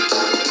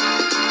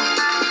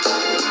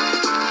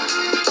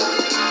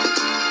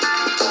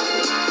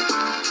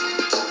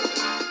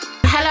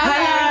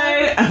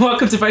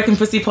welcome to Broken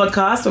Pussy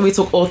Podcast, where we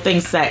talk all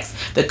things sex,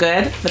 the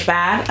good, the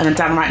bad, and the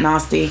downright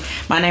nasty.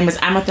 My name is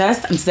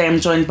Amethyst, and today I'm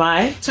joined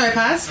by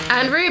Topaz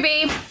and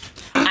Ruby.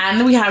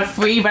 And we have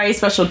 3 very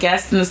special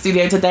guests in the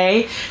studio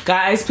today.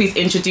 Guys, please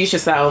introduce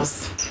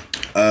yourselves.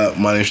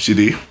 My name's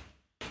Chidi.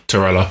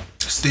 Torella.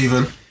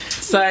 Stephen.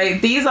 So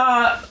these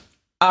are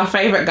our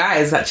favourite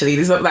guys, actually.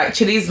 These are like,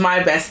 Chidi's my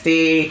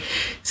bestie,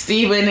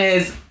 Stephen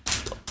is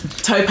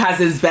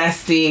Topaz's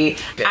bestie,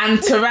 and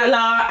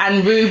Torella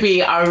and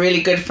Ruby are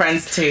really good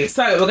friends too.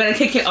 So we're going to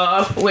kick it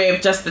off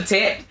with just the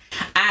tip,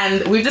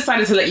 and we've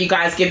decided to let you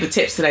guys give the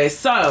tips today.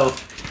 So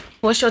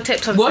what's your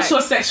tips on what's sex?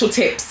 your sexual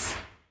tips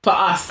for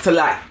us to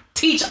like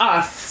teach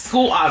us,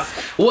 school us?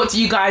 What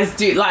do you guys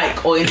do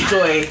like or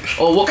enjoy,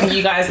 or what can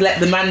you guys let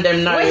the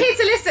mandem know? We're here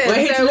to listen. We're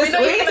here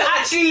to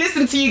actually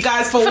listen to you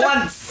guys for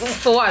once.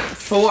 For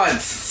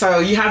once. So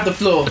you have the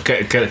floor.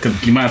 Okay, do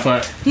you mind if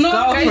I... No,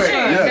 go for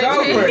it.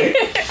 Go for it.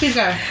 Please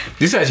go.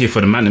 This is actually for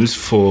the mandems,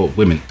 for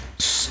women.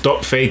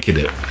 Stop faking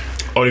it.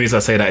 Only reason I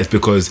say that is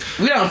because...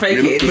 We don't fake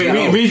it.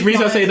 The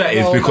reason I say that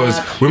is because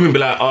women be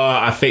like, oh,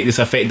 I fake this,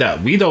 I fake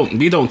that. We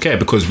don't care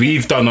because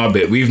we've done our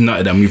bit, we've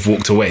nutted and we've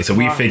walked away. So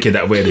we thinking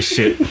that we're the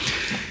shit.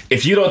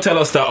 If you don't tell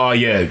us that, oh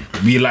yeah,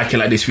 we like it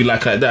like this, we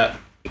like it like that,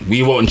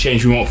 we won't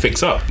change, we won't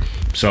fix up.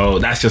 So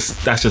that's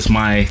just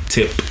my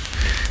tip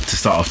to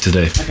start off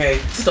today. Okay,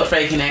 stop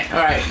faking it. All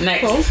right,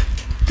 next. Cool.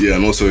 Yeah,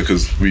 and also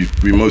because we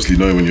mostly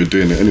know when you're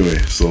doing it anyway.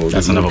 So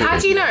That's another How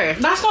do you know?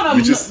 That's not a...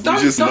 We just don't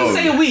know.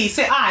 say we,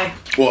 say I.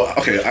 Well,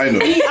 okay, I know.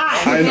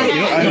 I know.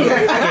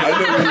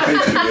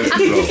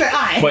 You say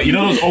I. But you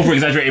know those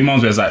over-exaggerated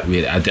moments where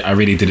it's like, I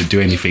really didn't do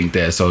anything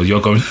there. So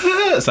you're going,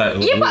 it's like,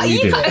 Yeah, but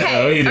you did? can't.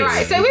 Okay, What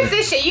alright. So with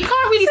this shit, you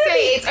can't really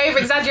say it's over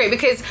exaggerated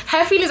because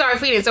her feelings are her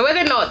feelings. So whether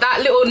or not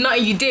that little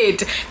nut you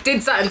did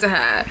something to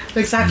her,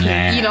 Exactly.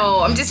 Nah. you know,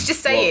 I'm just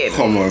saying.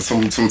 Come on,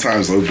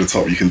 sometimes over the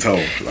top you can tell.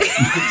 Like,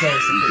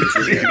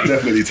 you can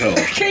definitely tell.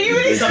 Can you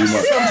really?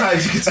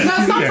 Sometimes you can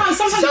tell. No,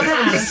 sometimes you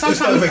can.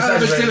 Sometimes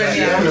over-exaggerate, overdo it.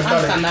 Yeah, I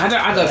understand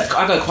that.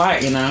 I go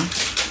quiet, you know.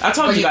 I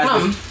told When you you guys.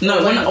 come? No,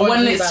 Or when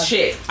when it's bad?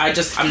 shit, I'm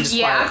just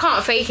Yeah, quiet. I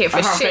can't fake it for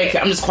I can't shit. fake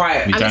it. I'm just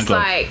quiet. You I'm can just go.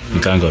 like, You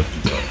can go.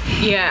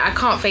 yeah, I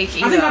can't fake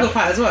it. I think I either. go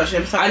quiet as well.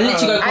 Actually. I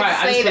literally go quiet.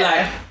 I just be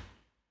like,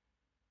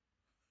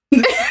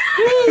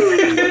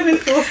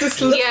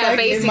 Yeah,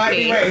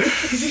 basically.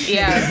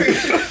 Yeah.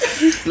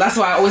 that's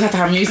why I always have to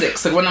have music.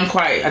 So when I'm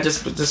quiet, I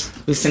just be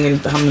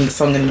humming the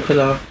song in the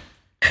pillow.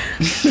 At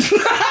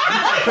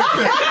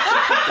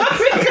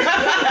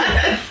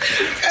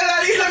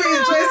least let me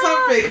enjoy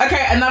something.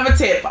 Okay, another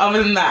tip.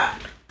 Other than that,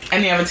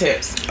 any other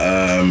tips?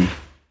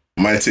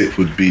 My tip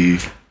would be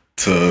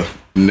to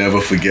never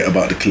forget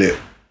about the clip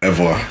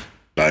ever.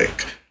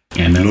 Like,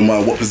 Yeah, man. no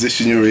matter what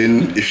position you're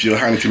in, if your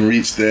hand can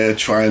reach there,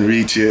 try and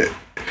reach it.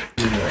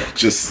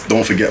 Just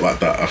don't forget about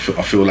that. I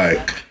feel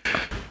like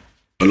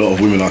a lot of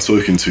women I've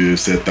spoken to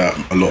said that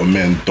a lot of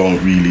men don't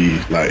really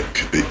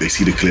like, they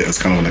see the clit as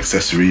kind of an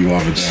accessory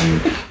rather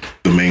than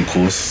the main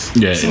course.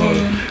 Yeah. So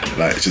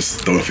like,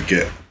 just don't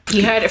forget.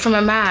 You heard it from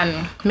a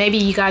man. Maybe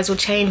you guys will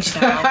change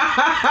now.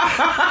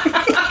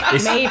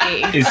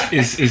 Maybe.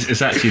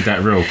 It's actually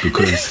that real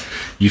because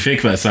you think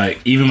about it, it's like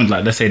even when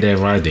like let's say they're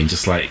riding,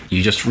 just like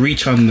you just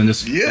reach on and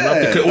just Yeah,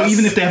 or that's-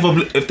 even if they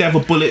have a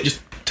bullet,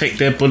 just take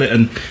their bullet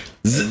and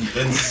So,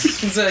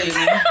 you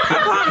know, I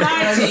can't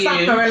lie to Suck her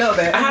a you. little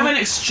bit. I have an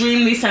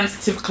extremely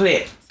sensitive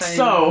clit.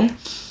 So,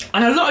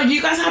 and a lot of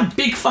you guys have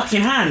big fucking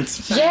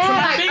hands. Yeah, So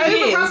my like thing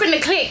is- over-rubbing the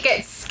clip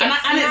gets and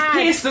it's mad.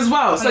 pierced as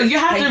well. So you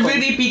have to painful.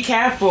 really be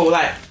careful,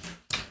 like,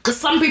 because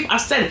some people,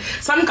 I've said,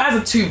 some guys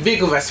are too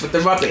vigorous with the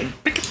rubbing.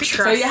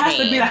 So it has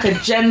to be like a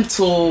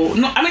gentle.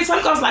 No, I mean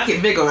some girls like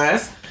it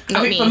vigorous. I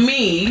Not think me. for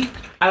me,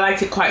 I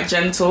like it quite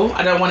gentle.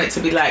 I don't want it to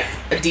be like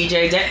a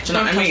DJ deck. Do you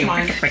know what I mean?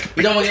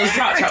 You don't want your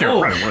touch. Like, oh,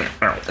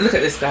 look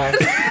at this guy.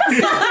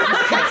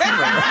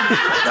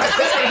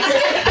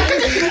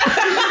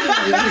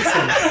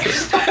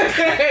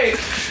 Okay.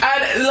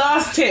 And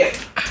last tip.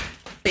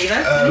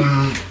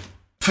 Steven?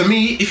 For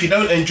me, if you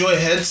don't enjoy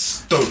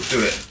heads, don't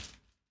do it.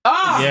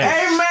 Oh,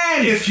 Yes.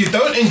 amen. If you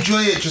don't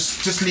enjoy it,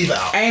 just leave it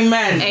out.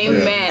 Amen.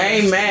 Amen.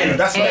 Amen.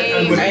 That's my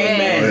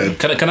Amen.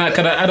 can I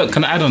add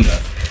on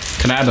that?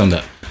 Can I add on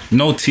that?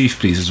 No teeth,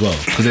 please, as well.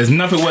 Because there's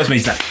nothing worse when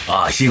she's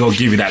like, she gonna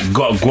give you that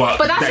guap.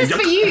 But that's just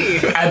for you.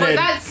 And But then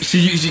that's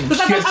she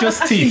gets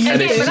just teeth,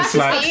 and then Yeah, she's but just that's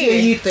like.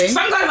 just for you.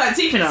 Some guys like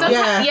teeth, you know.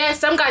 Yeah,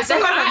 some guys.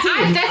 Some guys like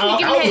I've teeth. definitely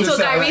given I head till wouldn't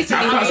say guy I like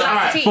recently. teeth. who like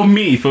Alright, teeth.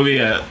 for me,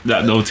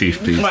 that no teeth,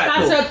 please. Right,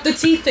 cool. So the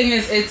teeth thing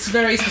it's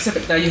very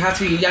specific though. You have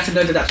to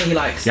know that that's what he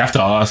likes. You have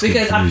to ask him,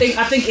 Because please.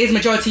 I think his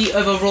majority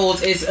overall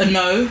is a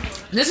no.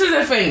 This is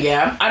the thing,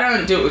 yeah. I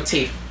don't do it with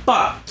teeth.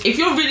 But if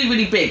you're really,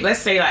 really big, let's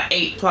say like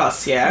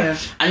 8+, yeah.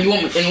 And you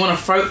want to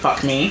throat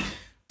fuck me,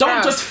 don't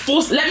Bro. just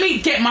force. Let me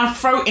get my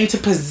throat into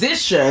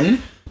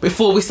position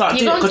before we start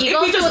doing it. Because you if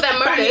gonna we just feel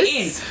them bang it in,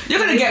 molars. you're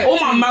gonna get all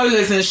my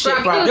molars and shit,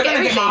 Bro, bro. you'll You're get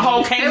gonna get my everything.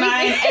 whole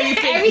canine,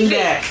 everything in Everything.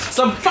 there.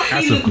 So That's a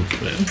fucking good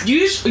plan.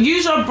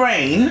 use your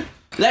brain.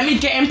 Let me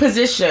get in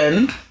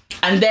position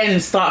and then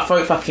start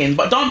throat fucking.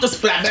 But don't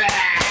just blah blah.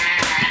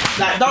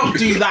 Like, don't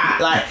do that.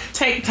 Like,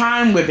 take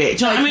time with it.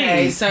 Do you know what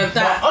I mean? So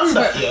that. On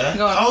that, yeah,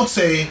 Go on. I would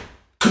say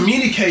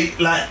communicate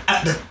like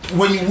at the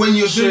when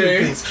you're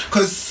doing things,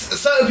 because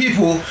certain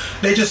people,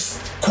 they just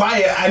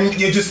quiet and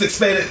you're just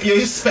expect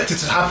it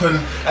to happen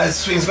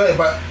as things go,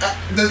 but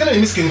there's gonna be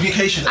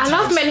miscommunication. I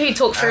love men who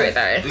talk through it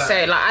though. So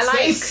like I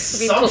like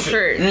being talked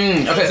through.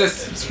 Okay, so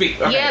speak.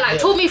 Okay. Yeah, like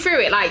talk me through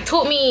it. Like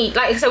taught me,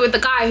 like, so with the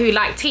guy who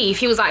liked teeth,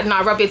 he was like,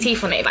 nah, rub your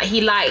teeth on it. Like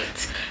he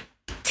liked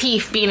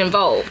teeth being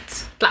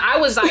involved. Like I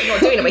was like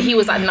not doing it, but he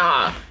was like,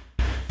 nah.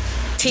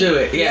 Do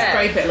it, yeah.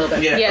 Scrape it a little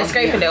bit. Yeah,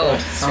 scrape a little.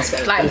 Sounds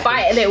good. Like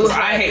bite a little.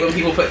 I hate when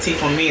people put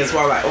teeth on me as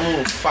well. Like,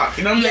 oh fuck,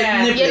 you know,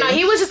 No,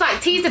 he was just like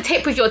tease the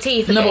tip with your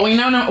teeth. No, but when you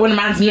know when a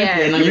man's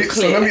nibbling and you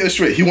So let me get it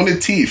straight. He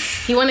wanted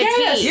teeth. He wanted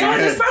teeth. Yeah,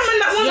 there's some men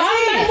that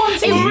want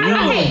teeth.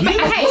 Okay,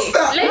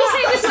 let me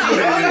say this now.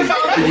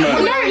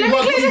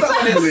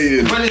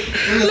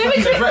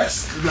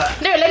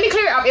 Let me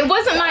clear it up. It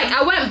wasn't like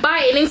I went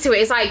biting into it.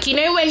 It's like, you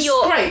know, when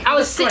you're, I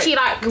was literally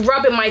like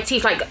rubbing my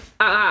teeth like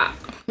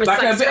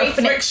like a bit of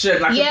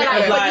friction, like a bit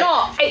of but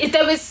not.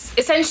 There was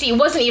essentially, it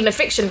wasn't even a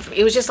friction.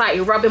 It was just like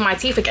rubbing my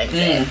teeth against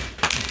it.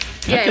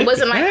 Yeah, it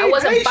wasn't like I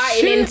wasn't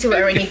biting into it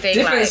or anything.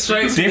 Different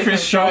strokes and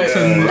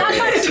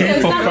teeth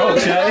for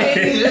folks.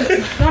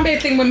 That might be a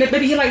thing when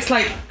maybe he likes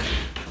like.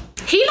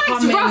 He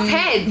likes rough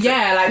heads.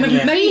 Yeah, like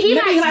maybe he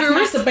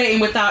likes masturbating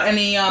without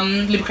any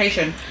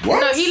lubrication. What?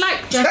 No, he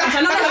likes. Think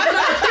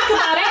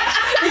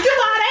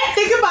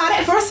about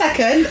it for a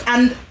second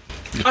and.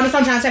 Understand what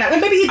I'm trying to say that. Well,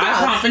 maybe he does.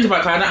 I can't think about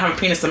it because I don't have a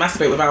penis to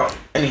masturbate without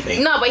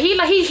anything. No, but he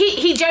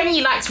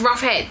genuinely likes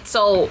rough head.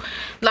 So,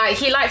 like,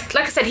 he likes,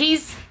 like I said,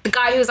 he's the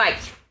guy who's like,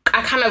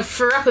 I kind of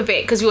threw up a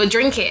bit because we were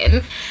drinking,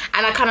 and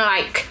I kind of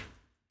like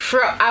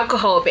threw up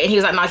alcohol a bit, and he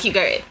was like, "No, keep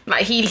going."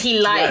 Like he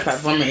likes that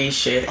vomiting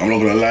shit. I'm not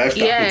gonna lie, if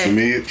that happened to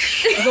me,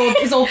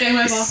 it's all game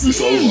over.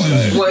 It's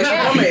over. What?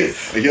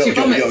 She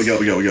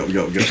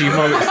vomits. She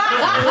vomits.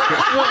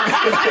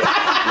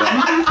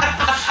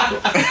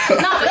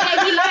 No, but yeah,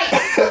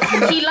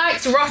 he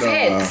likes rough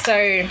head,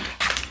 so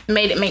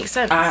made it make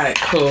sense. Alright,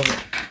 cool.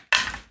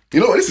 You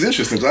know what? This is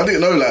interesting because I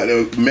didn't know like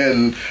the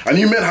men. I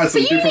knew men had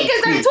some different kinks.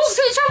 So you niggas don't talk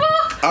to each other?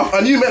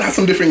 I knew men had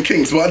some different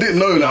kinks, but I didn't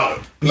know that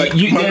like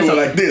men were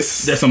like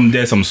this. There's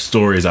some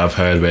stories I've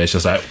heard where it's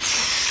just like.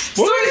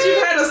 Stories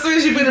you've heard or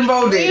stories you've been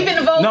involved in? You've been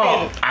involved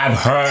No, in? I've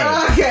heard.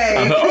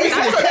 Okay.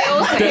 That's what they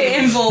all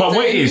say. But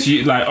what it is,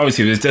 you like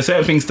obviously there's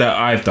certain things that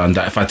I've done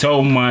that if I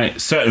tell my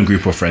certain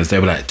group of friends, they'll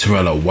be like,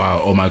 Torella,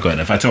 wow, oh my god.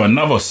 And if I tell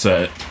another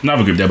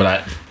group, they'll be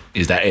like,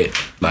 is that it?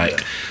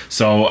 Like,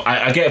 so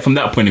I get it from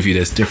that point of view.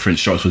 There's different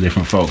strokes for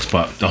different folks,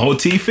 but the whole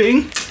tea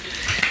thing,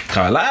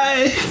 can't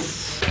lie.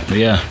 But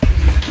yeah.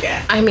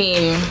 I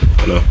mean,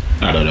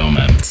 I don't know,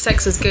 man.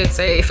 sex is good.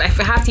 So if I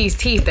have to use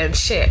teeth, then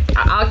shit,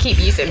 I'll keep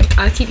using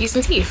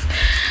teeth.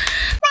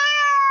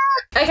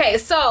 Okay,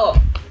 so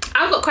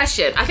I've got a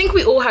question. I think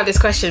we all have this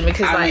question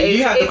because I mean,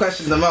 you have the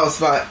question the most,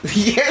 but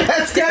yeah,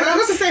 let's go. I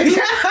was to say, you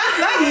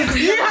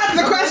have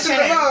the question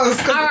the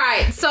most. All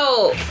right,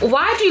 so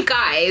why do you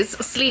guys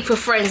sleep with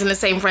friends in the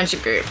same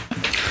friendship group?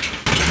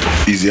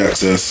 Easy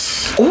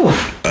access. Ooh.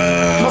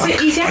 Was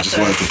it easy I access? just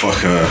wanted to fuck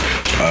her.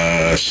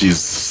 She's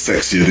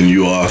sexier than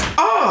you are.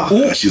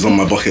 Oh. She's on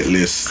my bucket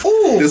list.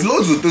 Ooh. There's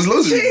loads of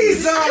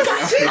Jesus.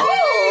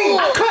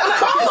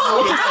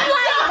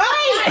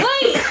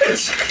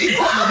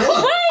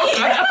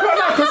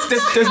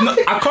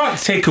 I can't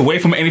take away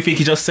from anything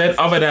he just said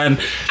other than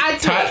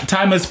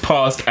time has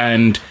passed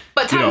and.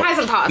 But time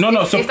hasn't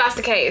passed. If that's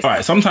the case. All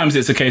right, sometimes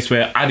it's a case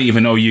where I didn't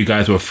even know you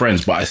guys were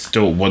friends, but I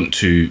still want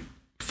to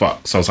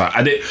fuck. So it's like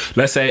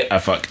let's say I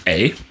fuck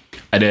A,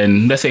 and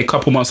then let's say a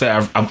couple months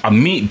later I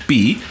meet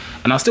B,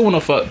 and I still want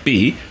to fuck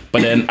B,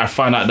 but then I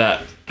find out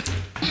that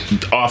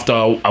after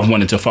I've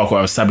wanted to fuck or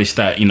I've established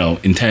that,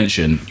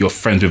 intention, you're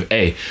friends with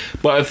A.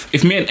 But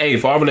if me and A,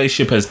 if our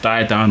relationship has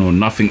died down or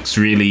nothing's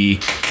really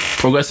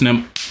progressing,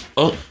 then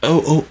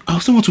I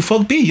still want to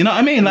fuck B. You know what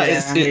I mean? Like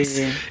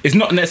it's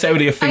not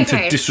necessarily a thing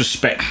to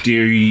disrespect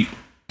the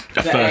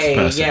first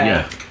person.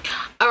 Yeah.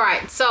 All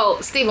right. So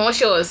Stephen, what's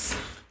yours?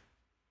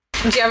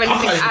 Do you have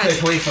anything to add?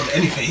 Take away from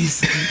anything.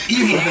 He's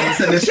evil. He was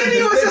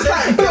just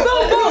like,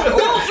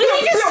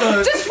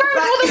 just throw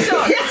all the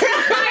shots.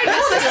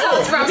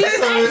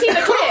 Just empty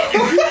the clip.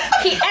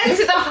 He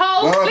emptied the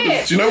whole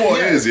clip. Do you know what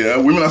it is? Yeah,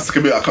 women have to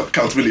commit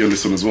accountability on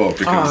this one as well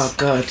because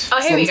God.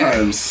 Here we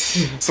go.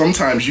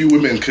 Sometimes you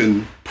women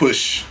can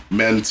push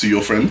men to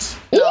your friends.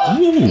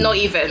 Not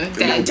even.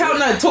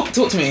 Talk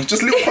to me.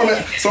 Just a little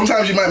comment.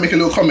 Sometimes you might make a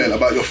little comment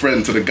about your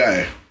friend to the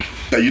guy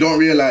that you don't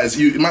realise.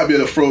 It might be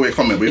a throwaway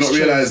comment, but you don't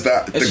realise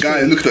that the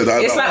guy looked at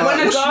that. It's like when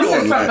a girl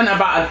says something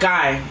about a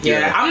guy.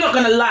 Yeah, I'm not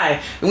gonna lie.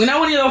 We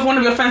know when one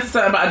of your friends says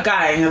something about a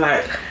guy, and you're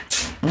like,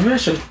 maybe I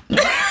should. I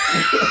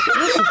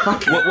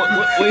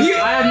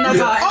have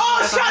never. Oh,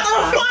 shut the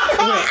fuck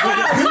up!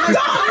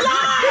 Don't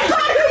lie!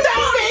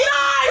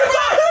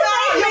 Don't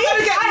lie!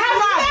 I have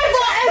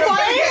never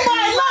ever in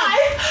my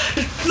life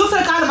Look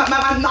at a guy,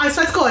 I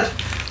swear to God,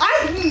 I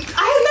have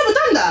never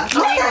done that.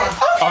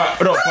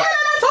 Alright, no, I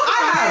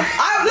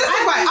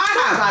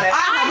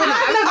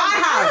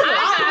have.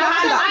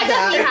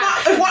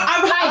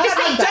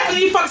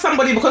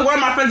 somebody because one of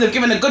my friends have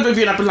given a good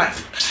review and I've been like,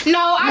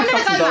 No, I've never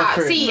fucking done go that.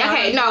 through it. See,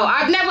 okay, no,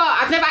 I've never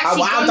actually I've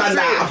gone done through.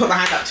 that. I'll put my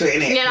hand up to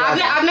it, innit? Yeah,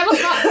 no, I've never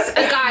fucked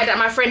a guy that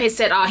my friend has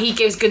said, he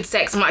gives good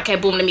sex. I'm like, okay,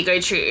 boom, let me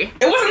go through.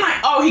 It wasn't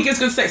like, he gives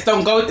good sex,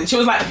 don't go. She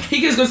was like, he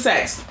gives good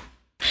sex.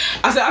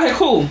 I said, okay,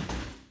 cool.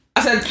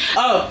 I said,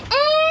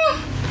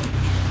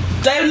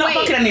 they're not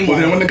fucking anymore.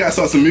 But then when the guy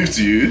starts to move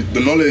to you, the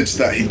knowledge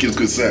that he gives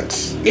good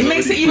sex, It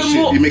makes it even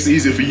more. It makes it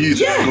easier for you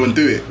to go and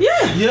do it.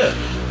 Yeah. Yeah.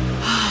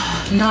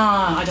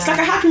 Nah, I don't. It's like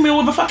a Happy Meal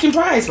with a fucking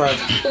prize, bro.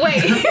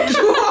 Wait.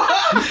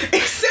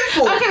 It's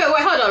simple. Okay,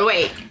 wait, hold on,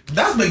 wait.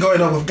 That's been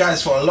going on with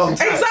guys for a long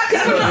time. Exactly.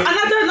 So, And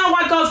I don't know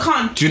why girls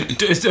can't.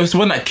 It's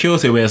one that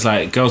kills it where it's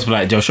like girls be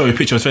like, they'll show you a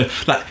picture of his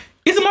friend, like,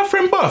 isn't my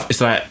friend buff?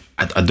 It's like,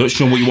 I don't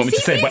know what you want me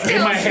to say, but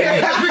in my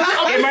head,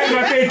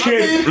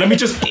 kid, let me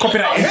just copy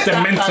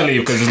that mentally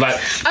because it's like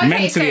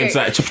mentally it's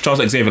like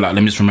Charles Xavier, like,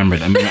 let me just remember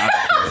it.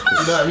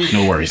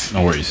 No worries.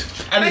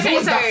 And it's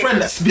always that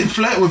friend that's been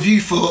flirting with you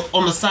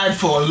on the side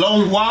for a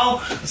long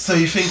while, so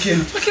you're thinking,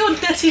 Look at your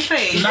dirty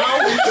face. now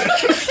we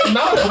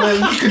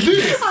can do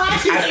this.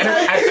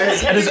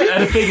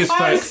 And the thing is,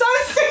 I'm like, so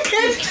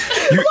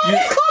sickened by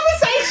this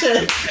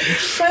conversation.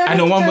 and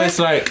the one where it's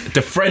like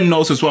the friend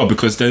knows as well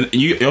because then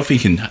you're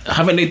thinking,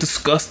 haven't they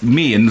discussed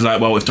me? And it's like,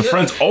 well, if the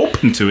friend's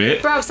open to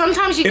it, Bro,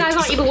 sometimes you guys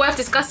aren't even worth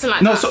discussing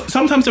like no. that. So,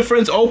 sometimes the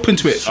friend's open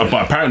to it,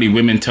 but apparently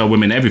women tell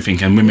women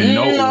everything, and women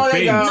know all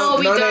things. No,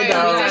 we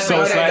don't.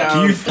 So it's like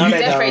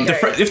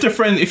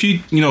if you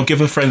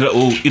give a friend a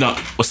little,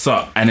 what's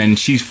up, and then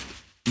she's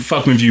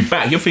fucking with you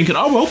back, you're thinking,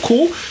 oh well,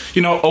 cool,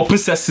 open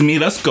sesame,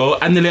 let's go,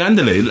 andale,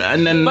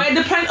 and then. But it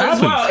depends as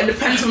well. It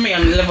depends for me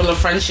on the level of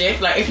friendship.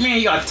 Like if me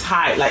and you are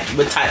tight, like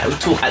we're tight, like we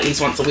talk at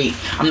least once a week,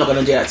 I'm not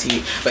gonna do that to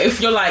you. But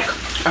if you're like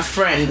a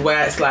friend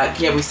where it's like,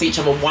 yeah, we see each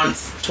other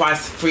once,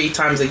 twice, 3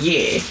 times a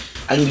year,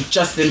 and you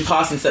just in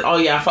passing said, oh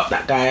yeah, I fucked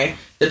that guy,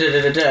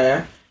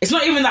 it's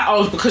not even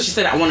that, because she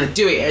said I want to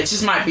do it. It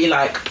just might be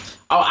like,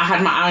 I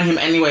had my eye on him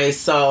anyway,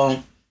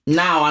 so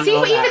now I know. See,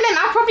 but that. even then,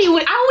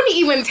 I wouldn't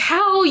even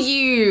tell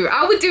you.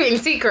 I would do it in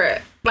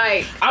secret.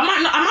 Like, I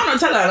might not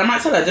tell her. I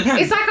might tell her.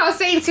 Depends. it's like I was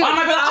saying to. I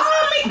might be like,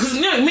 because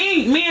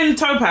me and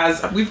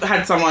Topaz, we've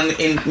had someone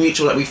in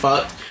mutual that we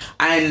fucked,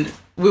 and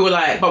we were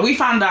like, but we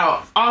found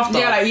out after.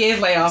 Yeah, like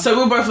years later. So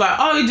we were both like,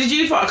 oh, did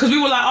you fuck? Because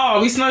we were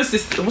like, we snow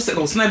sisters. What's it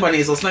called? Snow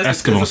bunnies or snow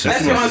Eskimo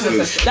sisters?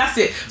 sisters. That's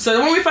it. So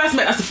when we first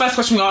met, that's the first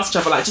question we asked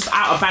each other, like just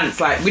out of bants.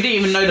 Like we didn't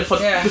even know before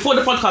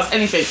the podcast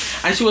anything.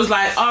 And she was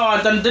like,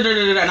 I've done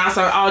da-da-da-da. And I was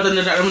like, I've done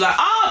da-da-da. And I'm like,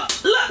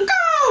 look,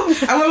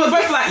 go. And we were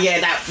both like, yeah,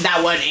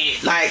 that wasn't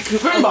it. Like,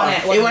 remember,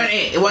 it wasn't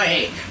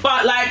it.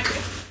 But like,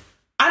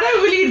 I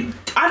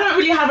don't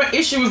really have an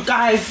issue with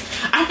guys.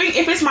 I think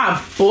if it's my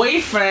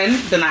boyfriend,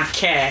 then I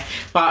care.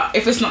 But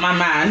if it's not my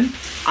man,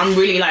 I'm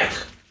really like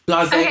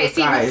blasé with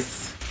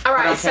guys. All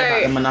right, I don't care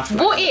about them enough.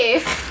 What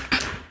if?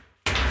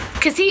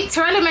 Because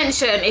Torella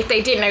mentioned if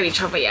they didn't know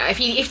each other, yeah. If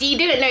you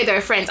didn't know they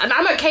were friends, and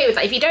I'm okay with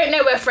that. If you don't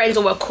know we're friends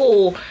or we're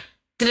cool,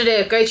 go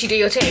to do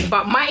your thing.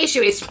 But my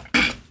issue is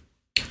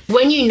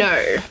when you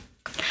know,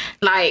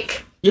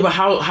 like. Yeah, but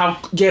how?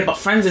 Yeah, but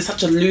friends is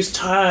such a loose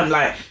term.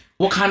 Like.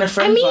 What kind of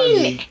friends are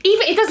you?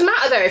 Even it doesn't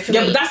matter though for me.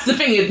 Yeah, but that's the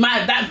thing.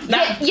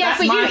 That's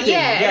for my you, thing.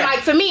 yeah. Like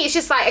for me, it's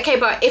just like okay,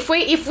 but if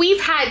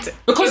we've had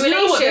because you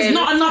know what, there's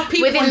not enough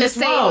people within in the this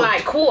same world.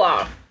 like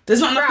quarter.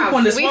 There's not enough people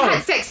in this world. We've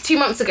had sex 2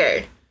 months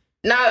ago.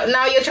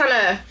 Now you're trying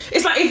to.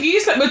 It's like if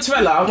you slept with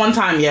Torella one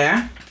time,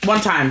 yeah.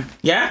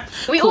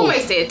 We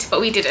almost did,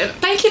 but we didn't.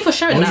 Thank you for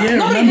sharing that. Yeah,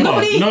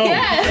 Nobody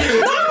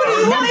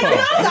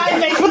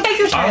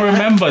I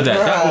remember that.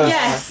 That was.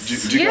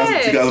 Yes. Do you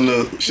guys want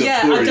to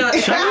share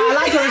the story? I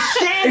like to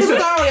share the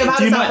story about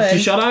Do you mind? something.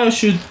 Should I or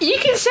should? You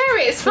can share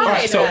it. It's fine.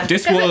 Alright, so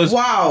this was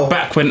Wow.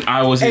 back when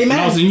I was in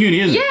uni,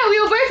 isn't it? Yeah,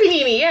 we were both in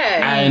uni.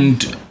 Yeah.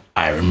 And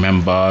I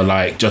remember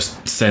like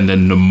just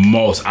sending the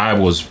most. I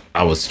was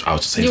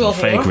just saying some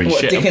flagrant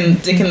shit.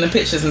 Dick in the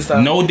pictures and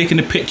stuff. No dick in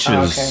the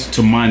pictures,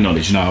 to my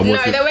knowledge. No, no,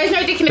 there was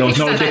no dick in the pictures.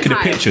 There was no dick in the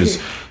pictures.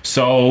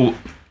 So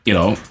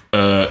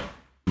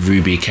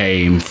Ruby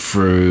came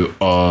through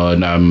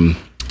on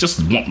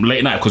just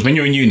late night because when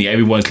you're in uni,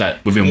 everyone's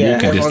like within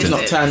walking everyone's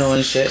distance. Nocturnal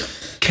and shit.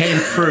 Came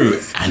through,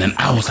 and then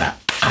I was like,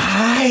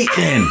 alright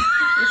then.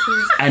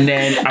 And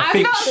then I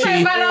think felt so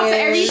bad after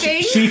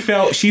everything.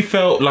 She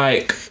felt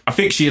like I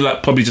think she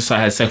like probably just like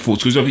had second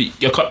thoughts because I think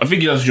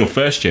that was your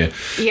first year.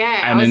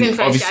 Yeah, and I was then in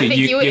first obviously year. I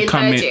think you were in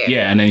come third in, year.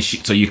 yeah, and then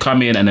so you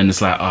come in and then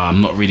it's like,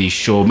 I'm not really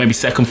sure, maybe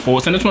second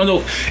thoughts, and it's one of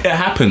those, it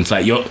happens.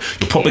 Like you're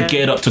proper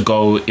geared up to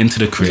go into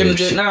the crib. You're gonna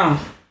do it now.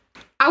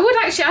 I would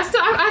actually.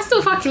 I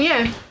still fucking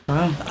yeah.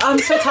 Wow. I'm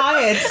so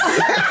tired. So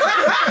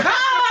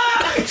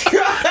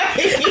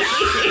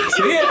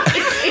yeah.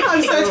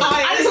 I'm so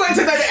tired. I just wanted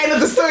to know the end of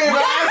the story,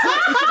 but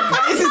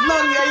this is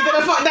long. Are you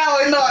gonna fuck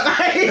now or not?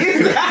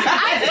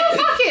 I still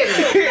fucking.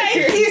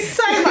 Thank you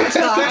so much,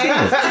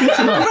 guys.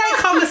 Great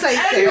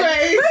conversation.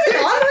 Anyway,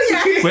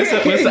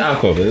 Where's the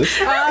alcohol?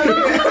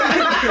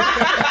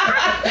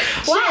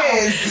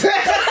 cheers.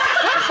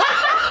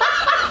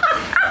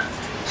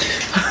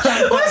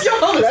 What's your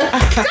problem?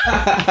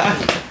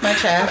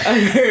 chair.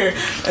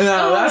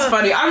 No, that's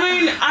funny. I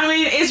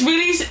mean, it's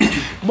really.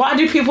 Why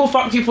do people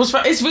fuck people's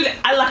friends? It's really,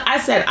 like I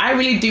said, I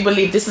really do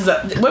believe this is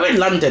we're in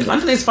London.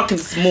 London is fucking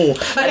small.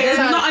 Like, there's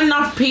not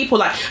enough people.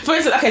 Like, for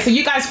instance, okay, so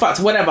you guys fucked,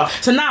 whatever.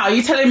 So now are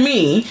you telling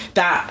me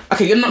that,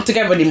 okay, you're not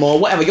together anymore,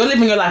 whatever, you're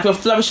living your life, you're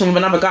flourishing with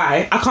another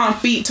guy, I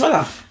can't beat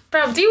Twitter.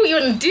 Bro, do what you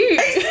want to do.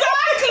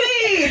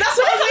 Exactly! That's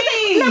what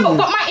I mean! No,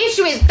 but my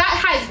issue is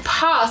that has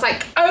passed,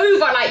 like,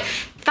 over, like,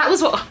 that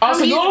was what. Oh,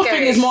 so your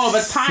thing is more of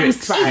a time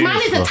span.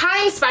 Mine is a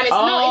time span. It's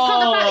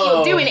not the fact that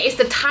you're doing it. It's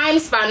the time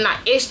span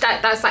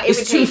that's like.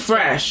 It's too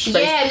fresh.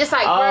 Yeah, I'm just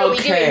like, bro, we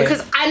do it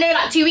because I know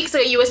like 2 weeks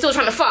ago you were still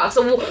trying to fuck.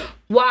 So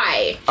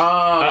why?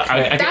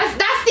 Okay.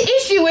 That's the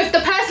issue with the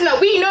person that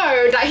we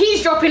know that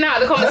he's dropping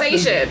out of the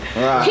conversation.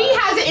 Right. He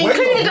hasn't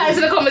included that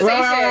into the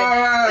conversation.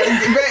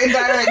 Very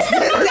indirect.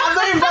 I'm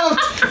not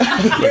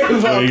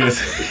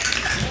involved.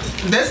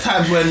 There's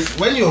times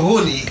when you're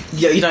horny,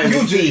 you don't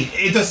even see.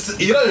 You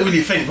don't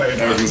really think very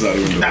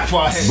that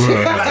far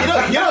ahead.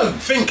 Like, you don't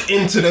think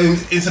into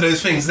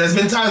those things. There's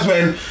been times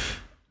when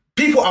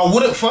people I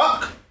wouldn't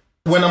fuck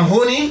when I'm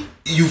horny,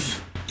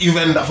 you've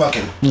ended up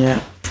fucking.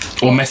 Yeah.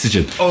 Or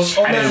messaging. Or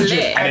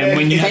messaging. And then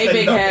when you hey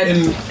big head,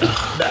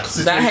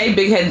 that hey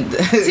big head.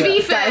 To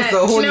be fair, that's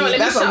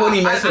a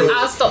horny message.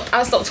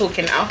 I'll stop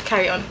talking now.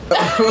 Carry on.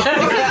 Because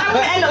I'm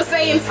gonna end up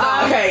saying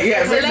stuff. Okay,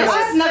 yeah. So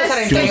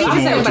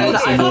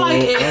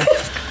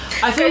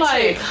I feel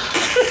like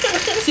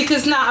see,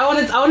 because now I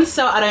wanted to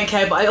say I don't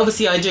care, but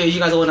obviously I do. You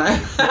guys all know.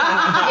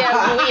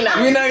 Yeah, we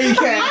know. We know you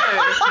care.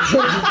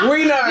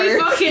 We know. We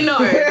fucking know.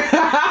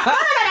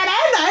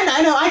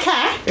 No, I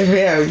care.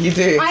 Yeah, you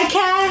do. I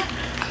care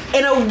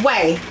in a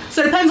way.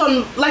 So it depends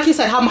on, like you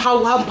said,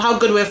 how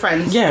good we're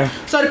friends. Yeah.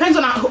 So it depends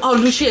on how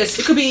loose she is.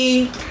 It could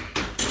be.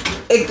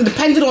 It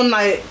depended on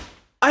like,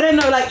 I don't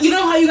know, like you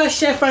know how you guys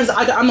share friends that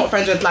I'm not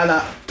friends with like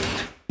that.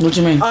 What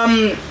do you mean?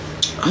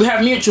 We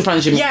have mutual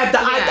friends, you mean? Yeah,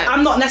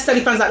 I'm not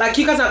necessarily friends like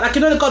you guys are, like,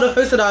 you know the girl who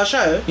hosted our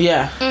show?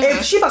 Yeah.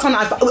 If she fucks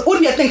someone, it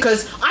wouldn't be a thing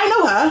because I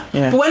know her,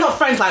 but we're not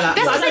friends like that.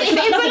 That's so what I'm saying.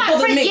 If we're like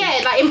friends,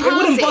 yeah, like in it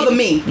wouldn't passing. bother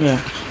me. Yeah.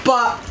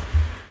 But,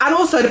 and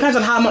also it depends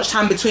on how much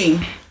time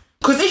between.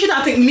 Because the issue that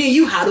I think me and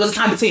you had was a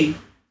time between.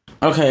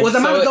 Okay. Was a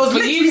week. It was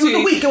literally a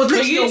week.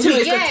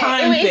 It's a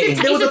time thing.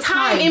 It's a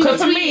time in between.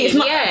 For me, it's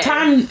not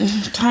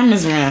time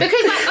is rare.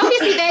 Because like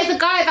obviously there's a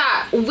guy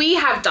that we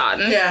have done.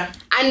 Yeah.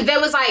 And there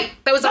was a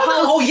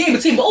whole year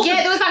between, but also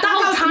there was like a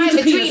whole time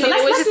between. So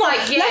let's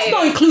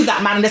not include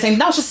that, man. And they're saying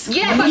that was just but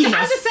I'm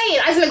just saying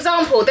as an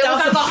example, there was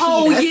like a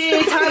whole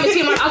year time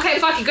between. Like, okay,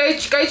 fuck it, go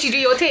to do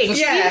your thing.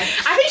 Yeah.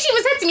 I think she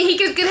even said to me, he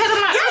gives good head.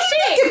 I'm like, oh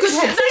shit, give good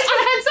head. So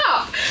heads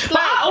up.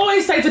 Like I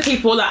always say to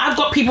people, like I've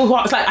got people who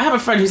are like, I have a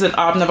friend who said,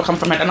 I've never come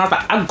from head, and I was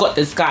like, I've got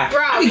this guy.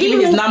 Bro, I give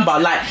you his number.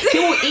 Like he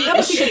will eat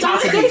the shit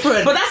out of me.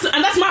 But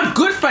that's my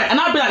good friend,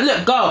 and I'll be like,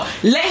 look, go,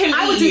 let him.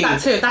 I would do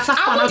that too. That's fun.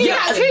 I would do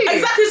that too.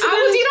 Exactly. I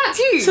would do that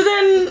too. So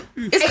then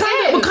it's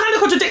we're kind of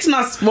contradicting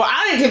us. Well,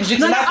 I ain't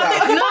contradicting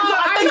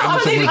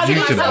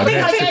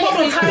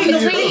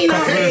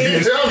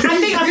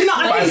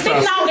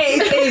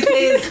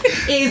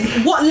is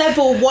what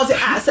level was it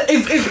at? So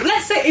if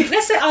let's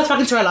say I was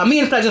fucking Trella, me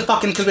and Fred just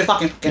fucking because we're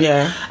fucking.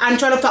 Yeah. And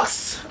Trella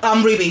fucks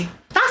Ruby.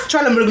 That's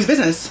Trella and Ruby's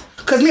business.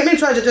 Because me and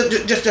Trella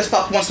just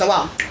fuck once in a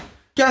while. Do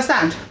you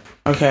understand?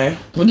 Okay.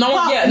 Well, no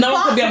one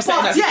could be upset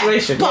in that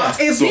situation. But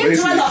if me and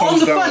Trella on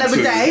the phone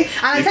every day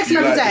and I text him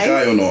every day.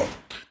 Guy or not?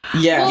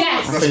 Yeah.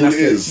 Yes. That's what it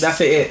is. That's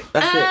it.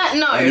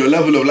 No. And your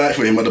level of like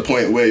for him at the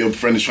point where your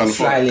friend is trying to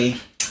fuck. Slightly.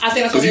 I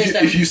think that's what it is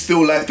then. If you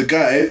still like the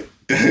guy,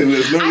 then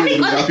there's no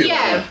reason to be happy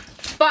about that.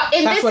 But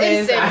in this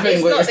instance,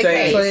 it's not the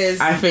case.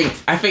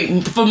 I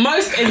think for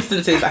most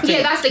instances, I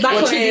think that's the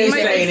what case. you're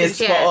saying is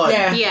spot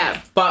on.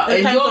 Yeah. But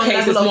in your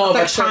case, it's more of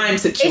a time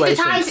situation. It's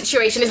the time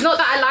situation. It's not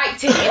that I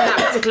liked him in that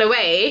particular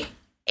way.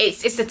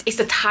 It's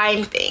the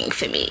time thing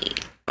for me.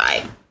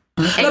 Like,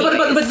 but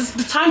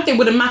the time thing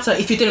wouldn't matter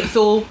if you didn't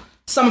feel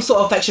some sort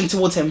of affection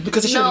towards him,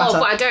 because it shouldn't matter. No,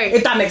 but I don't.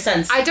 If that makes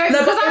sense. I don't,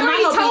 because I've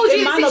already told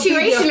you the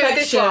situation with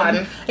this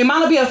one. It might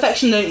not be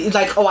affection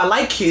like, oh, I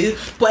like you,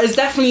 but it's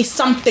definitely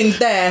something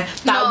there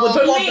that would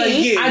bother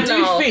you. I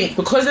do think,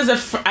 because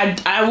there's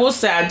I will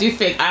say, I do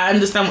think, I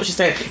understand what she's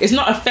saying. It's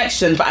not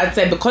affection, but I'd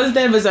say because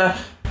there is a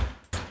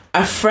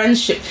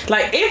friendship,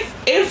 like if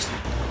it's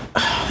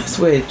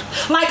weird.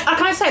 Like,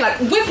 can I say, like,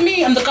 with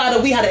me and the guy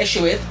that we had an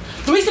issue with,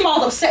 the reason why I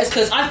was upset is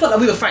because I felt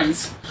like we were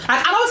friends.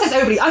 Like, I always say to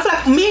everybody, I feel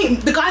like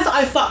the guys that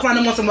I fuck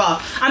random once in a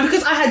while, and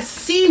because I had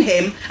seen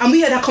him and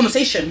we had that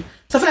conversation,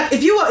 so I feel like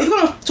if you're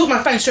gonna talk to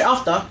my friend straight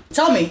after,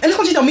 tell me. And this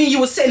conversation me and you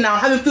were sitting down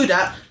having food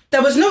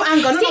there was no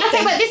anger, no nothing.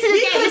 Okay, but this is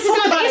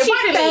not the issue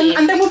for me.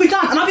 And then we'll be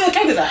done, and I'll be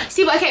okay with that.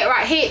 See, but okay,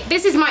 right here,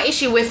 this is my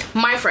issue with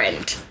my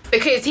friend,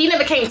 because he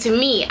never came to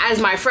me as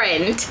my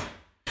friend.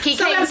 He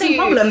came to the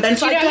problem then.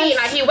 So you know what I mean?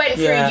 Like, he went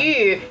through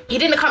you. He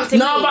didn't come to me.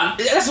 No, but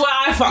that's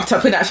why I fucked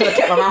up in that. I should have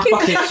kept my mouth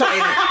fucking shut.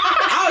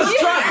 I was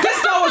drunk. This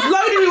girl was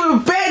loading me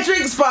with bare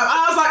drinks, but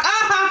I was like,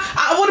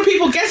 what do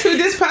people guess who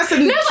this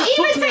person? No, but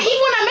even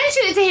when I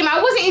mentioned it to him,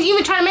 I wasn't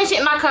even trying to mention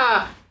it in like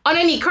a on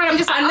any crowd. I'm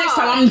just like, And next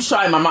time I'm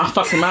shutting my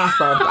fucking mouth,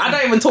 bro. I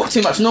don't even talk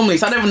too much normally,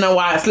 so I don't even know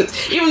why I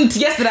slipped. Even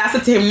yesterday, I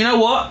said to him, you know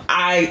what?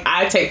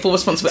 I take full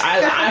responsibility.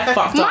 I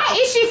fucked up.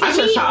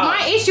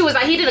 My issue was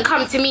that he didn't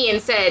come to me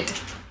and said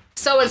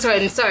so and so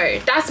and so.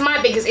 That's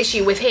my biggest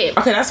issue with him.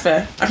 Okay, that's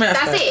fair. I think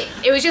that's fair. it.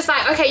 It was just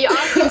like, okay, you're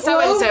asking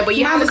so and so, but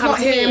you haven't come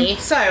to me.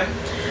 So,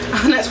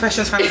 our next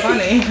question's kind of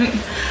funny.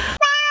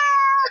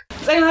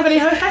 Does anyone have any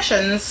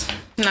confessions?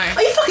 No.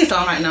 Are you fucking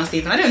someone right now,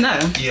 Stephen? I don't know.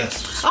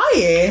 Yes. Are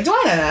you? Do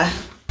I know her?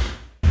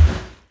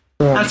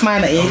 I'm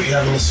smiling at you. Are we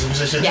having this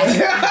conversation? Yes.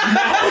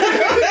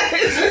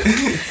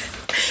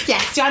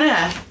 Yes, do I know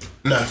her?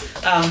 No.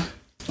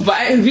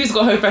 But who's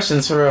got her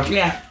questions for real?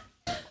 Yeah.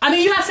 I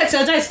mean, you had sex the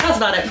other day, so tell us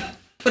about it.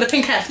 With a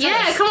pink hair.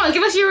 Yeah, come on,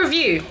 give us your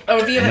review. A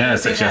review of Yeah, it.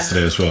 sex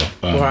yesterday as well.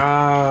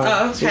 Wow.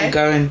 Oh, okay. So we're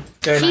going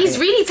He's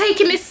really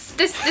taking this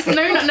No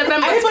Nut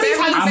November. Everybody's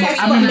very having sex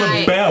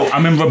serious.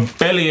 I'm in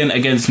rebellion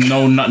against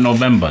No Nut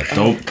November.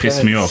 Don't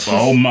piss me off. A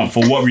whole month.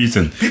 For what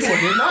reason? People were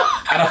doing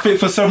that. And I think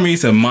for some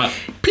reason, my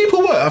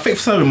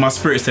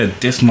spirit said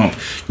this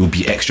month you'll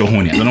be extra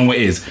horny. I don't know what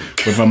it is,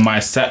 whether my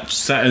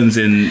Saturn's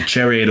in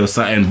Cherryade or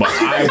something, but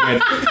I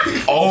went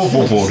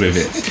overboard with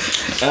it.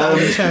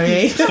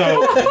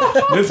 So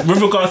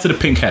with regards to the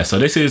pink hair, so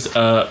this is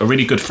a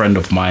really good friend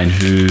of mine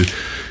who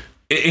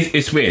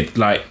it's weird.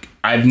 Like,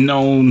 I've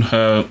known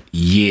her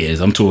years.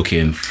 I'm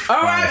talking.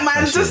 All right,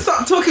 man, just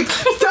stop talking.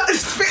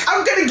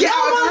 I'm gonna get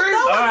out of the room.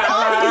 All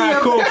right,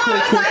 cool.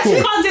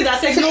 You can't do that,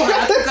 so ignore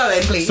her. Keep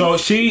going, please. So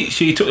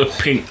she took the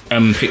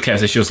pink hair,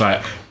 so she was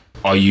like,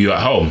 "Are you at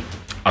home?"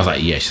 I was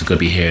like, "Yeah, she's gonna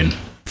be here in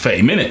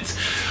 30 minutes."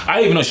 I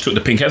didn't even know she took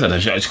the pink hair.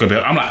 She's gonna be.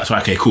 I'm like, so,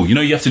 okay, cool. You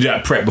know, you have to do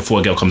that prep before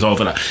a girl comes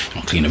over. Like,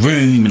 clean the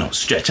room.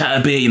 Stretch out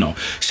a bit.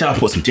 Shower,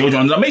 put some deodorant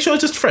on. Like, make sure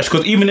it's just fresh.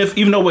 Because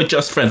even though we're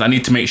just friends, I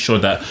need to make sure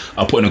that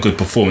I put in a good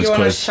performance.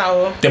 Because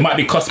there might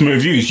be customer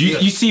reviews.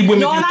 You see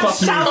women do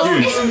customer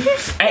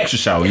reviews, extra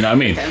shower. You know what I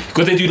mean?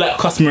 Because they do like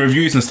customer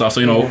reviews and stuff.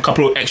 So a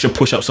couple of extra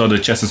push-ups so the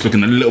chest is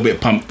looking a little bit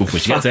pumped before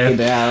she gets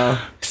there.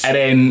 And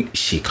then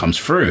she comes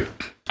through.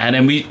 And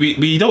then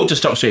we don't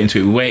just jump straight into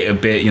it. We wait a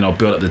bit,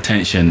 build up the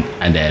tension,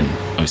 and then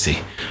obviously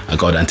I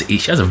go down to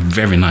eat. She has a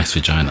very nice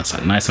vagina. It's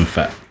like nice and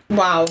fat.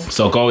 Wow.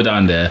 So I go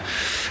down there,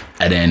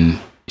 and then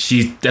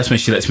that's when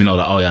she lets me know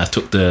that, oh yeah, I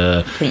took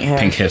the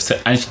pink hair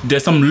set. And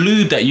there's some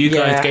lube that you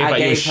guys gave at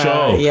your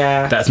show.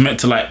 Yeah. That's meant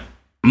to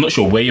I'm not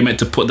sure where you're meant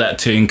to put that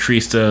to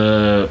increase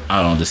the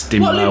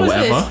stimuli or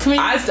whatever. This? Can we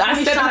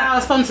shout out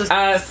our sponsors?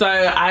 So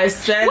I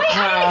said. Wait,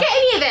 I didn't get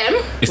any of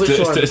them.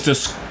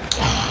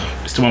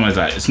 It's the one where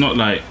it's not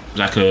like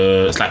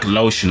it's like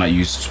lotion that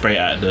you spray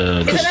at the.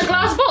 Is it a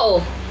glass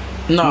bottle?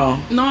 No.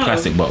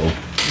 Plastic bottle.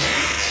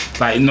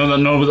 Like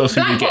no those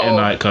things you get in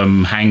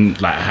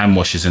hand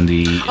washes in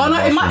the. Oh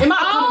no! It might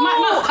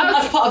come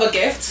as part of a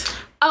gift.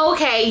 Oh,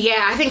 okay,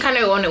 yeah, I think I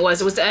know what one it was.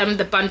 It was the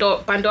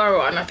Bandora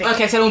one, I think.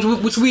 Okay, so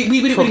we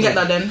didn't get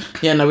that then.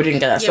 Yeah, no, we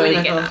didn't get that. Yeah, So we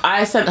didn't get that.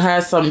 I sent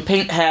her some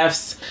pink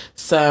hefts,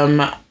 some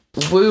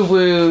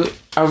woo-woo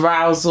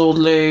arousal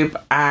lube,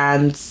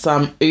 and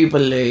some Uber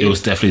lube. It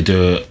was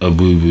definitely a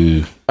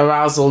woo-woo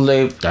arousal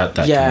lube. That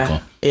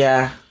chemical.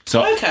 Yeah.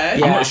 So okay.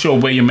 I'm not sure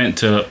where you're meant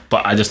to,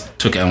 but I just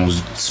took it and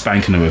was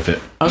spanking her with it.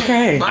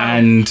 Okay. Wow.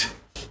 And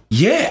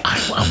yeah,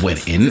 I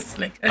went in.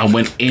 I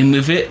went in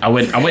with it. I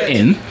went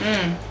in,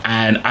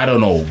 and I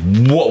don't know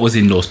what was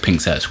in those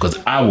pink sets because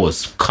I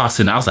was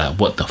cussing. I was like,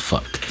 "What the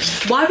fuck?"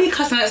 Why were you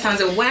cussing at times?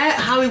 Where?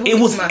 How? It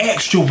was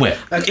extra wet.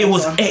 Okay, it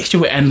was extra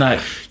wet, and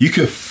you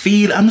could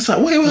feel. I'm just like,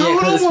 wait, Yeah, hold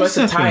because on it's one supposed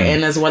to second.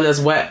 tighten as well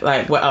as wet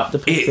up the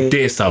pussy. It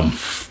did some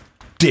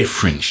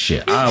different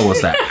shit. I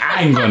was like,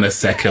 hang on a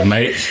second,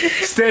 mate.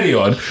 Steady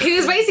on. He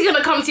was basically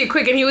gonna come to you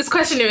quick, and he was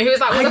questioning me. He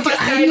was like, "What the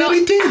fuck's I going on?"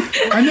 nearly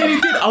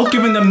did. I was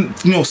giving them,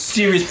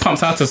 serious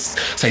pumps. I had to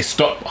say,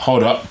 stop,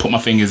 hold up, put my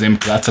fingers in.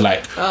 I had to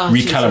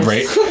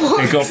recalibrate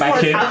and go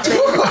back in.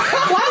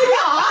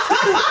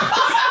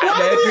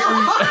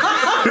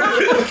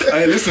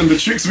 Hey, listen, the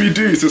tricks we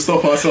do to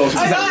stop ourselves.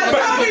 Tell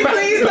me,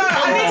 please, no.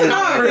 I need to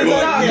know.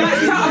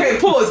 Okay,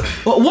 pause.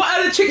 What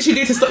are the tricks you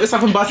do to stop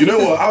yourself from busting? You know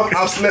what? I've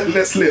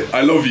let slip.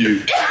 I love you.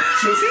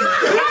 Just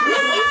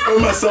slow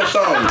myself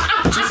down.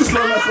 Just to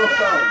slow myself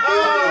down.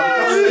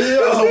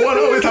 That was the one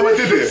only time I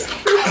did it.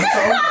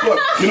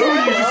 You know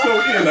when you just go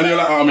in and you're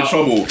like, I'm in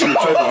trouble.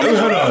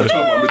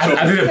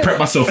 I didn't prep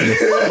myself for this.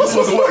 This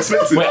wasn't what I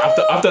expected. Wait,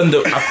 I've done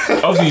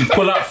obviously you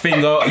pull up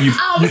finger, you.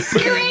 I'm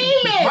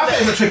screaming. My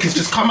favourite trick is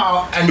just come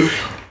out and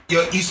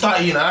you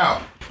start eating it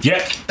out.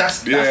 Yeah. That's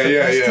the Yeah. best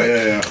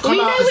trick. We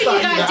know when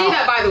you guys do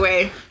that, by the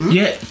way.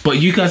 Yeah, but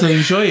you guys are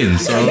enjoying,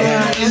 so. Enjoy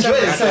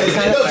it. So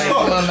don't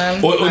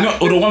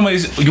stop. Or the one where you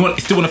still want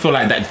to feel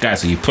like that guy,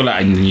 so you pull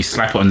out and then you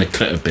slap it on the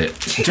clit a bit,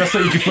 just so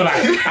you can feel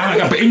like, oh my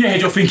god. But in your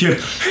head you're thinking,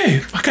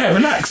 hey, okay,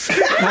 relax.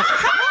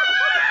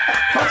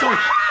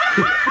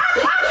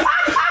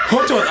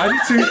 Hold on, I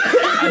need to,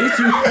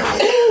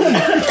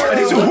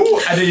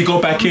 and then you go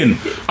back in.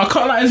 I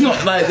can't lie, it's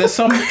not like there's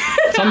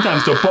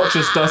sometimes the box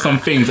just does some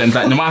things, and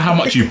no matter how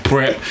much you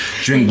prep,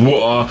 drink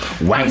water,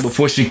 wank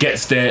before she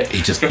gets there,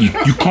 it just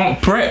you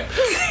can't prep.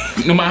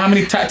 no matter how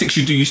many tactics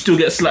you do, you still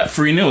get slapped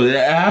 3-0. It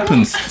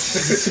happens.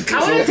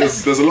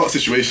 There's a lot of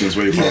situations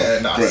where you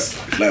can't.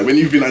 Like when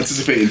you've been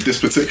anticipating this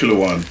particular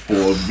one for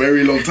a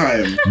very long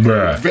time,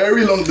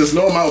 very long. There's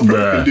no amount of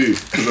prep you can do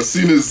because as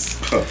soon as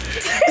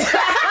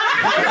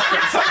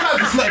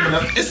sometimes it's not even.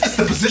 It's just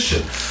the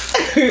position.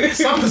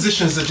 Some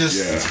positions are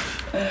just.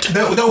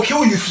 They'll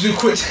kill you too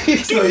quick.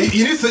 So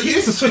you need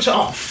to switch it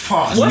up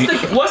fast.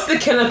 What's the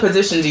killer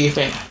position? Do you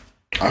think?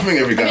 I think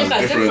every guy's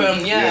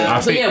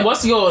different.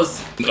 What's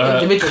yours?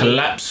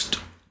 Collapsed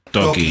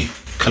doggy.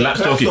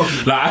 Collapsed doggy.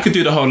 Like I could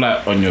do the whole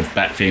like on your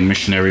back thing,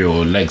 missionary,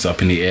 or legs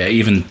up in the air.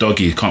 Even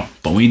doggy can't.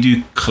 But when you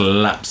do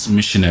collapse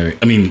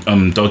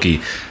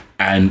doggy.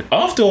 And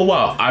after a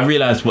while, I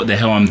realised what the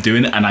hell I'm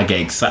doing, and I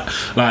get excited.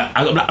 Like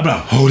I'm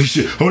like, holy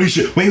shit! Wait!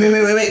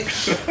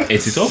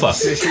 It's over, and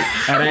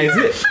that is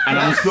it. And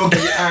I'm doggy,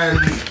 and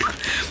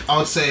I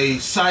would say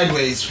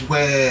sideways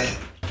where.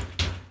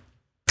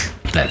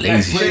 That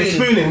lazy when you're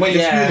spooning,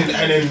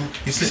 and then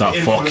you slip it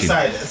in from the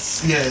side.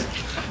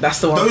 That's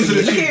the one. Those are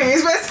the two. Look at him,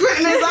 he's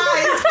squinting his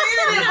eyes. He's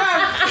feeling it,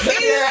 fam. He's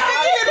feeling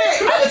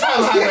it. At the time,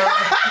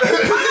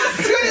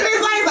 He's squinting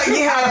his eyes like,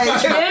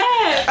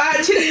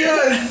 actually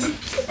yours.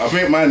 I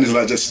think mine is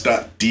like just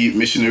that deep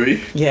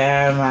missionary.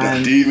 Yeah, man.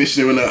 That deep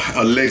missionary when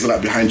her legs are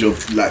like behind your,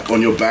 like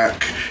on your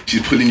back.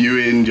 She's pulling you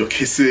in, you're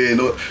kissing.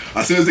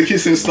 As soon as the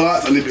kissing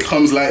starts and it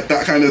becomes like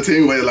that kind of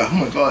thing where you're like, oh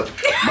my God.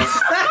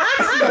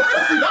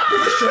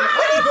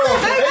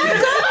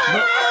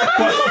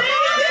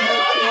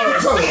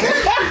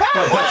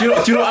 But do you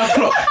know what I've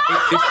clocked?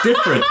 It's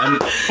different. And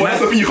that's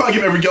the thing, you can't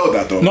give every girl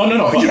that though. No.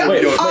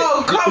 Wait.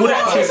 Oh, come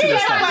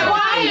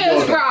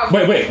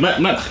on. Wait,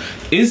 Matt.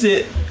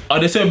 Are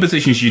there certain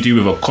positions you do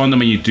with a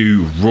condom and you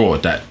do raw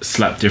that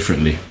slap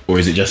differently? Or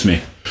is it just me?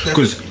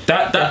 Because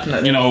that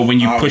when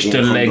you push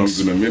the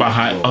legs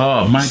behind,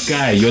 oh my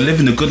guy, you're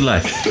living a good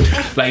life.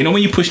 Like,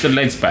 when you push the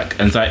legs back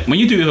and it's like, when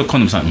you do it with a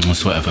condom, it's like,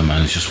 it's whatever,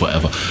 man, it's just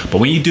whatever.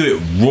 But when you do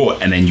it raw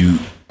and then you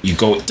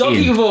go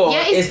doggy in. raw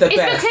is the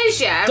best. It's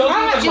because,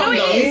 do you know what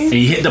it is? And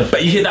you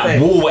hit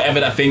that wall, whatever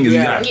that thing is.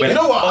 Yeah. You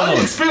know what? I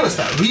didn't experience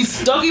that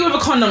recently. Doggy with a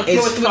condom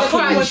is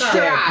fucking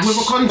dead. With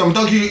a condom,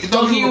 doggy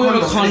with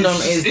a condom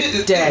is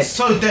dead. It's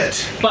so dead.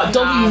 But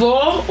doggy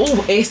raw,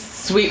 it's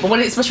sweet. But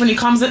especially when he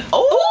comes in,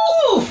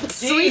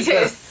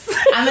 sweetest.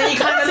 And then you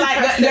kind of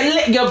like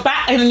lick your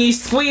back and then you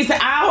squeeze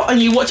it out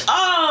and you watch.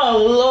 Oh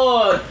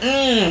Lord,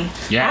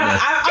 Yeah.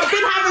 I've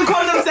been having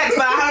condom sex,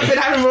 but I haven't been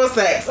having raw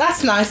sex.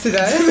 That's nice to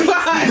know.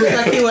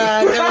 Like you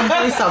were going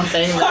through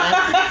something.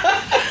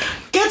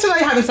 Get to know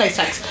you're having safe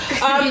sex.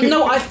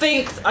 No, I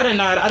don't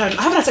know. I haven't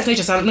had sex in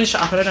ages, so I'm gonna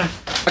shut up. I don't know.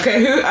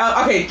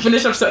 Okay,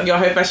 finish up your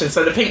whole fashion.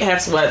 So the pink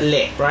hefts were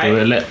lit, right? They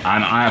were lit,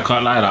 and I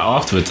can't lie that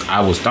afterwards I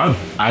was done.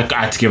 I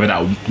had to give her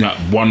that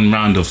one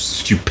round of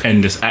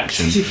stupendous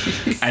action,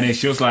 and then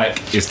she was like,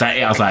 "Is that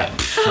it?" I was like,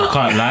 "I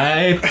can't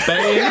lie,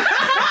 babe.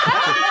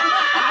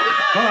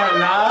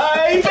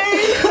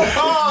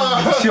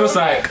 She was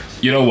like,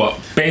 you know what?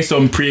 Based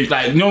on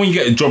when you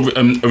get a job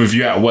a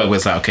review at work, where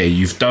it's like, okay,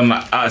 you've done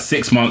like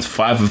 6 months,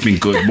 5 have been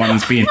good,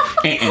 1's been.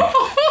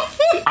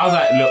 I was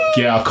like, look,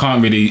 I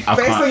can't really.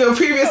 Based on your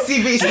previous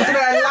CV, she's gonna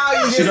allow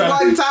you this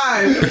one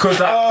time. Because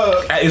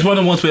it's one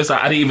of the ones where it's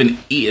like I didn't even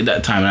eat at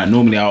that time. Like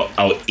normally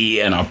I'll eat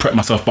it and I'll prep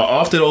myself, but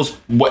after those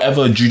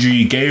whatever juju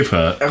you gave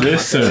her,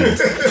 listen.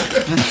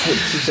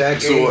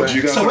 So what? Do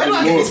you guys have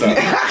any more of that?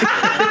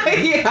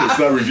 Because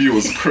that review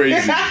was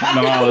crazy.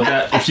 No,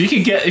 if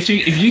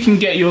you can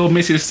get your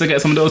missus to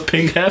get some of those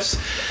pink hefts,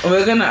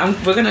 we're gonna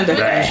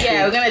definitely.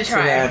 Yeah, we're gonna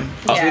try. Yeah.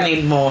 We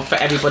need more for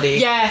everybody.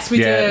 Yes, we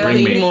do. Bring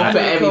We need more for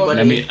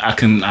everybody. We need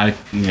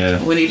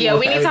We need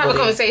to have a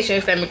conversation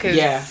with them because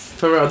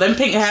for real. Them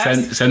pink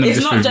hats. Send them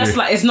it's not just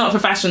like it's not for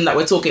fashion that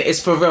we're talking. It's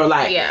for real.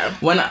 Like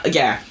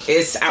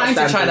it's outstanding. Time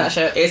to try that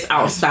shit. It's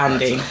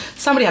outstanding.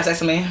 Somebody have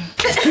sex with me.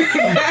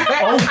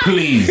 Oh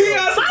please. I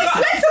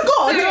swear to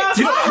God.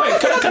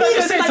 Can I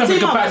just say something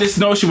about this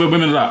notion where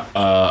women are like,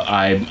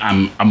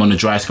 I'm on a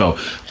dry spell.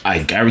 I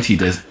guarantee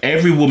there's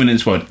every woman in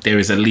this world, there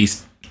is at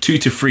least 2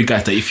 to 3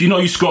 guys that if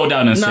you scroll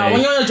down and say... No,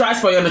 when you're on a dry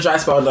spell, you're on a dry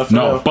spell.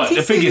 No, but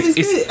the thing is,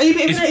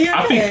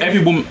 I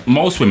think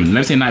most women,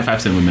 let's say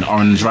 95% of women, are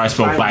on a dry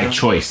spell by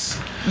choice.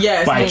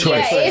 Yes, by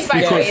choice. Yeah, it is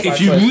by because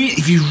choice.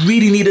 if you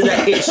really needed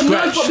that itch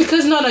scratch... No, but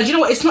because do you know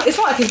what? It's not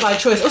like it's by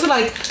choice. Also,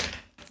 like,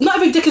 not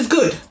every dick is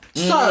good.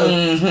 So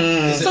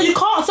you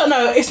can't. So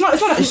no, it's not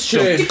like it's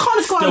true. You can't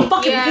just go out and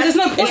bucket because there's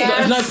no point.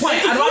 There's no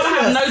point. I'd rather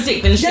have no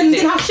dick than shit.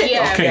 Then have shit.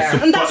 Okay,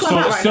 and that's what I'm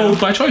at right still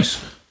now. by choice.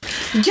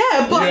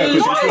 Yeah, but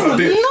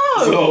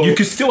no. You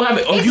can still have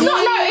it. It's you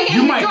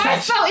might dry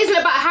spell isn't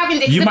about having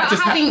dick. It's about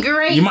having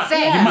great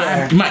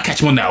sex. You might catch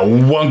him on that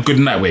one good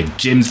night where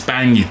Jim's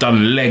bang, he's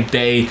done leg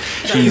day,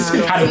 he's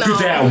had a good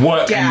day at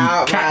work,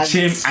 and catch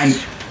him and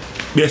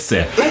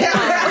listen.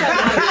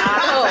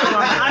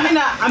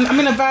 I'm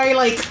in a very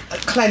like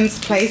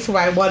cleansed place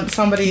where I want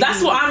somebody.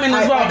 That's what I'm in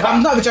as well.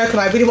 I'm not joking.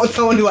 I really want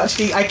someone who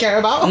actually I care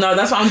about. No,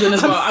 that's what I'm doing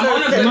as well. I'm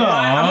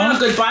on a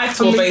goodbye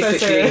tour,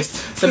 basically.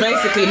 So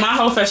basically, my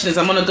whole fashion is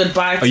I'm on a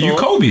goodbye tour. Are you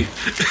Kobe?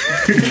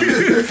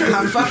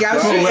 I'm fucking. I'm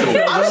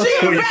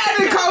shooting better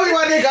than Kobe,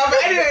 my nigga.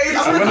 But anyways,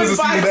 I'm on a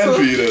goodbye tour.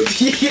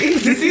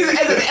 The season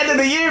ends at the end of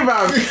the year,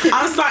 bro.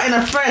 I'm starting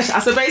afresh.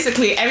 So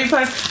basically, every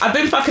person I've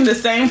been fucking the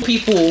same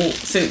people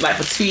since like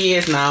for 2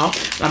 years now.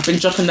 And I've been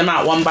dropping them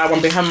out one by one.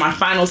 Been having my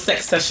final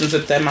sex sessions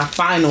with them, my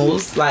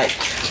finals, like,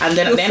 and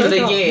then at the end of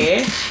the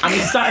year, I'm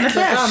starting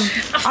afresh.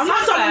 I'm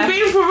not starting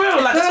being for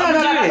real. Like,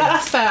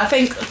 that's fair. I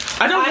think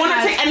I don't want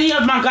to take any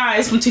of my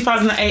guys from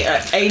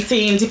 2008,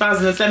 18,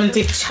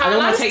 2017. I don't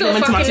want to take them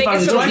into my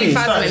 2020s.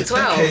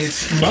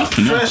 2012.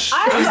 Fresh.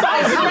 I'm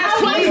starting fresh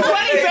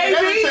 2020,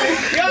 baby.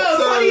 Yo,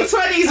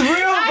 2020 is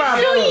real, bro.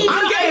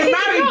 I'm getting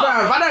married,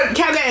 bro. I don't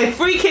care. I'm getting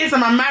 3 kids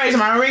and my marriage and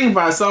my ring,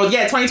 bro. So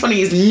yeah,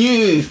 2020 is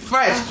new,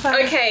 fresh.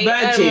 Okay.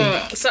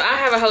 So I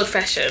have a whole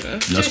fashion.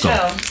 Let's go.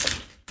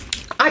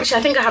 Actually,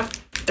 I think I have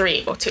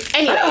 3 or 2.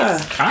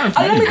 Anyways.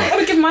 let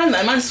me give mine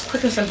then. Mine's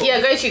quick and simple.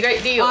 Yeah, go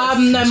do yours.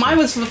 No, mine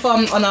was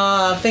from on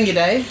our thingy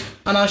day,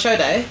 on our show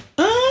day.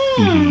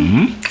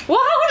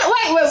 What?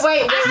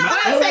 Wait. Can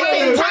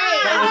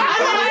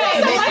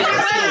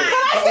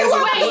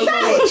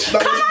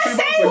I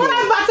say what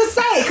I'm about to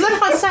say? Because I'm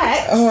about to say.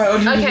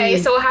 Okay,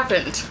 so what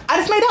happened? I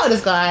just made out with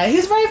this guy. He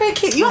was very, very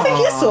cute. You think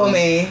you saw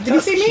me? Did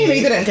you see me? No,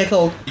 you didn't. Okay,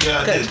 cool.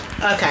 Yeah, good.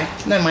 Okay,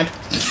 never mind.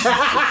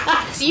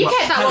 So you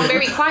kept that one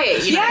very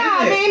quiet, you know? Yeah,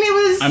 I mean, it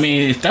was. I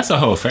mean, if that's a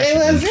whole fashion.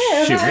 It was,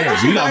 yeah. Shit,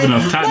 yeah. We don't have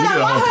enough time. We do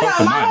a whole pot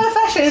for my mine. whole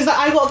fashion is that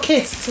I got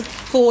kissed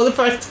for the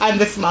first time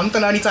this month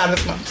and only time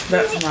this month.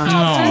 That's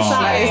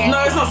nice.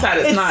 No, it's not sad.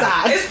 It's nice.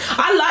 Sad.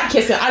 I like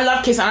kissing. I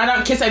love kissing. I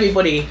don't kiss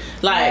everybody.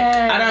 Like,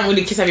 I don't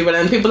really kiss everybody.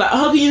 And people are like,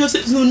 how can you have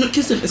sex and not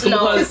kiss them? It's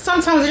because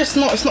sometimes it's just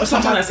not. It's not.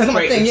 sometimes I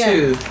separate the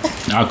two.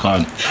 I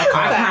can't. I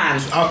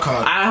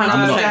can't. I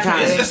 100%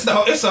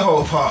 can. It's a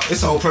whole part.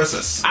 It's a whole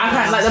process. I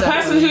can't. Like the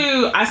person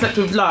who I slept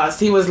with last,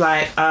 he was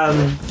like,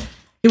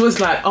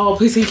 oh,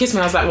 please can you kiss me?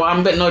 And I was like, well, I'm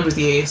a bit annoyed with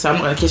you, so I'm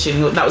not gonna kiss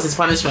you. And that was his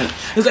punishment.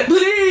 He was like,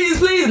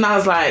 please, and I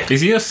was like,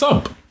 is he a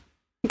sub?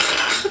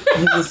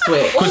 He's a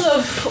switch.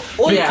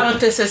 All the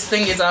Countess's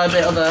thing is a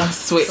bit of a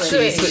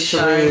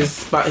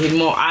switcheroos, but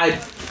I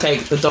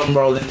take the dumb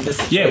role in this.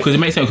 Yeah, because it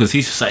makes sense. Because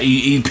he's just like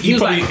he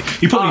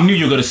probably knew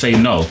you were gonna say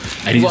no,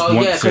 and he just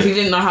wants because he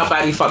didn't know how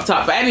bad he fucked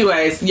up. But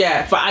anyways,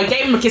 yeah. But I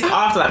gave him a kiss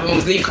after that when we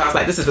was leaving. Cause I was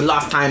like, this is the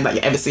last time that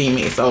you ever see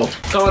me. So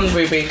go on,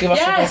 Ruby, give us.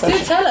 Yes, do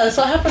tell us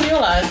what happened in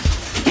your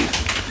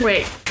life.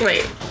 Wait.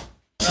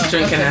 She's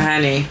drinking a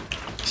honey.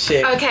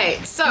 Shit.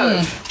 Okay,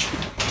 so.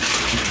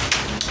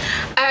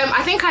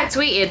 I think I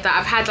tweeted that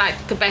I've had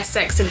like the best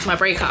sex since my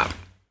breakup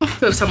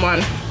with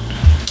someone.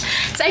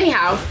 So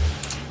anyhow,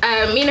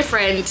 me and a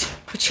friend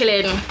were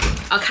chilling.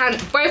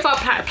 Both our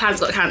plans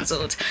got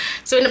cancelled,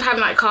 so we ended up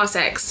having like car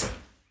sex.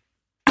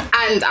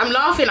 And I'm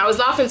laughing. I was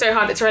laughing so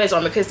hard at Teresa's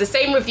one because the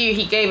same review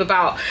he gave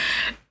about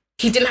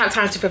he didn't have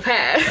time to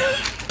prepare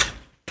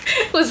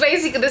was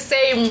basically the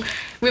same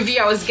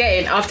review I was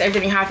getting after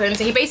everything happened.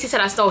 So he basically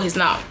said I stole his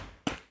nut.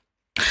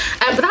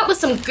 But that was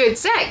some good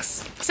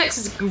sex. Sex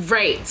is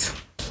great.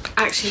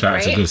 Actually,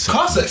 That's great. a good sex.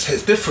 Car sex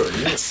hits different.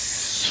 It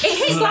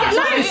hits like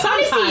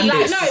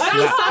sometimes. I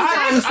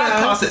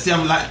had car sex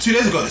like 2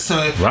 days ago. So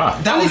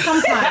that was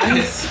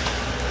sometimes.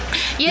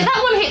 Yeah,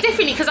 that one hit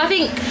differently because I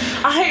think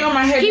I hate when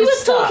my head. He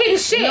was talking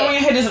shit. You know when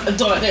your head is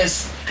like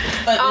this.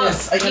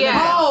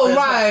 Yeah. Oh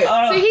right.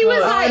 So he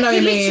was like,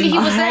 he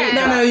was there.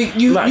 No,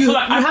 you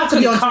have to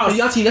be on top.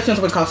 You have to be on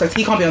top of car sex.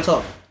 He can't be on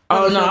top.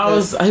 Oh no,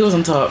 he was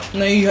on top.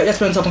 No, you have to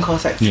be on top on car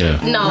sex. Yeah.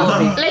 No.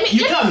 Let me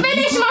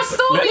finish my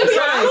story.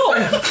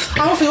 I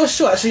also you're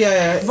short actually.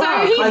 Yeah. So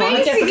he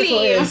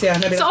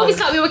basically. So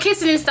obviously like, we were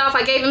kissing and stuff.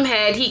 I gave him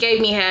head. He gave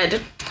me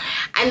head.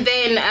 And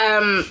then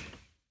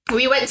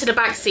we went to the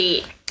back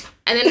seat.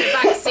 And then the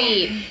back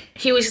seat,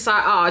 he was just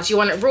like, do you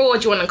want it raw or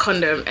do you want a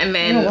condom? And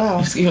then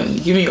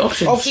give me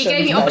options. He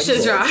gave me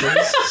options, right?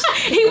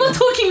 He was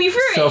talking me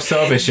through it.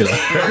 Self-service, you know.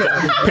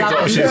 Pick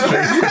options.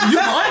 You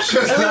got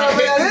options.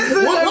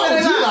 What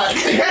would you like?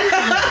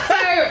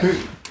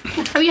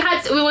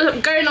 So we were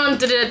going on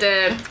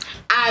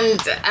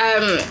and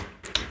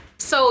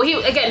so he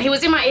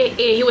was in my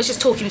ear, he was just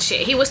talking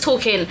shit. He was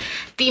talking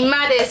the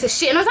maddest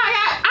shit. And I was like,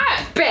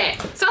 I bet.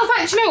 So I was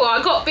like, do you know what?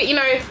 I got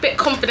a bit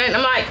confident.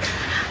 I'm like,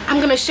 I'm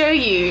going to show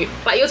you.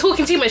 Like, you're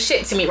talking too much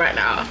shit to me right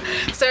now.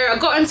 So I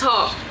got on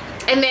top.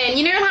 And then,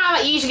 you know how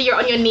like usually you're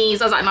on your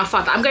knees? I was like, no,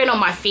 fuck that. I'm going on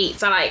my feet.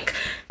 So like...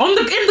 in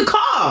the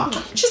car?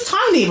 She's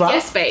tiny, bro.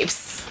 Yes,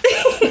 babes.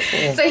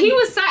 So he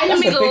was sat in the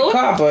middle. That's a big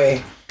car,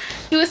 boy.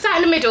 he was sat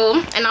in the middle,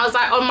 and I was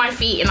like on my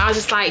feet, and I was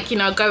just like,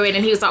 going,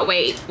 and he was like,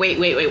 wait.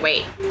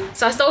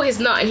 So I stole his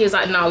nut, and he was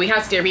like, no, we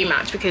have to do a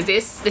rematch because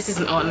this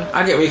isn't on.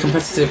 I get really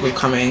competitive with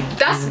coming.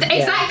 That's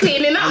exactly,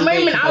 and in that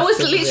moment, I was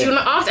literally,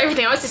 after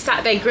everything, I was just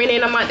sat there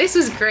grinning. I'm like, this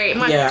was great. I'm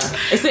like,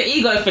 it's the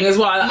ego thing as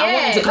well. I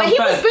wanted to come he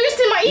first. was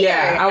boosting my ego.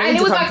 Yeah, and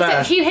it was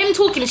like, him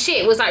talking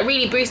shit was like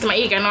really boosting my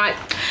ego, and I'm like,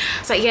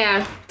 it's like,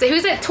 yeah. So he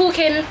was like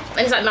talking, and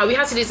he's like, no, we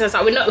have to do this. He's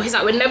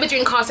like, we're never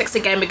doing car sex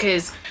again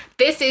because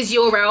this is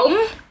your realm,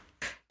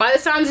 by the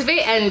sounds of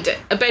it, and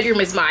a bedroom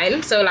is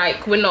mine. So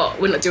like, we're not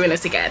doing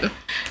this again.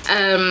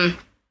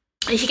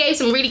 He gave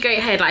some really great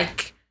head.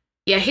 Like,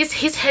 yeah,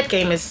 his head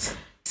game is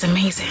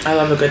amazing. I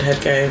love a good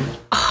head game.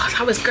 Oh,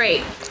 that was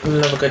great. I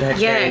love a good head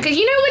game. Yeah, because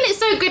when it's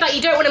so good, like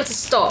you don't want him to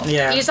stop.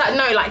 Yeah. You're just like,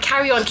 no, like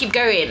carry on, keep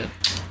going.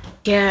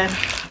 Yeah,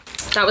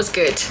 that was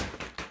good.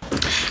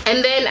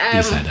 And then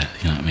He's like that,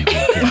 you know what I mean?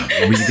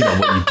 You're really good at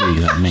what you do, you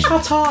know what I mean?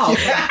 Shut up.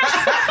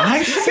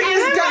 I see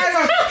this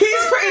guy.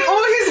 He's putting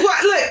all his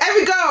work. Look,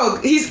 every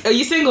girl. Are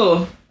you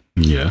single?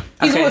 Yeah.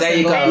 Okay, there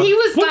you go. And he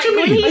was What do you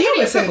when mean? he Are you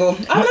hit it, single?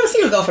 I've never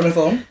seen a girlfriend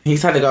before.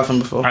 He's had a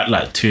girlfriend before.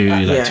 Like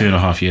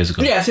 2.5 years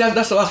ago. Yeah, see,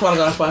 that's why.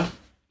 That's why.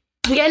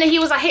 yeah, and he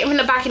was like hitting from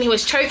the back, and he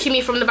was choking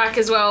me from the back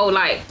as well.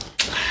 Like,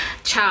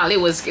 child, it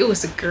was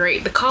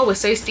great. The car was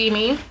so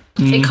steamy.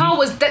 The car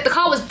was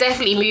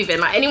definitely moving.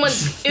 Like anyone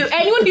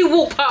who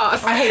walked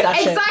past, I hate that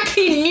shit.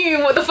 exactly knew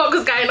what the fuck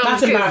was going on.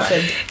 That's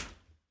embarrassing.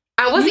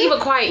 I wasn't even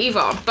quiet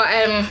either. But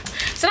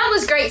so that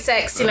was great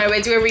sex.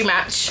 We're doing a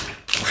rematch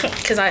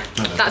because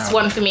that's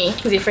one for me,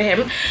 zero for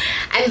him.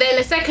 And then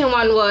the second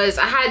one was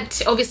I had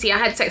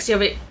sex the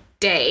other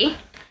day,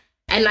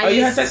 and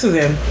you had sex with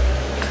him?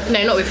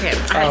 No, not with him.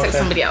 I had sex with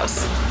somebody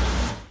else.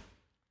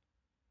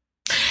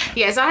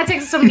 Yeah, so I had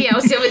sex with somebody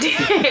else the other day.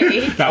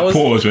 That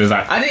pause was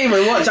like... I didn't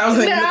even watch. I was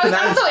thinking, I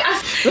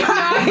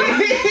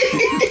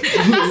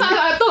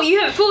thought you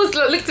had paused,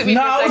 looked at me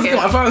for a I was second. looking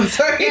at my phone,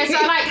 sorry. Yeah, so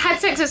I had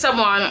sex with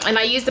someone, and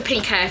I used the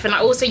pink hair, and I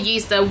also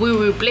used the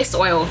woo-woo bliss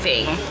oil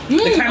thing.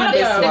 The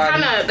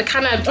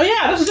kind of Oh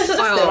yeah, that's it,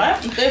 right?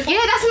 Yeah, that's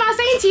what I was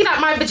saying to you. Like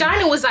my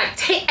vagina was like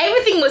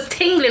everything was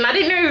tingling. I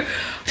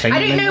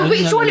didn't know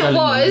which one it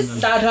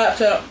was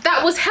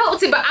that was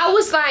helping, but I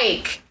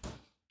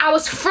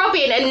was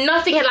throbbing and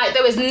nothing had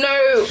there was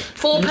no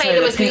foreplay,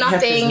 there was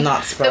nothing.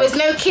 There was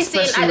no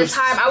kissing at the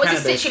time. I was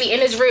just literally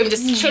in his room,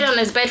 just chilling on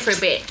his bed for a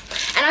bit.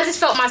 And I just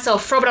felt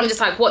myself throbbing. I'm just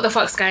like, what the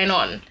fuck's going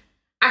on?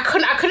 I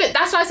couldn't,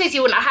 that's why I say to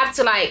you, when I have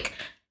to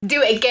do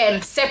it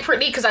again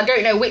separately because I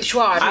don't know which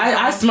one.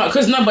 I smart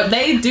because but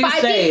they do but say.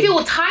 I did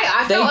feel tighter.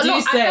 I felt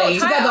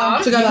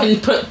together. You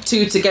can put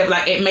two together.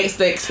 It makes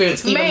the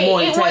experience even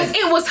more intense.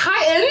 It was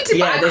heightened,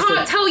 but I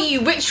can't tell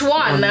you which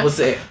one. Was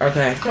it?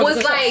 Okay. Was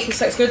the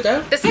sex good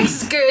though? The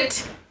sex is good.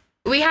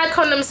 We had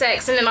condom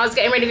sex, and then I was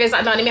getting ready to go.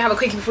 Like, no, let me have a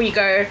quickie before you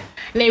go.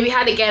 And then we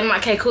had it again. I'm like,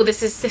 okay, cool.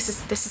 This is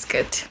good. This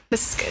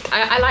is good.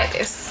 I like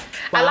this.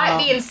 Wow. I like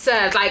being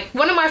served.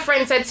 One of my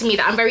friends said to me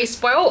that I'm very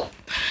spoiled.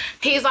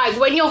 He's like,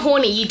 when you're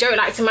horny, you don't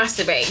like to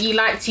masturbate. You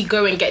like to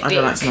go and get dick. I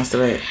don't like to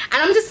masturbate.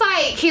 And I'm just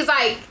like, he's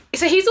like,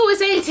 so he's always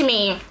saying to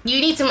me,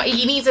 you need to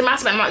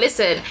masturbate. I'm like,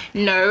 listen,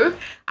 no,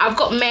 I've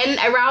got men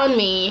around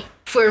me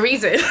for a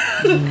reason.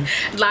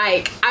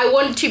 I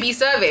want to be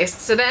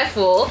serviced. So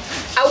therefore,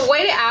 I'll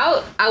wait it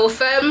out. I will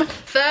firm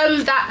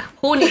that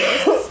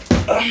horniness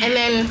and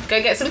then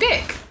go get some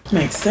dick.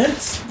 Makes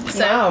sense.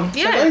 So, wow.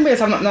 Yeah. So the only way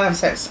is I'm not having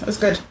sex. That's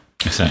good.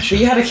 But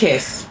you had a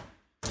kiss.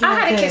 I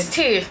had a kiss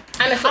too.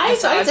 And a foot I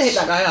used massage. to hit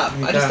that guy up.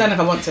 I just don't know if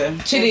I want to.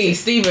 Chidi,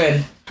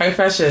 Stephen,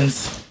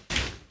 professions.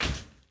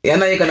 Yeah, I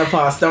know you're gonna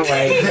pass. Don't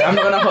worry. I'm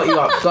not gonna hot you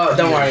up.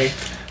 Don't worry.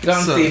 Go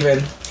on,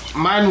 Stephen.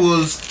 Mine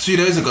was 2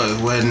 days ago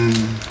when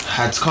I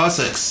had car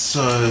sex.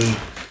 So,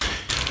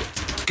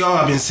 girl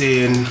I've been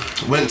seeing,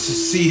 went to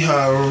see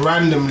her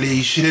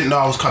randomly. She didn't know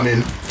I was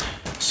coming.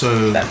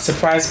 So that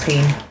surprise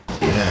peen.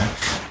 Yeah.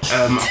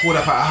 I pulled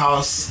up at her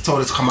house, told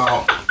her to come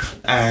out,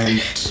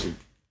 and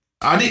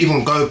I didn't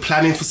even go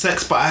planning for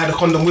sex, but I had a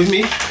condom with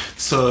me.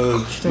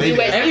 So maybe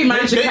every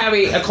man should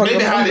carry a condom.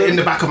 Maybe I had it in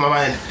the back of my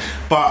mind.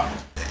 But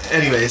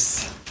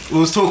anyways, we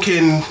was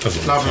talking, blah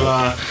blah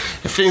blah.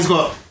 Things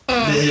got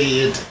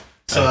weird.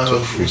 So I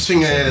was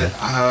swinging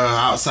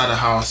outside the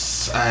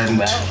house,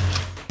 and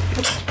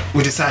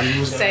we decided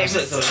we was gonna have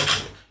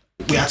sex.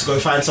 We had to go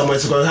find somewhere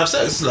to go have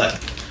sex,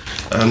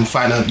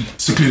 find a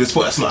secluded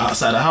spot that's not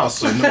outside the house,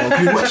 so no one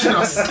could be watching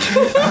us.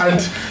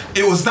 And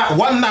it was that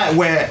one night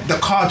where the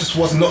car just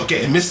was not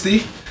getting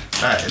misty.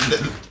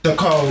 The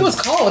car was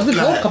cold. It's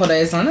been cold a couple of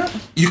days, hasn't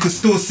it? You could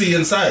still see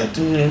inside.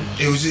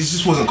 It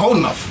just wasn't cold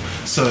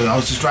enough. So I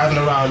was just driving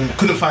around,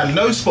 couldn't find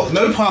no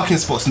parking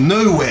spots,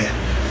 nowhere.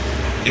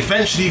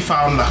 Eventually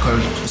found a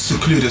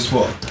secluded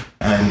spot,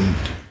 and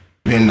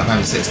we ended up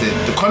having sex there.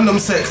 The condom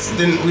sex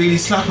didn't really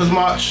slap as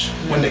much.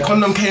 When the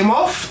condom came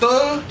off,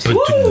 though,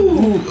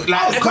 woo! You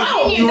run out 2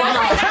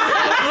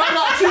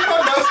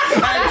 condoms.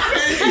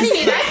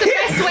 That's the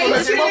best way to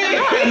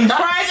smoke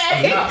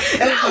Friday. Yeah.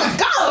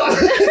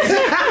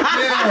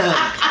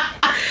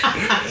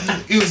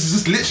 It was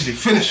just literally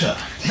finish her.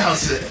 That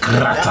was it.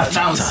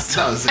 That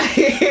was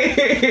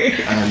it.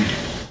 And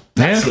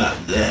that's like,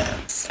 yeah.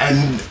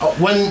 And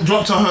when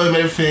dropped her home and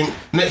everything,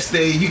 next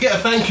day you get a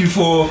thank you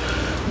for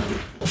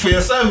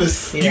your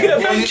service. You get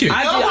a thank you.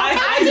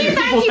 I do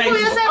Thank you for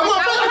your service.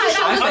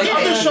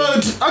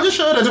 I just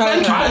showed her the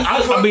thank you.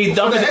 I mean,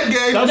 the head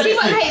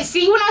game.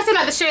 See, when I was saying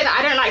at the show that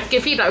I don't like to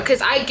give feedback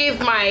because I give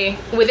my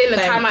within the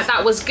time like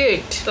that was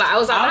good. Like I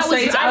was like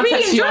I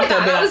really enjoyed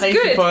that. That was thank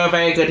you good. for a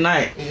very good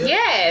night.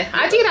 Yeah,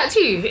 I do that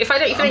too. If you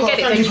don't get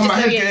it, then you just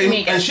head don't get it to me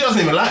game, again. and she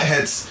doesn't even like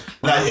heads.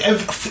 Like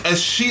as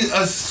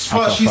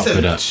far as she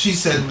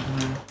said,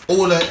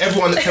 everyone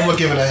that's ever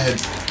given her head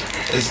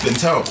has been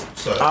terrible.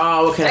 So.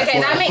 Oh, okay. Okay,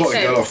 that makes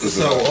sense.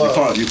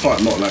 You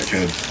can't not like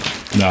head.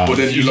 No, but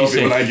then you love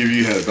it when I give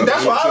you head.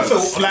 That's what I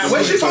felt. Like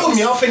when she told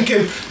me, I'm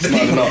thinking the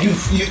people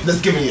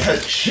that's giving you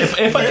head.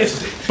 But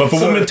if a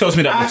woman tells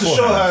me that I have to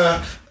show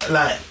her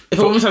like. If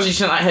a woman tells you she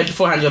shouldn't like head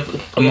beforehand,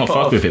 I'm not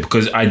fucked with it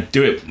because I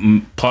do it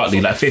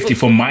partly like 50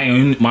 for my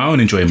own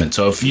enjoyment.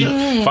 So if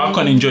I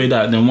can't enjoy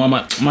that, then why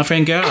my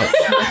friend get out?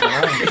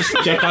 Just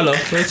check hello.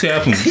 Let's see what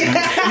happens.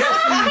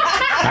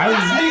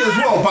 That's me as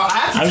well, but I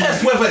had to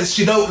test whether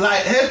she don't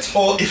like head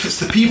or if it's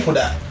the people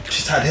that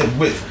she's had head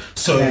with.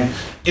 So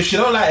if she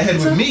don't like head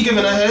with me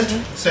giving her head,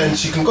 then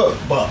she can go.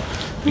 But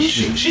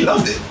she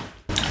loved it.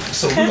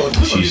 So we got to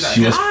do that.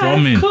 She was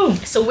forming. Cool.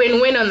 It's a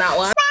win-win on that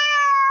one.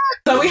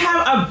 So we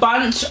have a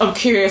bunch of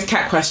curious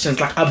cat questions,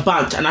 like a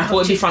bunch, and I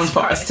thought it'd be fun for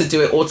us to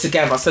do it all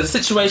together. So the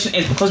situation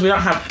is, because we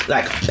don't have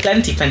like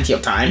plenty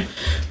of time,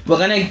 we're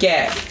gonna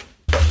get.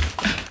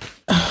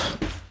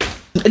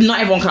 Not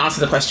everyone can answer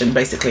the question,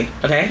 basically.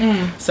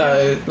 Okay,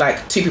 so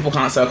like 2 people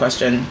can answer a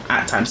question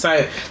at a time.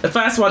 So the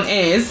first one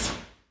is: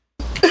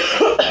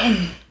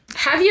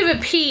 Have you ever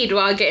peed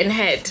while getting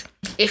head?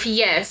 If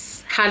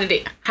yes, how did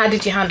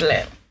you handle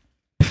it?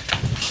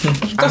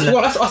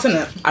 That's us,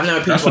 isn't it? I've never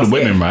peed. That's for the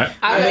women, right?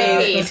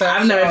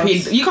 I've never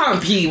peed. You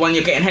can't pee when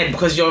you're getting head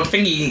because your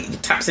thingy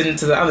taps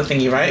into the other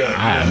thingy, right?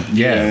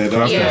 Yeah,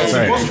 that's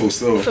impossible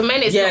still. For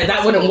men, it's Yeah, not that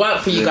possible. wouldn't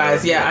work for you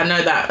guys. Yeah, I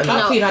know that.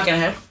 I've peed while getting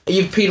head.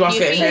 You've peed whilst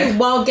getting head?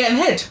 While getting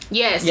head?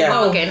 Yes, Yeah.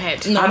 while getting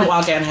head. No, not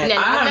while getting head. No,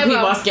 I haven't peed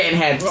never. whilst getting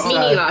head. Me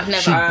neither,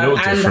 never. built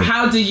And different.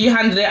 how did you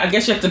handle it? I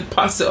guess you have to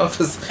pass it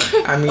off as.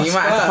 I mean, you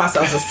might have to pass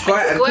it off as a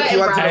squirt and quickly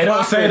run to the Hey,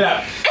 don't say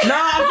that. No,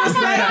 I'm just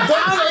saying.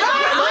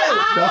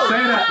 Don't say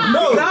that.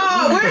 No,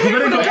 we're here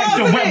for the girls,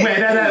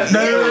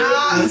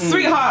 innit?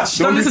 Sweetheart,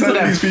 don't listen to tell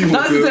them. these people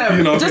Don't listen to to, them.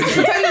 you know. Just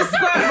pretend it's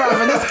squirt,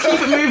 bro, and just keep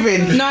it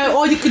moving. No,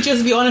 or you could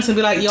just be honest and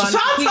be like, yo, Shut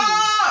up,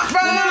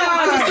 bro.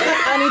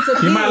 I need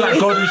to pee. You might like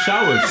golden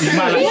showers. You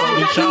might like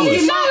golden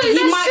showers.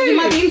 You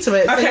might be into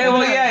it. Okay,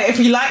 well, yeah, if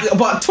you like,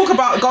 but talk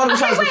about golden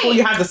showers before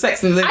you have the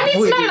sex and then I need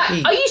before to you know, do like,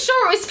 pee. are you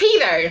sure it was pee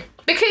though?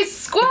 Because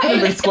squirting,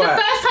 been squirt. the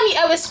first time you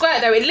ever squirt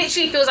though, it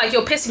literally feels like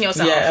you're pissing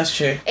yourself. Yeah, that's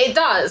true. It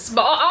does,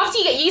 but after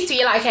you get used to it,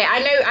 you're like, okay, I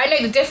know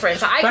the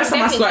difference. Like, First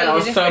time I squirted, I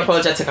was so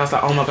apologetic. I was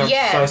like, oh my god,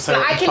 Yeah, so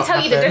like, I can what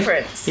tell you the happened?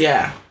 difference.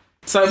 Yeah.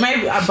 So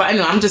maybe, but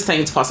anyway, I'm just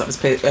saying to pass up a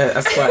squirt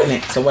in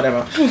it, so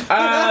whatever.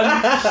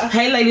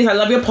 Hey ladies, I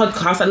love your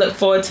podcast. I look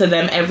forward to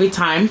them every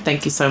time.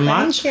 Thank you so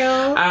much. Thank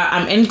you.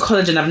 I'm in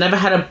college and I've never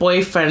had a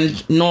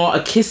boyfriend nor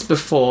a kiss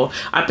before.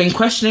 I've been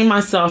questioning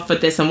myself for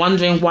this and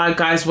wondering why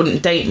guys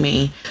wouldn't date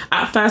me.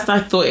 At first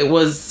I thought it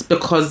was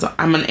because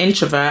I'm an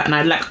introvert and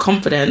I lack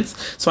confidence,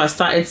 so I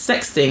started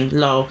sexting,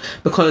 lol,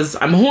 because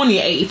I'm horny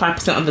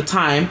 85% of the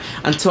time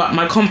and to up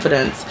my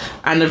confidence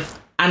and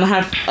I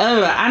have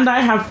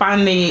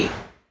finally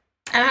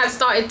And I have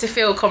started to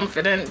feel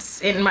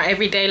confidence in my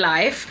everyday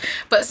life,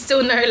 but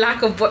still no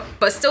luck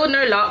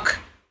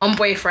on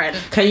boyfriend.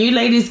 Can you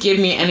ladies give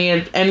me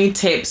any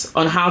tips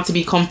on how to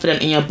be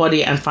confident in your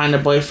body and find a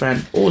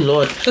boyfriend? Oh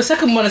Lord. The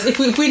second one is if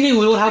we knew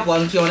we'd all have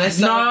one, to be honest.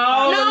 No.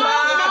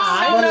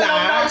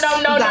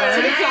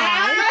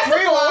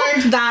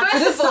 That to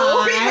the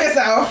side. Speak for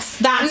yourself.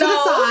 That to the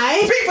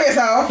side. Speak for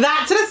yourself.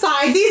 That to the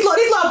side. These lot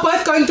are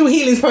both going through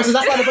healing process.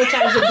 That's why they're both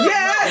challenging.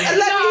 Yeah.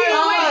 Let me hear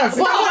words.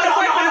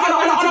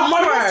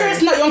 On a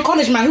serious note, you're in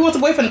college, man. Who wants a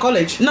boyfriend in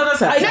college? No,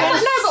 that's it. No,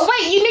 but wait,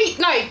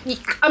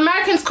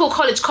 Americans call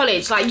college.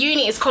 Like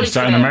uni is college. Is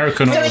that an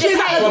American or? So it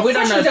depends. We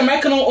don't know.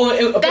 American or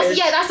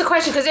That's the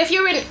question. Because if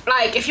you're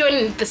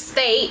in the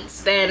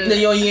States, then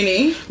your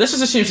uni. Let's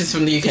just assume she's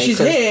from the UK. She's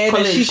here.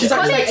 College. She's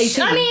college. like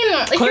 18. I mean,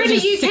 if you're in the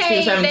College is UK,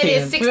 16, then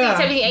it's 16, Yeah.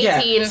 17,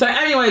 18. Yeah. So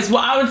anyways,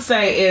 what I would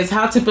say is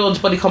how to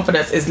build body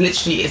confidence is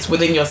literally it's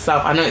within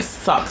yourself. I know it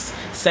sucks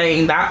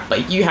saying that,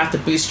 but you have to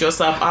boost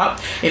yourself up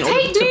in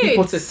order for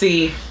people to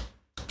see.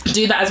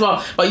 Do that as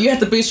well, but you have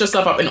to boost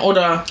yourself up in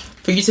order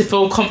for you to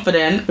feel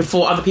confident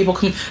before other people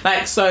can.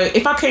 Like, so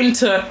if I come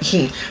to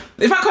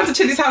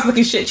Chili's house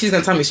looking shit, she's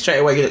gonna tell me straight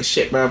away you look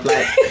shit, bro.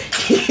 Like,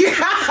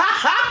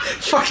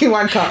 fucking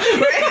wanker.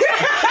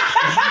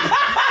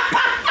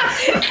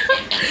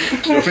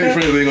 Your fake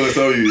friends ain't gonna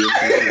tell you.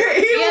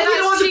 He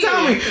don't want to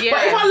tell me. Yeah.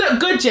 But if I look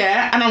good,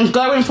 yeah, and I'm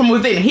going from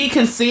within, he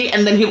can see,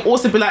 and then he'll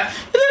also be like,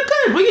 "You look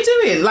good. What are you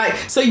doing?" Like,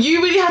 so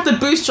you really have to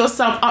boost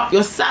yourself up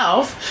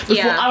yourself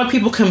before other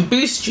people can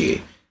boost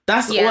you.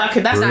 That's all Yeah, I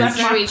could. That's that's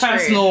my very true.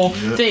 personal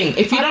thing.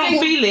 If you don't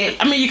feel it,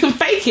 I mean, you can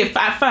fake it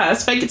at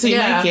first. Fake it till you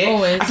Yeah, make it.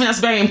 always. I think that's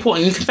very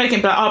important. You can fake it,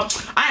 and be like,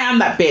 oh, I am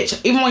that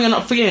bitch, even when you're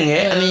not feeling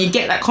it, and then you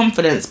get that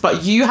confidence.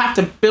 But you have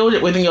to build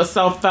it within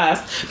yourself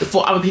first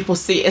before other people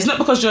see it. It's not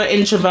because you're an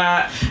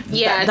introvert.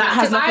 Yeah, that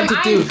has nothing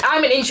to do.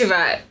 I'm an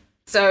introvert.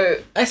 So,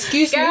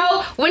 Excuse me.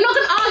 girl, we're not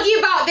gonna argue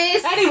about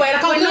this. Anyway,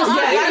 like we're not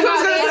arguing I was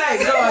about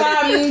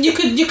gonna this.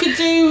 say, you could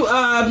do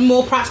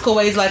more practical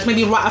ways, like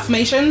maybe write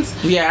affirmations.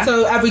 Yeah.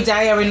 So every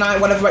day, every night,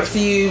 whatever works for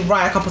you,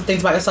 write a couple of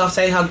things about yourself.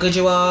 Say how good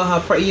you are,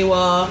 how pretty you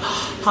are,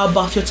 how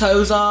buff your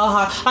toes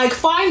are. Like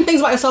find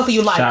things about yourself that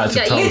you like. Shout out to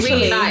That toes, you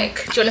really man. like.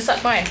 Do you want to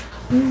suck mine?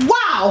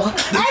 Wow.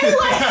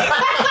 Anyway,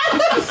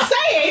 I'm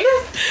saying,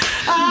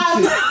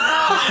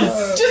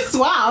 just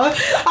wow.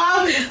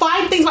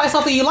 Find things about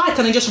yourself that you like,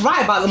 and then just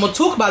write about them or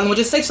talk about them, or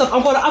just say stuff.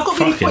 I've got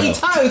really pretty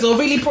toes, or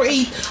really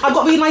pretty. I've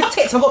got really nice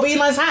tits. I've got really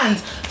nice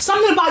hands.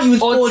 Something about you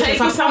is Or gorgeous.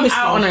 take I myself promise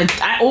out you. on a.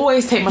 I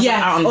always take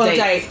myself out on a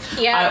dates.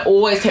 date. Yeah. I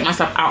always take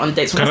myself out on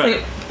dates. When Can I I,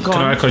 say, go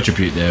can on. I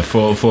contribute there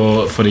for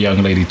the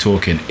young lady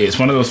talking? It's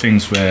one of those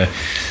things where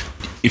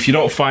if you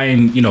don't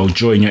find,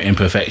 joy in your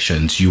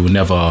imperfections, you'll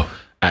never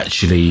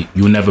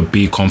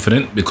be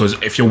confident, because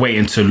if you're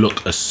waiting to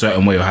look a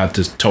certain way or have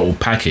this total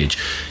package,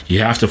 you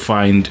have to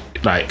find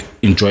like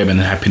enjoyment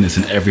and happiness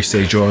in every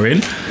stage you're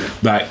in.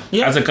 Like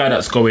as a guy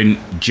that's going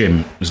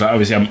gym, it's like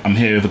obviously I'm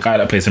here with a guy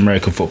that plays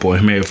American football,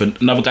 I'm here with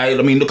another guy,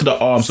 I mean look at the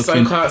arms,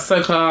 Soca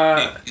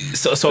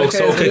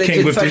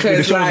king with the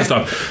shoulders and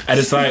stuff, and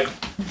it's like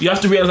you have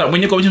to realize that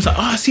when you're going gym, it's like,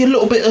 I see a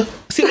little bit of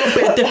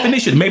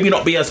definition, maybe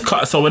not be as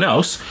cut as someone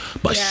else,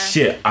 but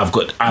shit, I'm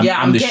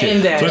the shit.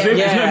 getting there. So it's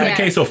not even a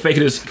case of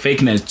faking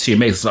it to your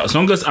mates. It's like, as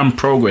long as I'm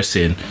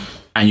progressing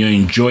and you're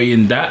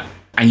enjoying that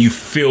and you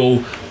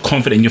feel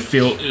confident, you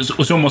feel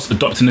it's almost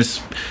adopting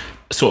this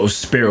sort of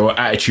spirit or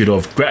attitude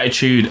of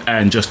gratitude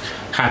and just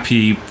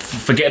happy,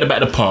 forget about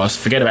the past,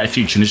 forget about the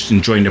future, and just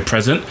enjoying the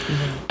present.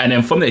 And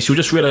then from there she'll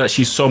just realize that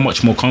she's so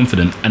much more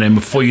confident, and then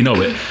before you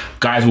know it,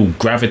 guys will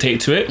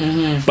gravitate to it.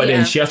 But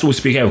then she has to always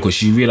be careful, because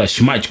she realizes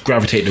she might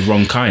gravitate the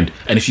wrong kind,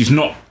 and if she's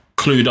not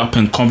clued up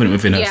and confident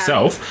within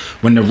herself,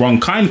 when the wrong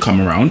kind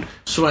come around,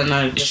 She won't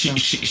know.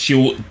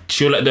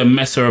 she'll let them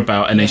mess her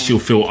about, and then she'll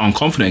feel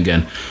unconfident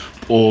again.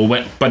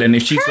 But then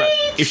if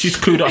she's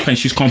clued up and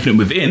she's confident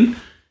within,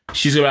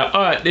 she's like,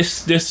 all right,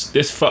 this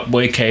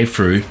fuckboy came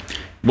through,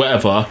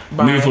 whatever,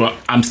 move on.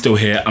 I'm still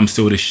here. I'm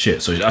still this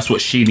shit. So that's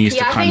what she needs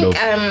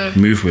to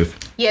move with.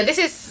 Yeah, this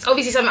is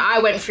obviously something I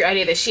went through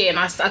earlier this year, and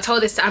I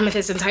told this to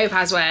Amethyst and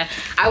Topaz, where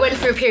I went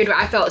through a period where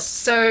I felt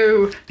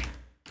so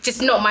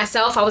just not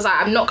myself. I was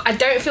like, I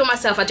don't feel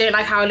myself. I don't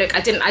like how I look.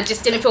 I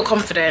just didn't feel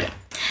confident.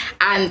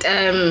 And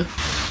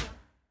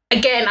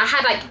again, I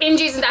had like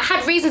injuries, and I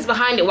had reasons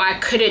behind it why I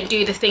couldn't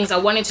do the things I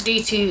wanted to do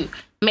to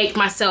make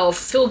myself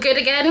feel good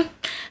again.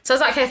 So I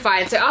was like, okay,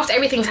 fine. So after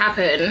everything's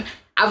happened,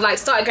 I've like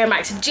started going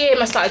back to the gym.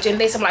 I started doing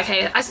this. I'm like,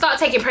 hey, I started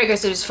taking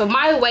progress pictures. For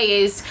my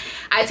way is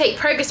I take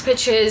progress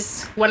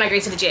pictures when I go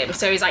to the gym.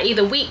 So it's like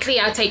either weekly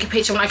I take a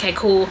picture. I'm like, okay,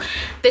 cool.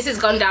 This has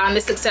gone down.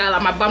 This looks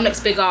like my bum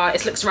looks bigger.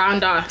 It looks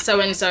rounder. So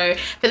and so.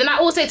 But then I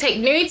also take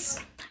nudes.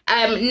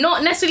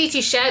 Not necessarily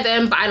to share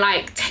them, but I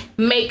like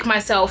make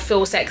myself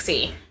feel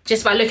sexy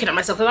just by looking at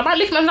myself. Because I'm like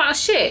looking at myself like,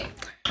 shit.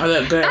 I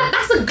look good.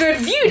 That's a good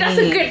view. That's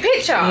a good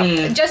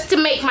picture. Just to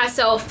make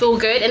myself feel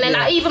good. And then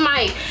I even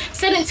like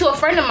send it to a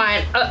friend of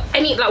mine,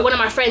 one of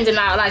my friends, and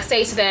I like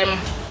say to them,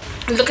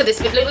 look at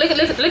this, look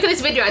at this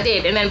video I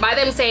did. And then by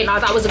them saying, oh,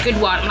 that was a good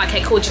one, I'm like,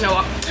 okay, cool. Do you know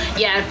what?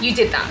 Yeah, you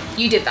did that.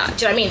 Do you know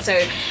what I mean? So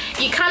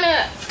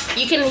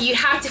you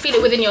have to feel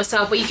it within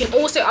yourself, but you can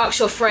also ask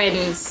your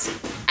friends.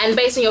 And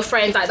based on your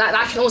friends, like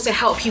that can also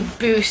help you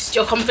boost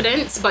your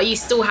confidence. But you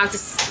still have to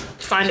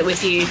find it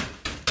with you,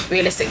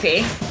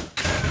 realistically.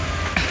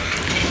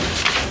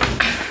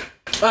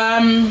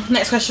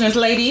 Next question is,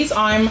 ladies,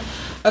 I'm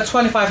a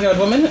 25-year-old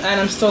woman and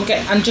I'm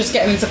just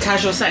getting into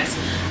casual sex,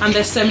 and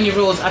there's so many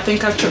rules. I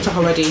think I've tripped up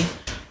already.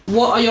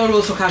 What are your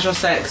rules for casual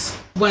sex?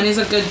 When is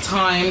a good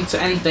time to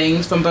end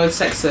things from both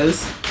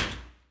sexes?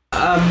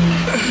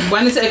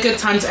 When is it a good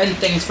time to end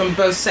things from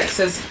both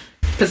sexes'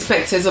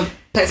 perspectives of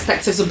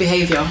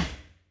behaviour?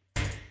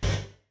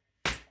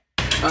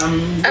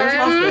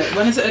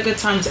 When is it a good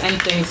time to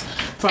end things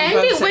from end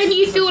both it sexes? when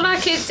you feel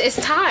like it's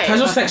time.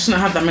 Casual sex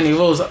shouldn't have that many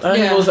rules. The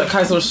only rules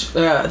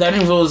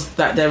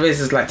that there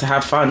is like to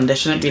have fun. There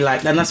shouldn't be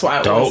like, and that's what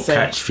I always say.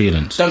 Don't catch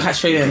feelings. Don't catch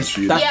feelings.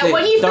 That's it.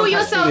 When you feel Don't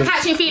catch yourself feelings.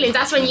 catching feelings,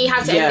 that's when you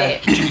have to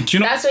end it. Do you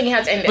know? That's when you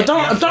have to end it. But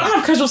don't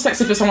have casual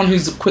sex if you're someone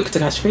who's quick to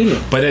catch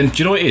feelings. But then, do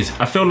you know what it is?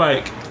 I feel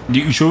like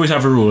you should always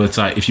have a rule. It's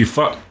like if you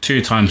fuck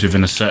 2 times with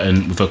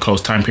a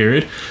close time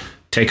period,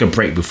 take a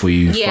break before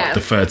you fuck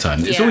the third time.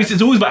 It's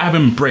always about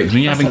having breaks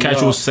when you're having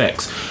casual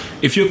sex.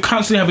 If you're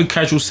constantly having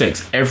casual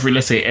sex every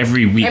week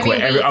or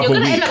every you're other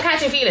gonna week, end up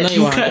catching feelings. No,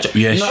 you won't. catch up.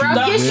 Yes,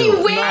 Yes, you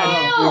will.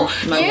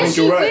 Yes,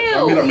 you You're right. I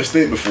made that will.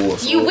 mistake before.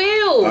 So You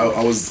will.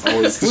 I was.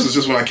 This was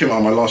just when I came out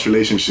of my last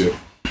relationship,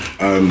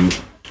 and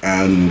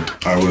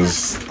I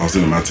was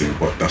doing a mad thing,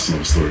 but that's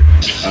another story.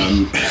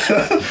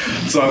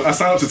 So I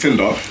signed up to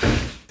Tinder,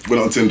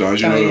 went on Tinder.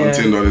 As you know, yeah. on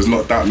Tinder, there's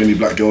not that many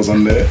black girls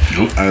on there,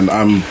 Nope. and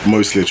I'm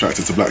mostly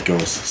attracted to black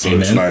girls. So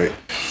Amen. it's like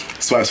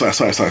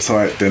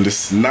swipe. Then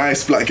this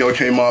nice black girl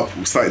came up.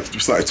 We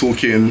started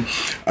talking.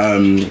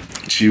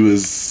 She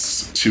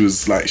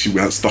was like,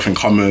 we had stuff in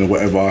common or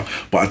whatever.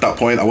 But at that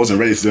point, I wasn't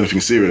ready to do anything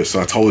serious. So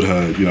I told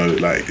her, you know,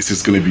 like, this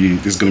is gonna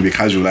be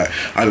casual. Like,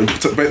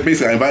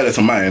 basically, I invited her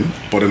to mine,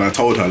 but then I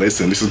told her,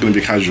 listen, this is gonna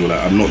be casual. Like,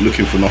 I'm not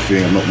looking for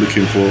nothing. I'm not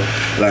looking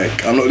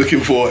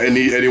for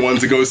anyone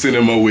to go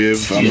cinema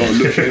with. I'm not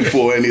looking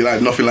for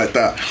nothing like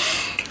that.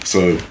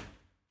 So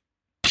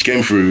she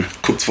came through,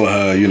 cooked for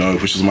her, you know,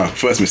 which was my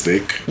first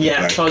mistake.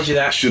 Yeah, like, I told you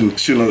that. Shouldn't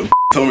have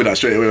told me that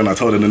straight away when I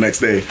told her the next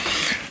day.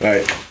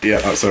 Like, yeah,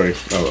 sorry.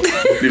 Oh,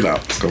 leave that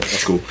out.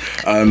 That's cool.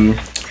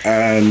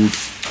 And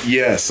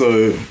yeah,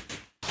 so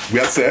we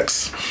had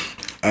sex.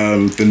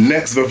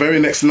 The very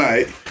next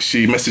night,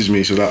 she messaged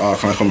me. She was like, "Oh,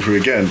 can I come through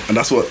again?" And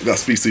that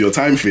speaks to your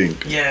time thing.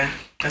 Yeah.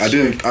 I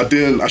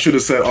should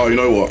have said, "Oh, you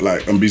know what?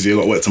 Like, I'm busy. I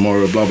got work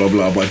tomorrow. Blah blah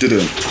blah." But I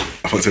didn't.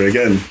 I fucked her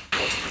again.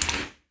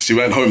 She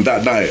went home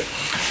that night.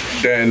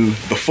 Then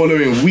the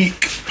following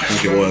week, I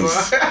think it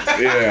was,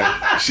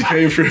 yeah, she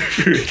came through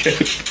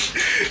again.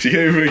 She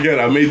came through again.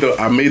 I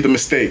made the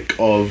mistake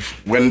of,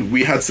 when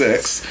we had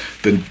sex,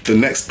 the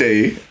next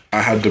day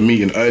I had the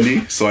meeting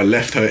early, so I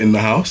left her in the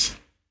house.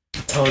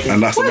 Told you.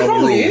 And that's another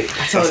rule.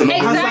 That's another rule.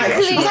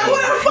 Exactly. I was like,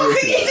 what the fuck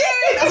are you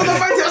doing? I was on the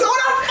phone to her. I was like,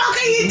 what the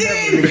fuck are you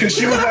doing? Because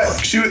she was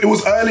like, it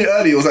was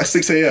early. It was like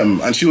 6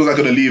 a.m. and she was like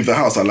gonna leave the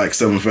house at like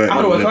 7:30.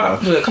 I would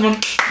have woke up. Come on.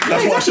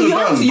 That's what I should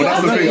have done. But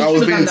that's the thing. I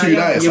was being too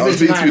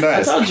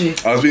nice. I told you.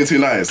 I was being too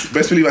nice.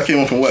 Best believe I came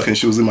home from work and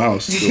she was in my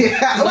house. So.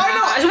 Yeah. Why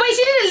not? Wait,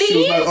 she didn't She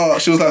was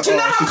leave? like, Do you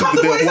know how she took the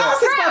comfortable day his off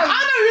house work. is from?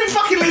 I know who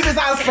fucking leave his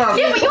house from.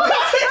 Yeah, but you're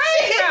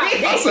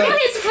his friend. You're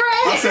his friend.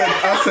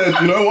 I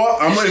said, you know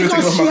what? I'm not even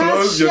taking off my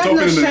clothes. You're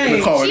jumping in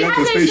the car. We're She going to the has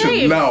no station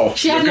shame. now.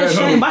 She had You're no going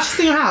shame, home. but she's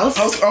in your house.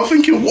 I was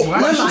thinking,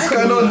 what's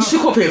going on? She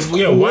caught his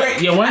Yeah,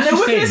 what? Yeah, why and is then she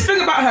with saying? this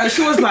thing about her,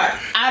 she was like,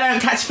 I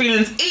don't catch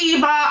feelings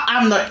either.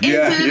 I'm not into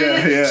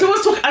it. Yeah. She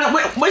was talking, and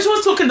when she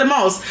was talking the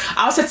most,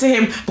 I said to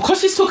him,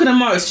 because she's talking the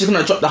most, she's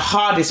gonna drop the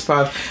hardest,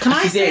 bro. Can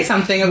I say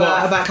something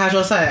about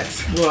casual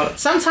sex? What?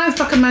 Sometimes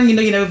fucking man,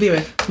 you're never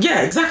viewing.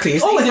 Yeah, exactly.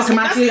 It's Always easy.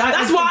 automatically.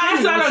 That's why I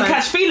said I don't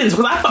catch feelings,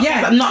 because I fuck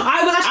Yeah, I'm not.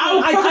 I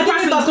didn't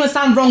think that was going to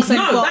sound wrong saying,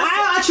 No, but that's-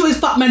 I actually always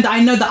fuck men that I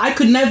know that I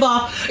could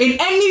never, in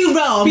any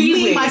realm, Be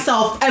me with.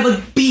 myself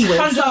ever be with.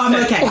 So I'm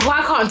 100%. okay. Oh,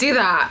 I can't do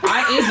that.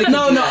 I easily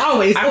No, do no, that.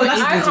 always. I Oh, would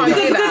that's easily I can't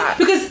do that.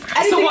 because So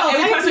anything what? else,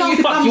 Every anything person else you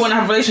fuck, becomes- you want to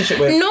have a relationship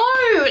with. No.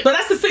 But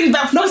that's the thing.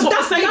 That's what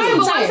I'm saying. No,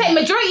 but what I'm saying,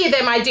 majority of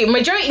them I do.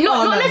 Majority,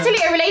 not no.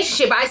 necessarily a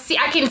relationship, but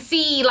I can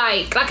see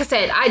like I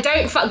said, I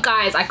don't fuck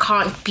guys. I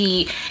can't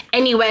be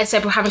anywhere so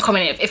we're having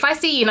common. If I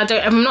see you and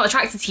I'm not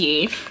attracted to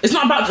you. It's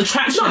not about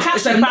attraction. It's not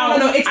attraction. It's about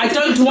No, it's I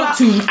don't about- want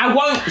to. I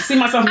won't see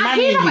myself I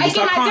marrying hear that, you. but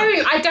so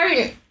again, I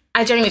can't.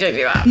 I genuinely don't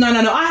do that. No.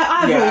 I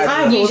have Yeah, rules. I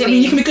have rules. I usually-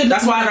 mean, you can be good.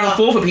 That's why I don't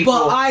fall for people.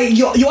 But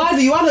you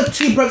either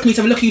too broke for me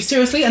to look at you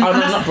seriously, and Oh, no,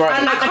 and that's- not broke.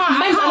 and I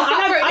can't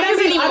fuck broke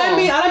niggas anymore.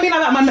 I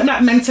don't mean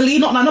like mentally,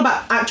 not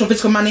about actual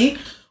physical money,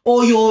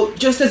 or you're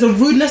just there's a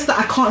rudeness that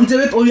I can't do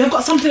it, or you've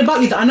got something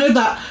about you that I know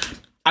that.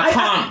 I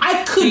can't I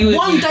be could with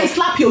one you. day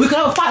slap you, or we could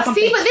have a fight. Or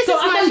something. See, but this is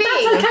my thing.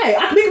 That's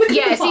okay. We can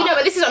Yeah, be see, no, fine.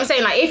 but this is what I'm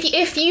saying. Like,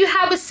 if you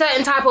have a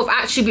certain type of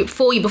attribute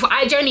for you, before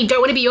I generally don't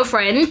want to be your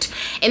friend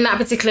in that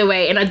particular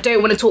way, and I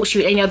don't want to talk to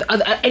you any other Are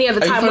time. you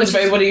friends with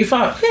everybody you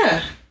fuck?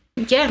 Yeah.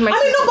 Yeah, I mean,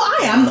 no, but I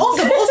am.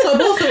 Also, I can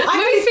be Most friends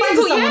with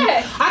people, someone.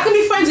 yeah. I can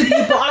be friends with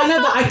you, but I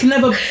know that I can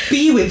never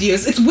be with you.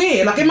 It's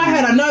weird. Like, in my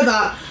head, I know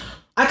that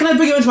I can never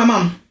bring you into my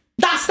mum.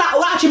 That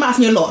actually matters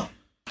to me a lot.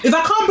 If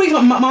I can't bring you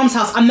to my mum's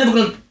house, I'm never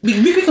gonna. We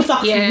can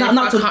fuck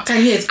not to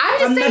 10 years. I'm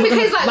just saying never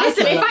because, gonna like,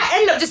 listen, like if that. I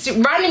end up just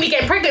randomly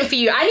getting pregnant for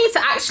you, I need to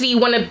actually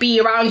want to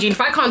be around you. And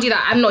if I can't do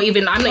that, I'm not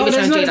even trying to do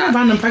There's no that.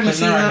 random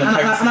pregnancy There's no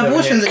random pregnancy and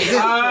abortions exist.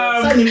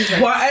 Certainly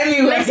reasons. Well,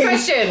 anyway. Next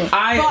question.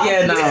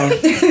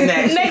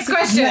 Next. Next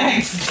question.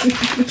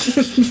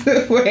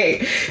 Next.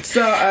 Wait.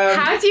 So,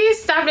 How do you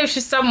establish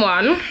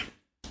someone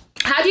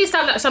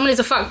is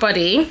a fuck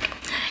buddy,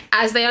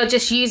 as they are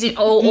just using,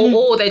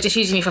 or they're just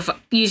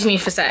using you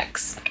for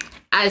sex?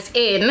 As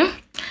in,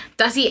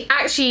 does he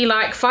actually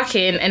like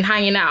fucking and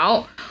hanging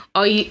out,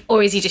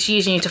 or is he just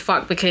using you to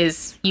fuck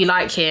because you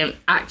like him?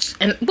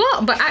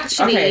 But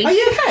actually, okay. Are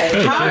you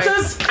okay?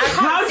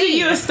 How do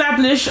you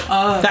establish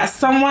that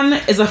someone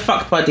is a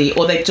fuck buddy,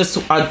 or they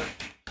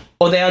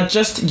are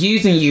just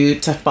using you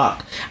to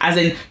fuck? As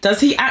in, does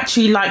he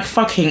actually like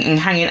fucking and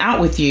hanging out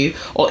with you,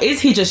 or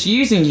is he just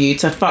using you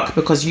to fuck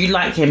because you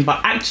like him, but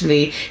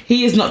actually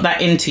he is not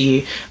that into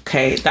you?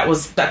 Okay,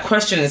 that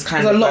question is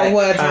kind There's of a lot like, of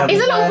words.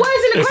 there's a lot of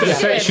words in the It's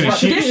question.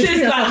 essentially this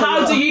is like,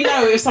 how do you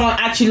know if someone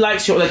actually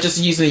likes you or they're just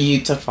using you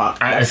to fuck?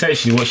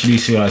 essentially what she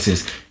needs to realize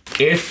is,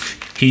 if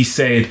he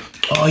said,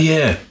 "Oh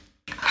yeah,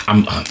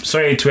 I'm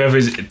sorry to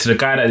the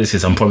guy that this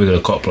is, I'm probably gonna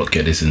cock block you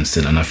at this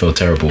instant, and I feel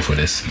terrible for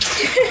this."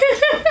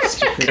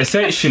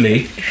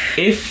 Essentially,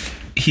 if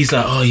he's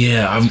like, "Oh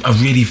yeah,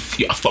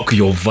 I fuck with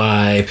your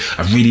vibe,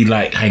 I really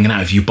like hanging out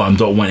with you, but I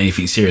don't want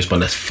anything serious, but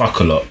let's fuck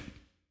a lot,"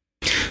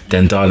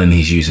 then darling,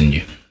 he's using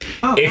you.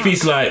 If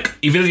he's like,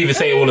 if he doesn't even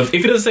say if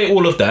he doesn't say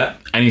all of that,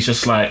 and he's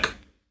just like,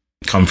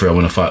 come through, I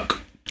want to fuck,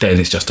 then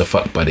it's just a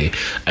fuck buddy.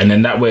 And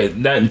then that way,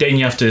 then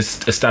you have to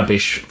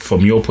establish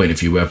from your point of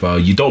view whether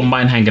you don't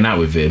mind hanging out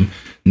with him,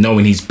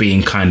 knowing he's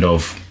being kind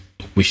of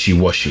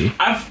wishy-washy.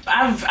 I feel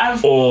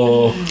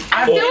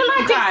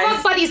like with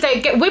fuck buddies,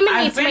 women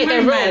need to make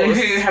their rules.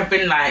 Who have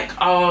been like,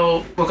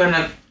 oh, we're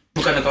gonna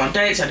go on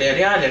dates, yada yada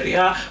yada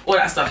yada, all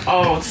that stuff.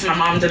 Oh, this is my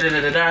mum, da da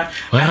da da da.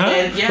 Wait.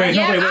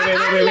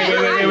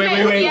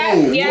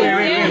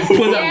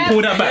 Pull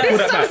that back. This is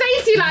what I'm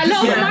saying to you, like, a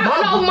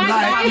lot of my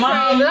guys, a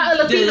lot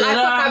of the people I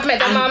fuck, I've met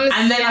their mums.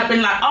 And then I've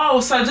been like, oh,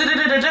 so da da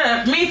da da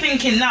da. Me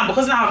thinking now,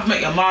 because now I've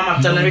met your mum,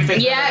 I've done everything.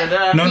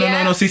 Yeah.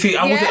 No. See,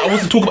 I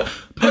wasn't talking about.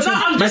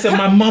 I said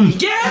my mum.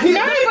 Yeah.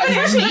 No, but it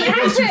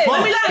happens.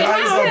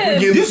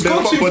 This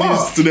got too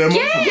far. To their mum.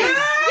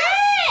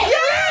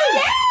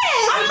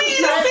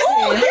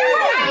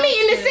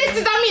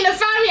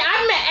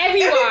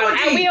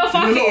 You're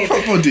not a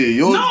fuck buddy.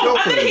 You're his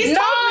girlfriend. And then he's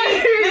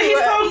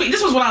told me.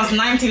 This was when I was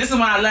 19. This is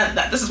when I learned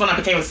that. This is when I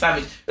became a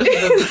savage.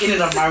 This was the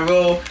beginning of my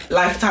real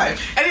lifetime.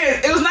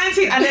 Anyway, it was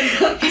 19, and then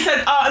he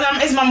said, "Oh,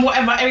 his mum,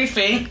 whatever,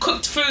 everything,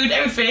 cooked food,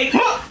 everything."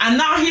 And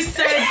now he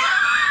said.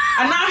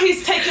 And now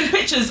he's taking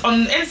pictures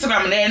on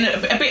Instagram and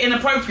they're a bit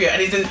inappropriate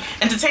and he's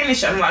entertaining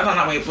shit. I'm like, I don't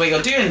know where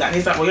you're doing that. And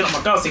he's like, well, you're not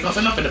my girl, so you can't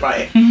say nothing about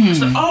it. She's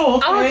like,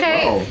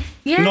 okay. Wow.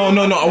 Yeah. No.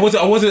 I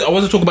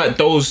wasn't talking about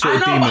those sort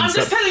of I know, demons. but I'm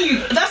just telling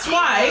you. That's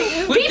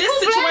why with People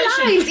this blur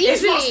lines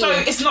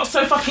situation, it's not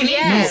so fucking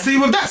Yeah. easy. See,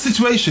 with that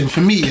situation,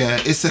 for me,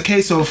 it's a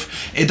case of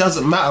it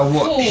doesn't matter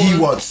what he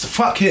wants.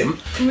 Fuck him.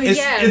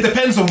 It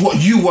depends on what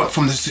you want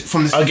from this.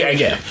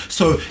 Okay.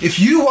 So if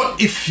you want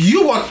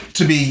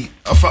to be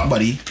a fuck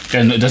buddy,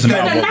 Then it doesn't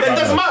matter. Then it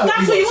doesn't matter.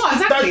 That's what you want,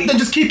 exactly. Then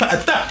just keep it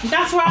at that.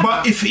 That's right.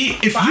 But if you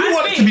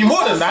want it to be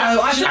more than that,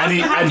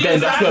 And then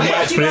that's where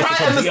my explanation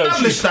try and comes.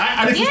 establish that.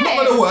 And if it's not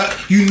going to work,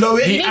 you know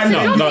it. And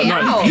No.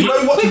 you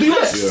know what to do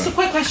next. Just a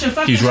quick question.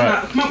 He's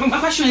right. My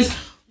question is,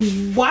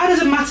 why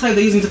does it matter if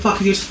they're using to fuck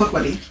if you're just a fuck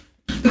buddy?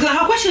 Because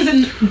her question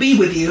isn't be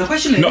with you. Her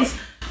question is,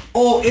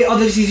 or are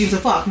they just using to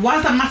fuck? Why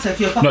does that matter if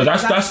you're a fuck No, buddy?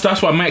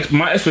 that's why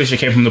my explanation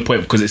came from the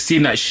point because it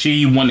seemed that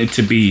she wanted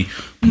to be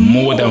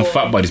more than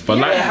fuck buddies. But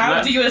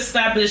How do you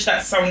establish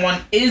that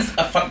someone is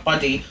a fuck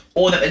buddy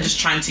or that they're just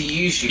trying to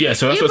use you? Yeah,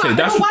 so that's what I'm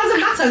saying. Why does it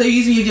matter they're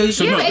using you? That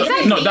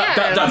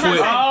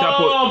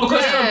point.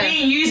 Because you're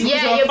being used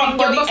because you're a fuck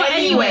you're buddy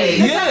anyway.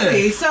 Yeah.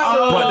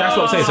 But that's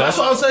what I'm saying. So That's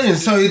what I'm saying.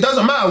 So it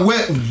doesn't matter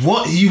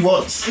what he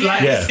wants.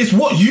 Like it's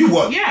what you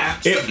want. Yeah.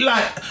 So,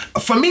 like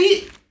for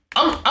me,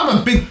 I'm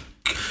a big.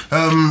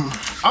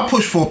 I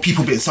push for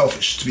people being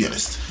selfish, to be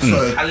honest.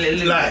 So,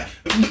 like,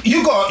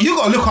 you got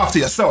to look after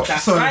yourself.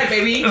 That's right,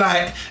 baby.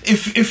 Like,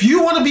 if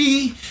you want to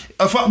be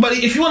a fuck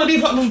buddy, if you want to be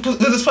a fuck with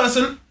this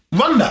person,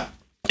 run that.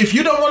 If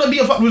you don't want to be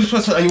a fuck with this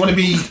person and you want it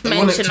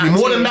to be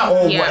more than that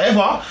or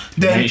whatever,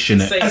 then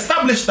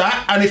establish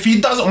that. And if he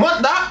doesn't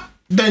want that,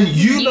 then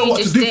you know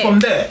what to do from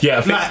there. Yeah,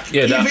 I think,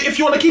 like, if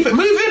you want to keep it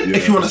moving,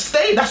 if you want to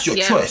stay, that's your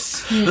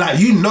choice. Like,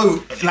 you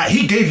know, like,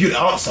 he gave you the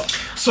answer.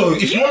 So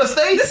if you want to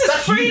stay, this is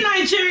three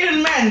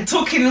Nigerian men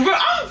talking. I'm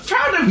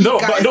proud of you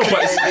guys.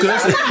 I'm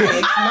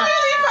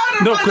really proud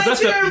of No, because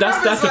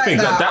that's the thing.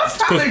 That's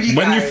because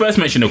when you first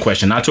mentioned the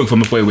question, I took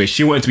from a point where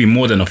she wanted to be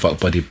more than a fuck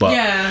buddy, but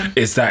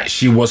it's that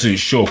she wasn't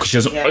sure because she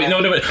doesn't. You know,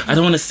 I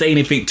don't want to say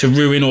anything to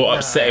ruin or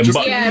upset him,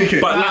 but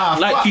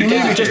like you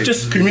do,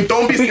 just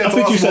don't be scared to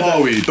ask what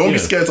are we. Don't be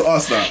scared to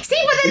ask that.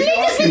 See, but the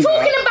niggas be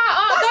talking about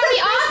don't be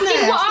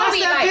asking what are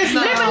we like. He's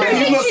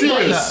not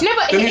serious. No,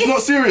 but he's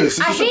not serious.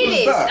 I hear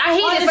this,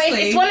 but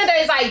it's one of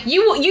those like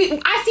you.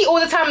 I see all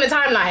the time on the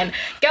timeline.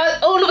 Girl,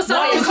 all of a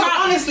sudden,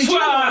 honestly, do you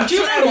know what?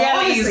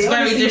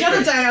 Honestly, the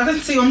other day I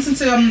listened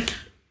to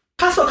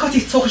Passport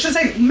Cutty talk. She was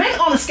saying men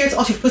aren't scared to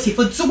ask you for pussy.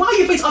 So why are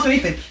you afraid to ask for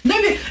anything?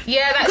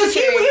 Yeah, that's because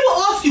true. he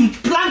will ask you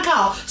blank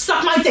out,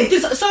 suck my dick.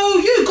 So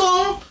you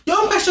go. Your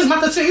own questions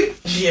matter too.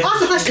 Yeah. Ask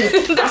the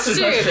question. That's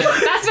true.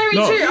 That's very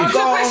true. Ask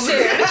your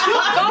question.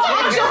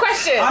 Ask your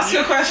question. Ask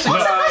your question.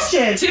 Ask the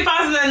question.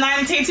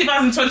 2019,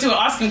 2020, we're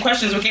asking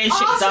questions. We're getting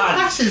shit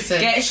done.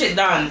 Getting shit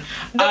done.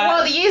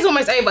 The year's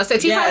almost over. So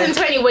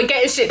 2020, we're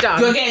getting shit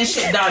done. We're getting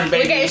shit done,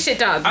 baby. We're getting shit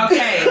done.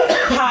 Okay.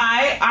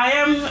 Hi,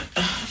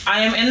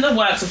 I am in the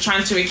works of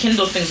trying to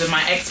rekindle things with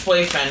my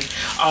ex-boyfriend.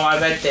 Oh, I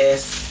read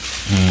this.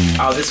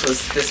 Oh, this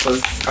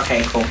was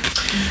okay, cool.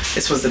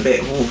 This was a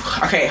bit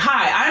okay.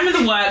 Hi, I'm in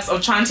the works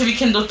of trying to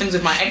rekindle things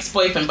with my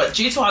ex-boyfriend, but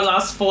due to our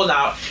last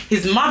fallout,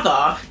 his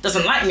mother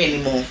doesn't like me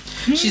anymore.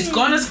 She's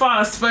gone as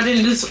far as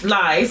spreading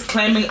lies,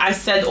 claiming I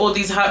said all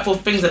these hurtful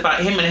things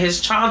about him and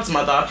his child's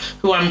mother,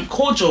 who I'm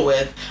cordial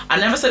with. I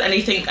never said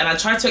anything, and I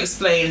tried to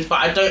explain, but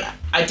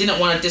I didn't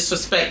want to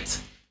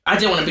disrespect. I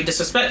didn't want to be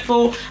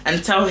disrespectful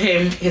and tell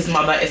him his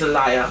mother is a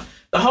liar.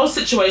 The whole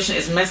situation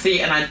is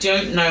messy, and I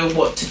don't know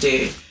what to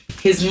do.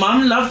 His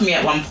mum loved me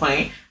at one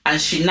point,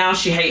 and she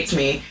hates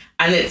me,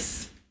 and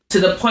it's to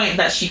the point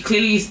that she's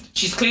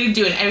clearly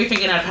doing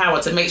everything in her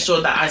power to make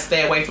sure that I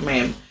stay away from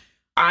him.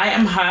 I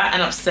am hurt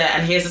and upset,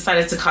 and he has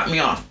decided to cut me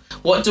off.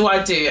 What do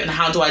I do and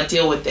how do I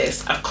deal with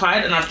this? I've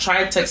cried and I've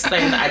tried to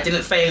explain that I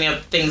didn't say any of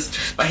the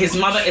things, but his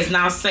mother is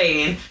now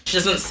saying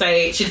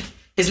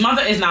his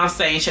mother is now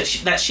saying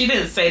that she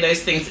didn't say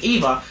those things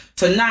either.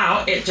 So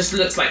now it just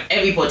looks like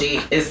everybody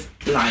is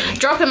lying.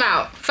 Drop him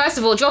out. First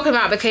of all, drop him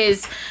out,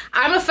 because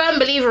I'm a firm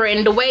believer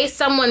in the way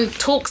someone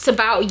talks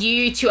about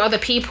you to other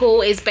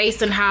people is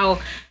based on how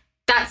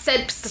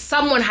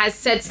someone has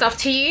said stuff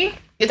to you.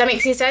 If that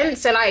makes any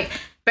sense. So like,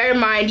 bear in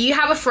mind, you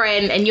have a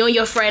friend and you and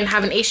your friend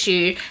have an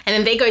issue, and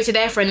then they go to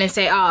their friend and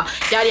say, yada,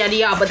 yada,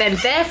 yada. But then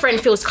their friend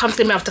feels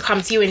comfortable enough to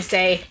come to you and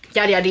say,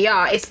 yada, yada,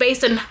 yada. It's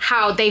based on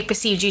how they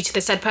perceived you to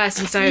the said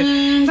person. So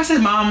that's his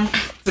mum.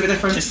 It's a bit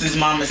different. It's his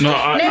mum. but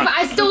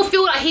I still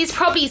feel like he's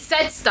probably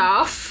said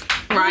stuff,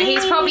 right?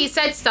 He's probably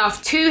said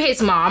stuff to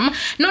his mum.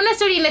 Not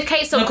necessarily in the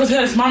case of... because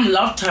his mum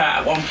loved her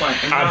at one point.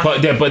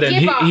 But then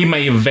he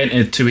may have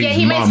vented to his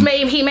mum.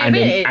 He may and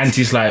then vented.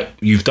 Auntie's like,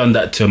 you've done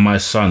that to my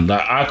son.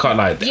 Like, I can't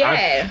like...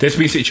 There's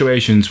been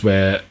situations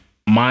where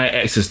my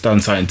ex has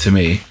done something to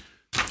me,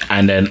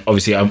 and then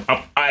obviously I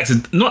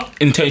acted, not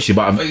intentionally,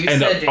 but I've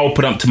ended up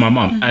opening up to my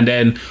mum, and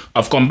then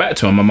I've gone back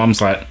to her, and my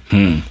mum's like,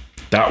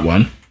 that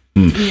one.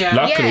 Yeah.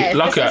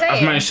 Luckily,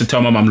 I've managed to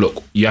tell my mum,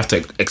 look, you have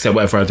to accept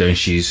whatever I do, and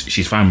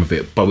she's fine with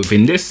it. But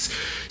within this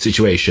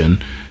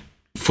situation,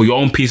 for your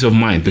own peace of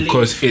mind,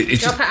 because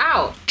it's drop just it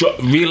out.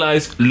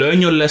 Realize,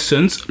 learn your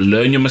lessons,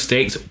 learn your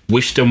mistakes,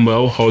 wish them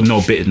well, hold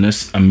no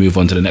bitterness, and move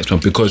on to the next one.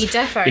 Because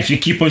if you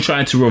keep on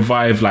trying to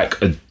revive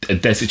like a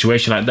dead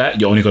situation like that,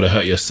 you're only going to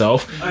hurt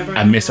yourself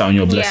and miss out on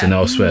your blessing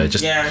elsewhere.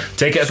 Just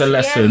take it as a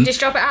lesson. Just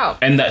drop it out.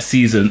 End that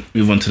season,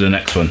 move on to the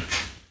next one.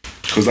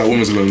 Because that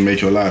woman's going to make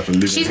your life and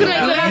live. She's going to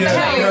make your life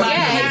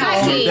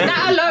exactly.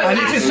 That alone. And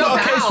if it's not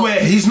a case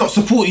where he's not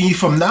supporting you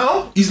from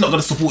now, he's not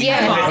going to support you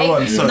later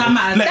on. So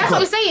that's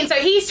what I'm saying. So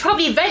he's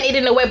probably vented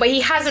in a way, but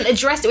he hasn't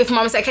addressed it with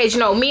mum and said, okay, you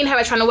know, me and her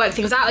are trying to work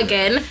things out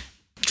again.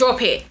 Drop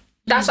it.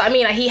 That's what I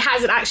mean. Like, he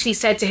hasn't actually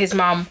said to his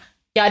mum,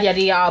 yada,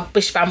 yada, yada,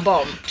 bish, bam,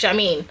 bomb. Do you know what I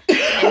mean?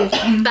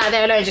 And that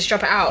there alone, just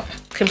drop it out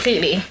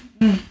completely.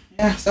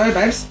 Yeah, sorry,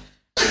 babes.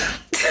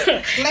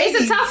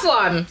 It's a tough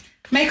one.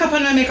 Makeup or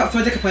no makeup for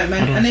a dick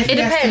appointment? And if it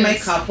yes to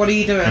makeup, what are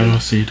you doing? I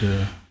see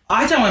the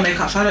I don't wear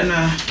makeup, so I don't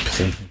know.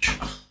 percentage.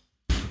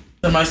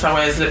 The most I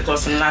wear is lip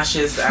gloss and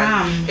lashes.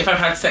 And if I've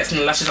had sex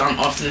and the lashes aren't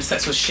often, the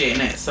sex was shit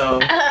in it. So,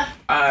 lip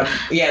gloss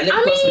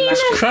and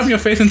lashes. Cram your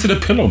face into the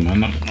pillow,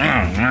 man.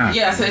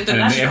 Yeah, so if the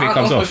lashes aren't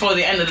off before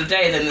the end of the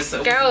day, then it's...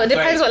 Girl, it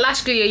depends what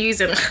lash glue you're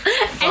using.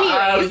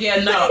 Anyways.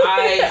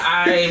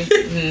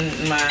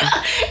 Man.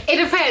 It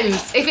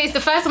depends. If it's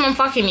the first time I'm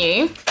fucking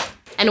you,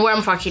 and where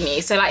I'm fucking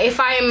you. So like if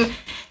I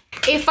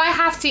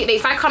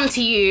come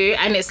to you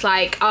and it's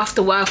like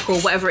after work or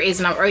whatever it is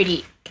and I'm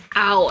already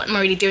out, I'm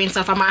already doing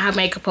stuff, I might have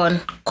makeup on,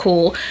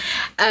 cool.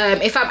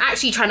 If I'm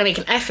actually trying to make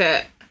an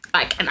effort,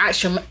 like an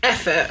actual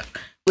effort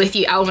with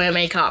you, I'll wear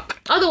makeup.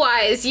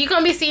 Otherwise, you're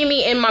gonna be seeing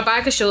me in my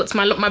biker shorts,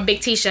 my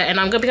big t-shirt, and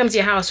I'm gonna be coming to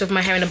your house with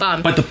my hair in a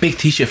bun. But the big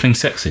t-shirt thing's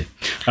sexy.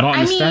 I don't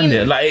understand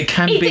it. Like, it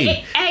can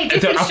be.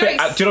 Different do you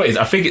know what it is?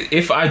 I think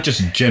if I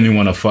just genuinely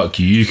want to fuck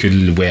you, you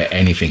can wear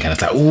anything, and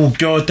it's like, oh,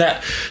 girl,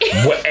 that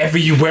whatever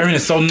you're wearing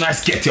is so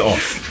nice. Get it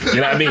off.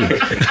 You know what I mean?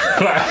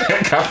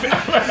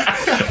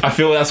 I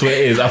feel that's what it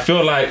is. I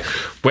feel like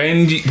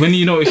when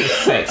you know it's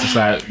just sex, it's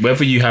like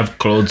whether you have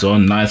clothes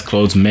on, nice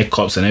clothes,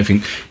 makeups, and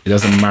everything, it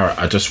doesn't matter.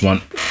 I just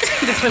want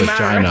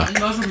vagina.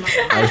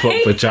 I just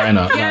want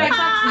vagina. Yeah,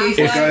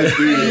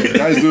 exactly.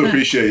 Guys do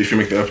appreciate if you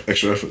make the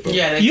extra effort, though.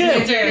 Yeah, they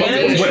do. But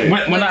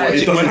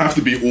it doesn't have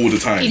to be all the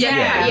time.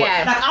 Yeah.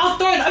 Like I'll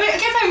throw it. I mean, I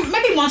guess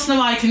maybe once in a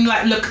while I can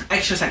like look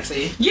extra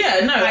sexy. Yeah,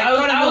 no, Like,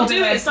 I'll do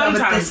it this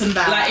sometimes. and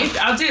that. Like,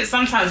 I'll do it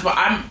sometimes, but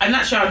I'm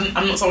not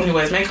someone who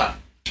wears makeup.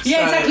 Yeah,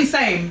 So exactly.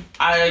 Same.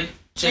 I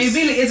just It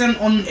really isn't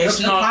on it's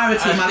the not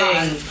priority a of my thing,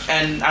 life.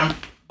 and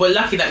we're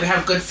lucky that we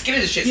have good skin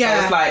and shit. Yeah.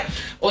 So it's like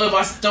all of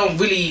us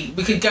we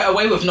could get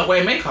away with not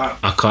wearing makeup.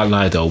 I can't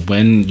lie though,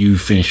 when you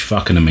finish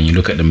fucking them and you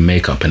look at the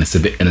makeup and it's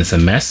a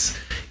mess,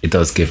 it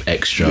does give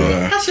extra.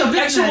 Yeah. That's your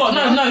business. Extra what?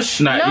 No.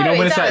 Like, you know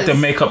when it's like the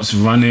makeup's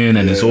running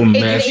and it's all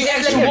messed.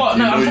 Extra what?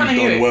 No, I'm trying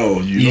to hear it.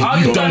 Well,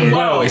 You've done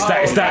well. It's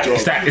I that.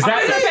 was gonna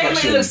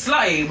say it look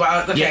slutty,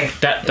 but okay. Yeah,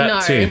 that No.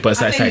 too. But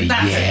it's I like, think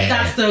yeah.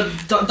 that's the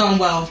done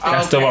well.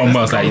 That's the one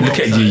where it's like, look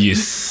at you, Do you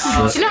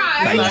know,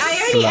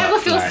 I only ever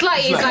feel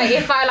slutty is like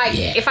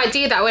if I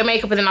do that, wear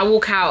makeup and then I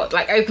walk out,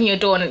 like open your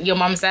door and your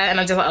mum's there and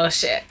I'm just like, oh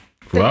shit.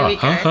 Right,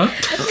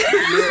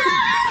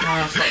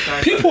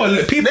 People.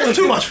 There's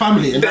too much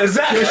family in that.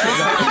 Exactly.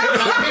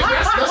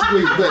 That's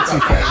way too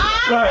far.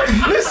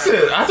 Like,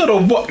 listen, I don't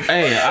know what.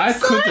 Hey, I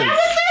couldn't.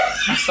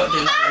 I stopped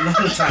doing that a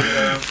long time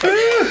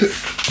ago.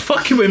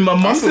 Fucking when my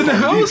mum's in the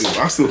house.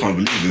 I still can't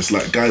believe this.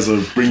 Like, guys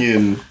are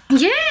bringing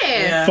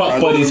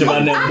Fuck bodies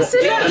around their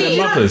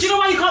Absolutely. Do you know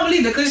why you can't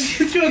believe it? Because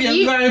you're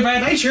very, very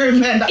mature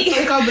men. That's why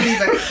you can't believe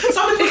it.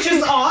 Some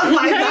pictures aren't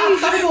like that.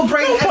 Some people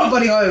bring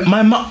everybody home.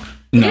 My mum.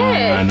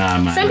 Nah,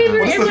 man. Some people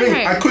That's the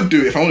thing. I could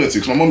do it if I wanted to,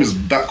 because my mum is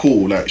that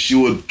cool. Like, she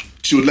would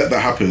let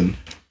that happen.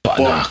 But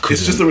But nah,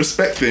 it's just a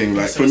respect thing.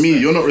 Like for me,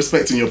 you're not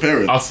respecting your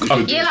parents. Yeah,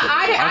 like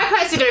I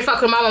personally don't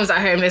fuck when my mum's at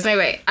home. There's no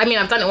way. I mean,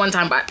 I've done it one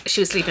time, but she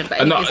was sleeping.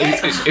 But no,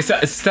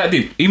 it's that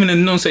deep. Even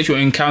in non-sexual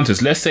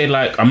encounters, let's say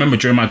like I remember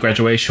during my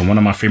graduation, one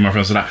of my female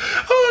friends was like,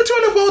 "Oh,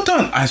 Joanna, well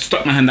done." I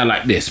stuck my hand out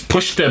like this,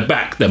 pushed her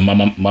back. Then my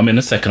mum in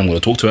a second, I'm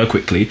gonna talk to her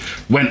quickly.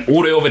 Went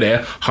all the way over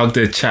there, hugged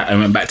her, chat, and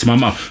went back to my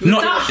mum.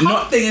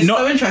 That thing is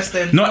so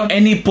interesting. Not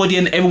anybody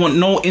and everyone.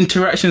 No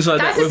interactions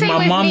like that with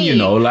my mum. You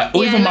know, like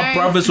or even my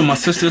brothers or my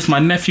sisters, my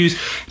nephews.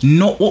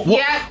 Not what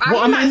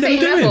am I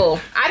doing? Level.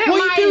 I don't what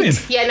mind. Are you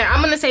doing? Yeah, no,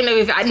 I'm on the same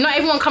level. Not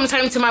everyone comes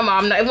home to my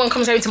mum. Not everyone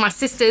comes home to my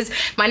sisters,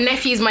 my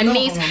nephews, my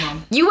niece.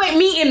 You ain't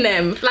meeting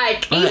them.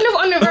 Like even if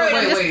on the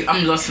road. Wait,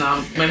 I'm lost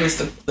now. Maybe it's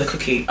the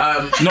cookie.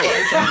 No,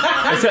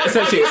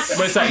 essentially,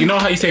 but it's like you know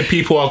how you say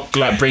people are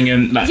like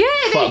bringing like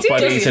fuck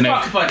buddies and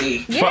fuck buddy.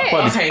 Fuck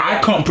buddies. Okay,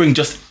 I can't bring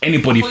just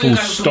anybody full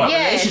stop.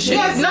 Yeah,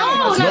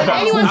 No,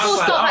 anyone full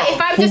stop. Like if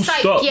I'm full just like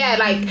stop.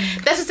 like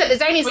that's just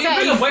there's only Well, you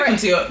bring a boyfriend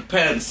to your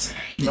parents,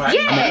 right?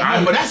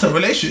 Yeah. But that's a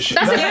relationship.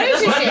 That's a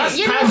relationship. That's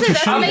You time know, to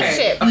that's a show.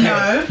 relationship.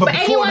 No. But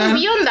before anyone then-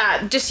 beyond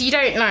that, just you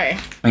don't know.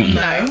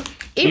 No.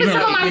 Even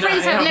some of my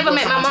friends have never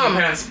met my mum.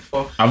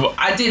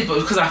 I did, but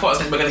because I thought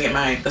we were gonna get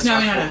married. That's why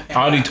I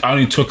thought. I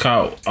only took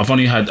out.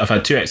 I've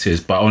had 2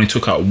 exes, but I only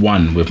took out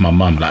one with my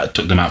mum. Like I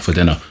took them out for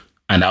dinner,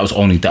 and that was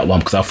only that one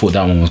because I thought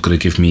that one was gonna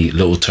give me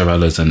little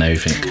Torellas and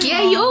everything. Yeah,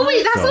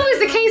 that's always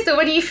the case though.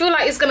 When you feel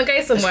like it's gonna go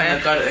somewhere,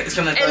 It's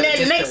gonna go. and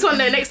then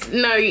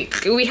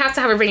we have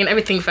to have a ring and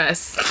everything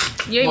first.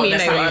 You ain't meet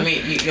Next no time one.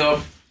 you meet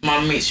your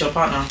mum meets your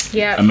partner.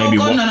 Yeah. And maybe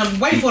no,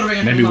 wait for the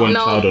ring. maybe one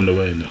No. child on the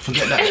way. No.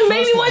 Forget that.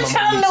 Maybe First one my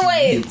child on the mum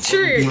way. needs to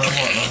True. be my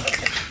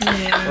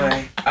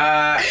partner.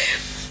 Right.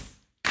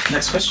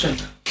 Next question.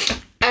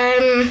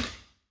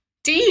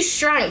 Do you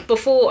shrank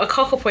before a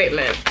cock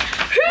appointment?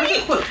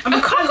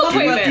 A cock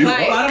appointment?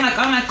 Like, I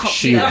don't like cock.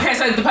 She- Yeah. Okay,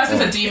 so the person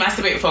said, "Do you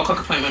masturbate before a cock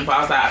appointment?" But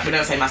I was like, "We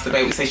don't say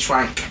masturbate, we say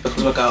shrank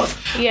because we're girls.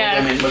 Yeah.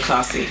 We're women, we're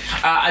classy."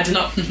 I did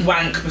not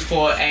wank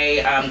before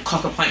a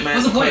cock appointment.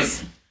 What's the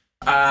point?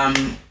 because,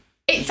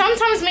 it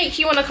sometimes makes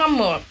you want to come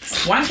more.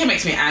 wanking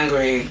makes me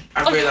angry.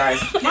 I've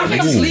realised. Man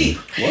can sleep.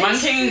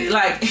 Wanking,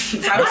 like,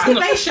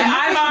 Masturbation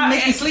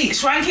makes me sleep.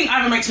 Shranking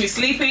either makes me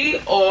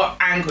sleepy or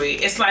angry.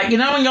 It's like, you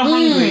know when you're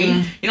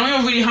hungry, you know when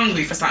you're really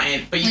hungry for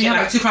something, but you You get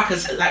have like 2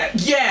 crackers. like,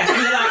 yeah,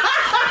 and you're like,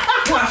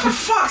 "What, for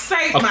fuck's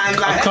sake, man,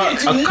 like, I I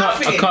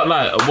can't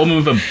lie. A woman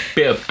with a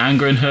bit of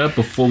anger in her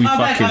before we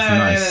fuck is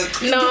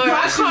nice. No,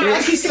 I can't.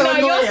 Actually, so No,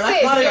 you're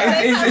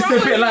annoying.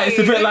 sick. Like, It's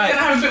a bit like You're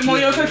gonna have a bit more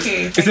of your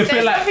cookie. it's a There's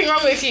bit like nothing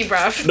wrong with you,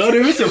 bruv. no,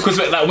 there isn't because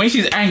like when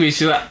she's angry,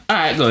 she's like, all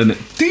right, go on,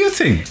 do your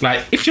thing.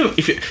 Like if you're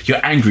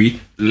angry,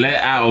 let it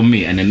out on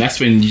me, and then that's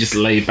when you just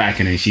lay back,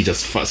 and then she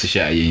just fucks the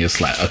shit out of you, and you're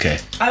just like, okay.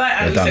 I like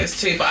angry done. sex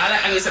too, but I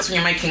like angry sex when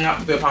you're making up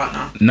with your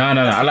partner. No.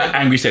 I like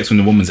angry sex when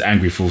the woman's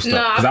angry, full stop.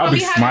 No, Because I'll be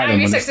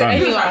smiling when it's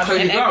done. Like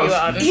Cody Girls.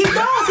 He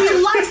does. He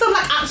likes them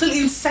like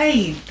absolutely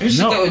insane. He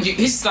should, No. he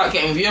should start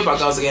getting with you about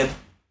girls again.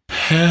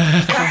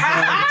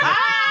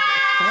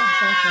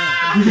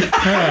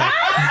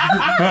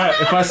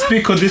 If I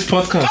speak on this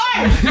podcast,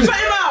 Shut your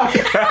mouth! Me,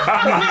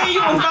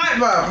 you will fight,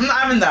 bro. I'm not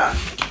having that.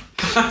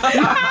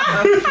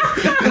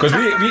 because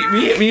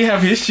we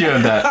have history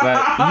on that.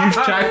 Like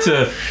you've tried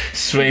to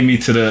sway me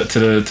to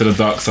the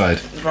dark side.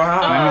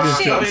 Bro.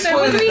 Shit, so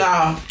Put would it we-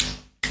 down.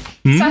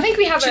 So I think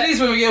we have Chili's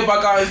with you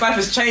about girls. His life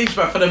has changed,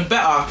 but for the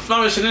better.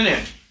 Flourishing,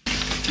 innit?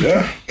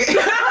 Yeah. I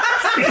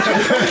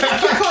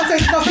can't say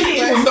nothing.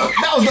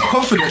 That was not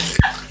confident.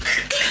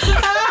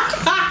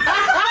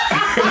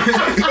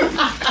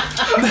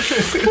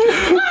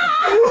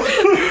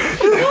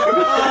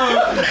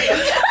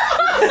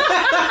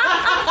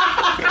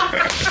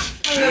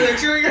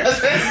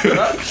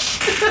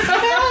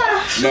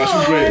 No,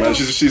 she's great, man.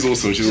 She's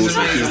awesome. She's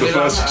awesome.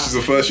 She's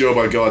the first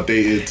Yoruba girl I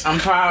dated. I'm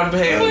proud of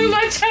him.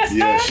 my chest.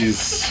 Yeah, she's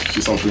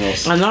something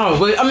else. I know.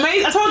 We're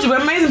amazing. I told you, we're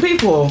amazing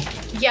people.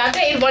 Yeah, I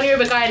dated one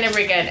Yoruba guy and never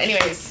again.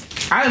 Anyways.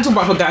 I didn't talk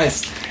about for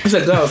guys. I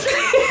said girls.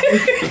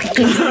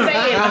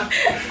 Saying.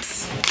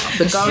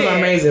 The girls are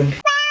amazing.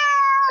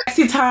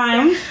 Sexy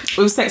time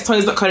with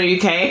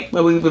sextoys.co.uk,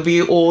 where we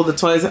review all the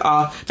toys,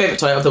 our favourite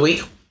toy of the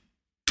week.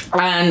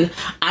 And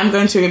I'm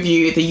going to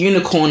review the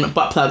unicorn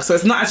butt plug. So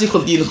it's not actually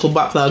called the unicorn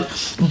butt plug,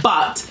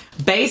 but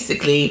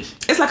basically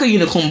it's like a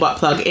unicorn butt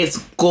plug. It's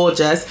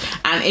gorgeous.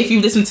 And if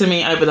you've listened to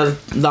me over the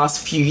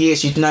last few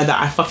years, you'd know that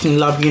I fucking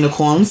love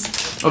unicorns.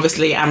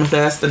 Obviously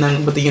amethyst and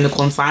then with the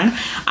unicorn sign.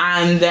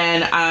 And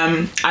then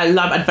I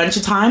love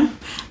Adventure Time.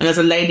 And there's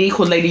a lady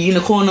called Lady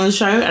Unicorn on the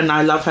show, and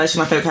I love her. She's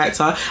my favourite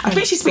character. I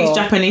think she speaks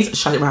Japanese.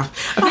 Shut your mouth.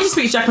 I think she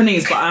speaks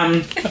Japanese,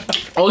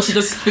 but or she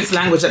just speaks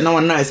language that no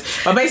one knows.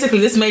 But basically,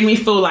 this made me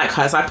feel like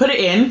her. So I put it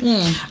in.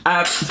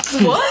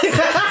 What?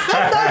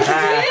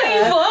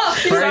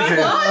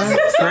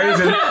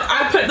 Phrasing.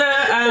 I put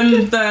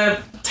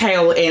the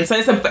tail in. So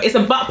it's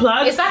a butt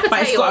plug. It's like a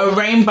but it's tail. got a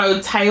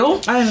rainbow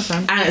tail. I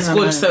understand. And it's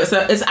gorgeous.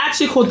 So it's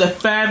actually called the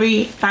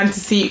Fairy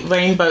Fantasy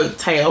Rainbow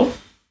Tail.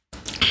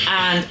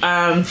 And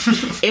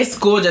it's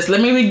gorgeous. Let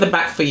me read the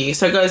back for you.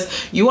 So it goes,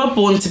 you are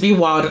born to be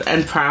wild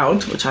and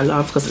proud, which I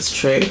love because it's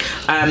true.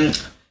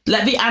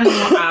 Let the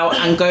animal out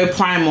and go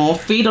primal.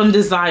 Feed on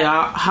desire.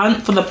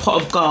 Hunt for the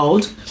pot of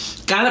gold.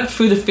 Gallop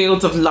through the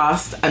fields of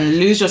lust and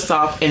lose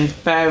yourself in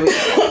fairy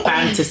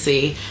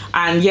fantasy.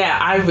 And yeah,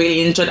 I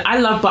really enjoyed it. I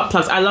love butt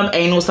plugs. I love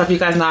anal stuff. You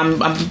guys know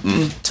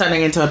I'm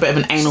turning into a bit of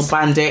an anal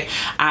bandit.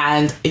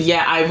 And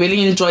yeah, I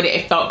really enjoyed it.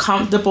 It felt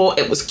comfortable.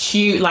 It was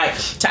cute. Like,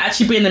 to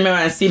actually be in the mirror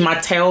and see my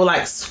tail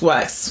like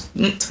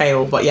not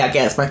tail, but yeah, I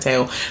guess my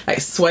tail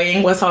like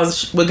swaying whilst I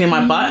was wiggling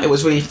my butt. It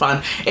was really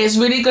fun. It's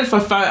really good for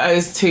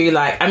photos too.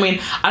 Like, I mean,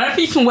 I don't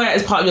think you can wear it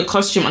as part of your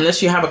costume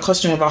unless you have a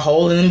costume with a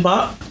hole in the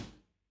butt.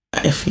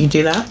 If you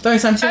do that. I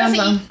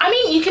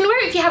mean, you can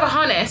wear it if you have a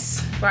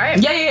harness,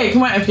 right? Yeah, you can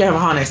wear it if you have a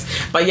harness.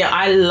 But yeah,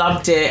 I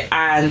loved it,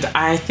 and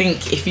I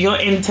think if you're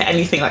into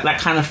anything like that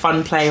kind of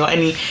fun play or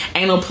any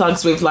anal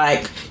plugs with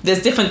like,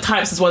 there's different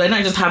types as well. They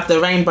don't just have the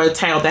rainbow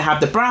tail, they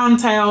have the brown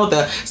tail,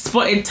 the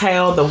spotted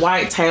tail, the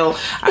white tail.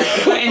 And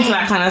if you're into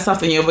that kind of stuff,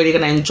 then you're really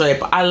going to enjoy it.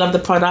 But I love the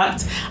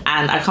product,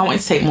 and I can't wait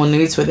to take more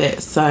nudes with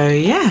it. So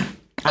yeah.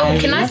 Oh,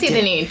 can I see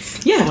the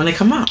nudes? Yeah, when they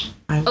come out.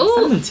 Oh,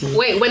 send them to you.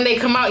 wait, when they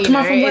come out, Come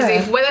out from where?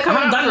 Is it where they're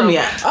coming out I haven't done from? them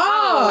yet.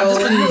 Oh, I was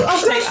going to say.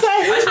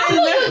 I thought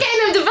you were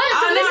getting them developed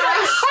and this is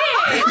like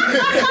shit.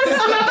 This is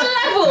another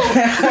level.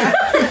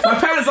 My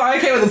parents are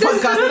okay with the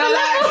podcast, and I'm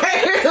like,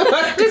 okay.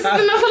 This is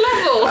another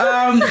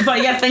level.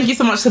 But yeah, thank you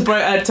so much to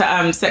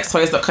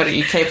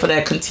sextoys.co.uk for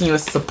their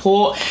continuous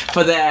support,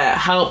 for their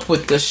help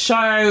with the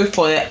show,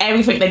 for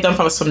everything they've done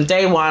for us from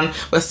day one.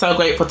 We're so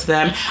grateful to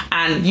them,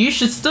 and you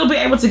should still be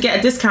able to get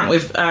a discount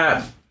with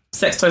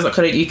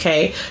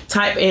sextoys.co.uk.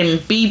 Type in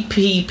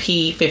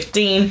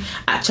BPP15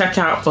 at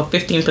checkout for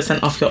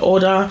 15% off your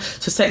order.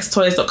 So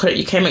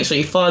sextoys.co.uk, make sure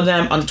you follow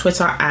them on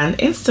Twitter and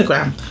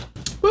Instagram.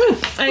 Woo.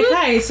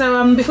 Okay,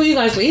 so before you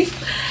guys leave,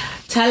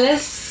 tell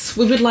us,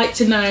 we would like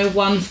to know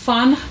one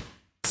fun,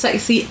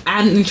 sexy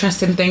and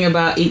interesting thing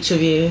about each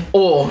of you.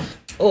 Or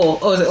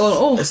is it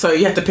or? So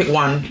you have to pick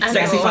one.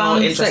 Sexy, fun,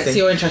 or interesting.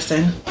 Sexy or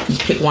interesting.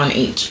 Pick one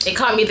each. It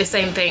can't be the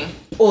same thing.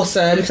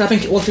 Awesome, because I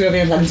think all three of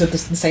you have the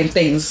same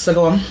things. So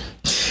go on.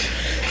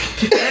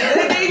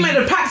 They made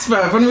a pact,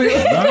 bro.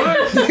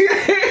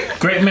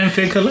 Great men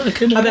think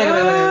alike. No,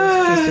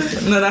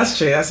 that's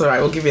true. That's all right.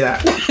 We'll give you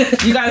that.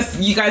 You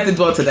guys did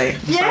well today.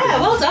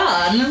 Yeah, well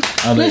done.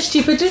 No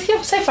stupid.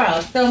 Just say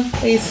proud. Go,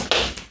 please.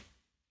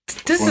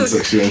 One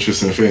sexually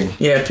interesting thing.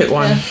 Yeah, pick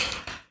one.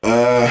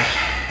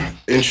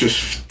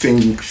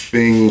 Interesting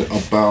thing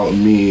about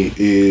me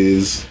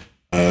is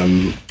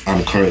I'm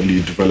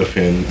currently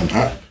developing an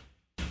app.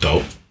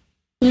 Dope.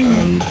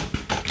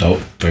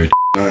 Dope. Very.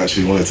 I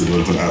actually wanted to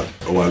develop an app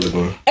a while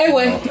ago.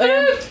 Anyway,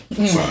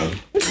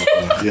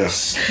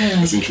 Yes,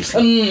 it's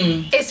interesting.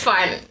 It's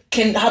fine.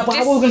 How are we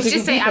going to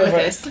just say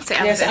amethyst. Say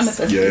yes,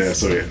 amethyst. Yeah,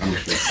 sorry,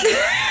 amethyst.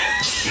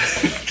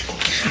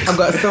 I've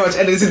got so much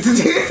editing to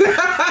do.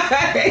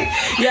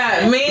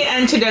 Yeah, me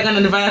and Chidi are going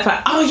to develop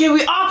it. Oh yeah,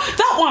 we are.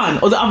 That one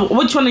or the other.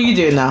 Which one are you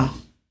doing now?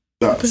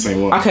 That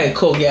same one. Okay,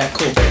 cool. Yeah,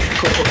 cool.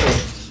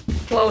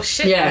 Well,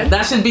 shit. Yeah, man.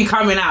 that should be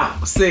coming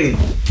out soon.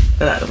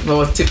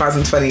 Well,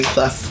 2020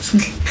 plus.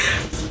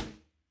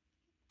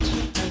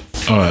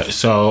 All right.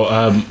 So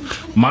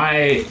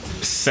my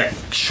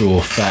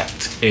sexual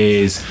fact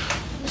is,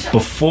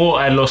 before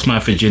I lost my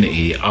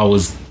virginity, I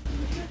was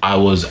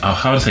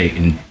how to say,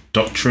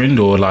 indoctrined,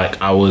 or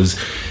like I was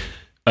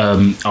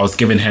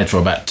given head for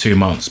about 2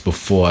 months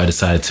before I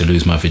decided to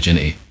lose my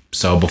virginity.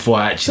 So before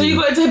I actually... So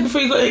you got into head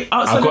before you got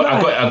outside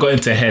I got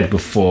into head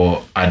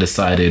before I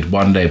decided.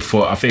 One day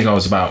before, I think it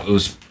was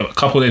a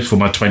couple of days before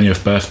my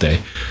 20th birthday,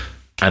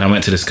 and I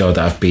went to this girl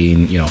that I've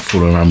been,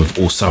 fooling around with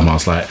all summer. I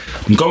was like,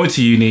 I'm going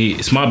to uni,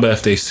 it's my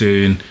birthday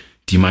soon,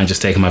 do you mind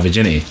just taking my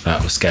virginity?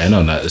 Like, what's going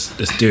on? Like,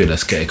 let's do it,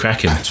 let's get it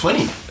cracking. At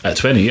 20? At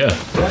 20, yeah.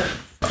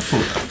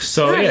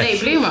 So You're a yeah, late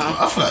bloomer.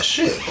 I feel like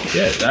shit.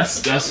 yeah,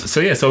 that's so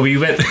yeah. So we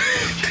went,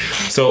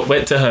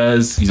 went to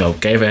hers,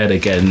 gave her head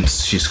again.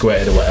 She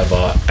squirted or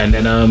whatever, and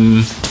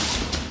then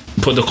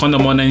put the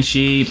condom on, and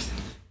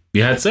we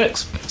had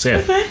sex. So yeah.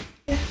 Okay.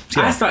 Yeah.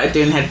 I started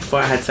doing head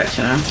before I had sex,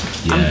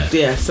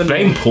 Yeah. So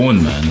blame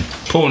porn, man.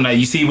 Porn, like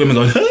you see women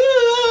going over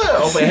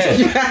her head.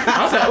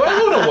 I was like, well,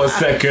 hold on 1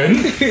 second.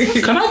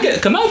 Can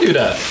I do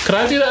that? Can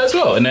I do that as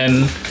well? And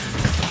then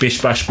bish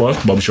bash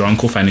bosh, Bob's your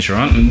uncle, Fanny's your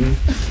aunt, and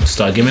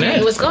start giving it.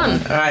 It was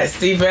gone. All right,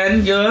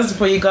 Stephen, yours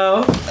before you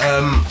go.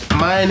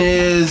 Mine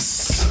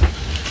is...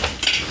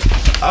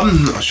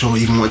 I'm not sure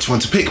even which one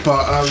to pick,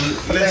 but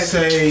let's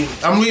say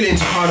I'm really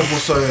into carnival,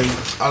 so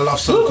I love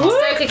soca.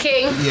 Soca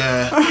King.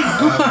 Yeah,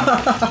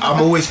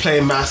 I'm always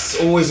playing mass,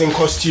 always in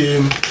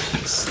costume.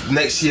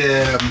 Next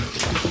year,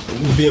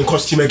 we'll be in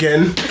costume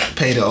again.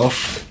 Paid it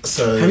off.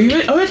 So Have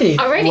you already?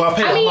 Already? well, I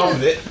paid half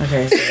of it.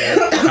 Okay.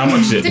 How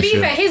much is it? To this be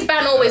year? fair, his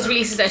band always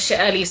releases that shit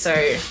early, so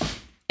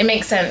it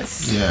makes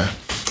sense. Yeah,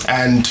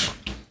 and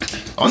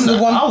on That's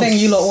the one I thing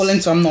you lot all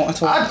into. I'm not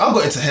at all. I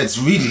got into heads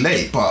really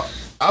late, but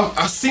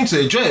I seem to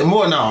enjoy it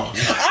more now.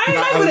 I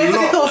remember this.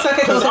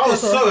 Because I was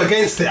so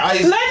against it.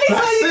 Let me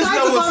tell you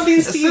guys about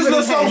being Stephen Sizzler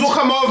and songs Head. will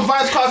come on,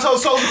 Vibes Cartel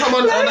songs will come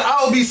on, and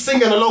I'll be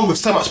singing along with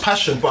so much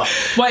passion. But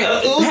Wait,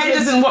 head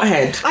as in what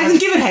head? I can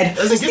give it head.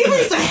 As in Stephen given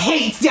used to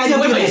hate the idea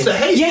of Women giving used to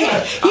head. hate, Yeah,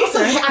 yeah. he used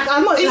to hate.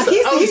 I'm not. Like, he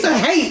used to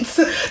hate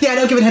the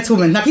idea of giving head to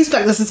women. Like, he used to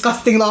be like this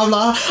disgusting, blah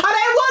blah. And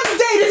then one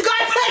day, this guy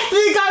texted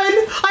me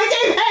going, "I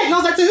gave head," and I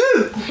was like, "To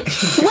who?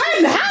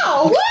 When?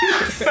 How? What?"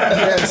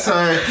 yeah, so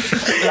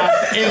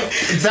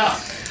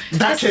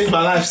that changed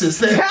my life since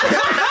then.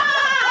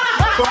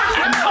 But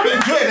I've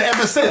enjoyed it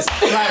ever since.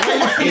 Like when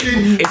you're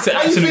feeling, It's an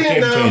absolute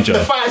game changer.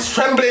 The fire's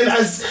trembling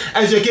as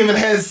you're giving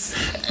heads.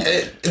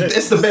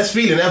 It's the best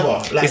feeling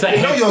ever. Like, It's that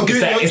you know head, you're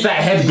good. it's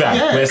that head grab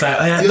where it's like,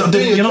 oh, yeah,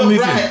 doing you're not your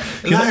moving. job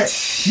right. Like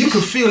you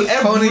could feel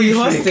Holding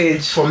you everything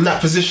hostage. from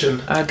that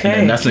position. Okay.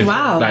 And that's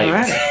Wow, like,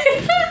 Alright.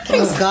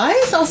 Thanks,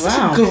 guys. That was such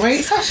Wow. a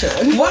great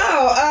session.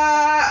 Wow,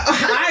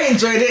 I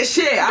enjoyed it.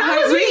 Shit, That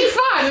was really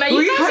fun. Like,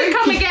 you guys should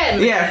come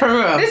again. Yeah, for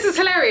real. This is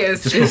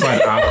hilarious. just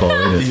provide alcohol,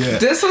 innit? Yeah.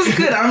 This was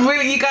good. I'm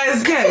really, you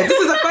guys get. This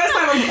is the first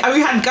time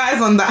we had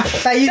guys on that.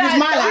 That you just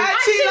smile I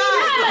actually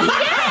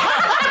like.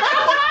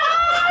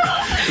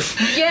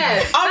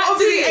 Yeah.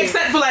 Obviously,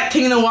 except for like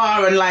King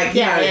Noir and like,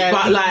 you know,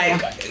 but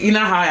like, you know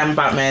how I am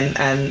about men,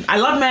 and I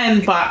love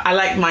men, but I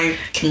like my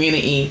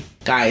community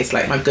guys,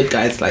 like my good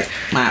guys, like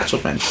my actual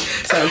friends.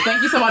 So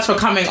thank you so much for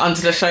coming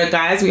onto the show,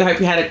 guys. We hope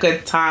you had a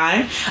good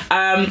time.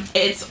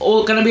 It's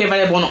all going to be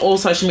available on all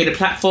social media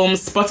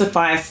platforms: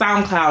 Spotify,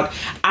 SoundCloud,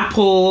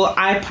 Apple,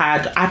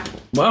 iPad, iTunes?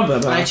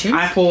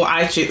 Apple,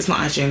 iTunes. It's not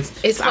iTunes.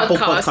 It's Apple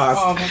podcast.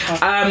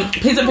 Podcasts.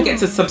 Please don't forget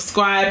to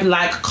subscribe,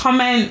 like,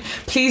 comment.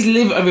 Please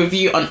leave a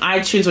review on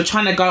iTunes. We're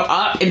trying to go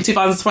up in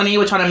 2020.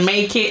 We're trying to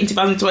make it in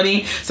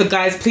 2020. So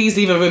guys, please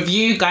leave a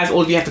review. Guys,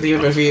 all of you have to leave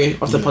a review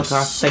of the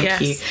podcast.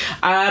 Thank you.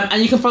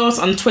 And you can follow us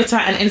on Twitter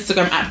and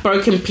Instagram at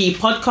Broken P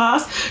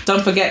Podcast.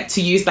 Don't forget to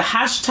use the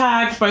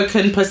hashtag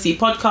Broken Pussy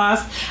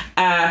Podcast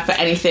for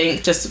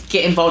anything. Just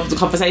get involved with the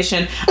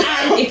conversation.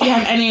 And if you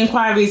have any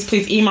inquiries,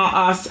 please email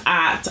us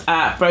at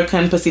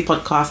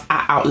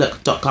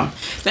brokenpussypodcast@outlook.com.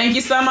 Thank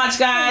you so much,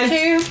 guys.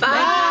 Thank you.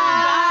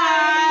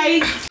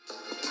 Bye. Bye.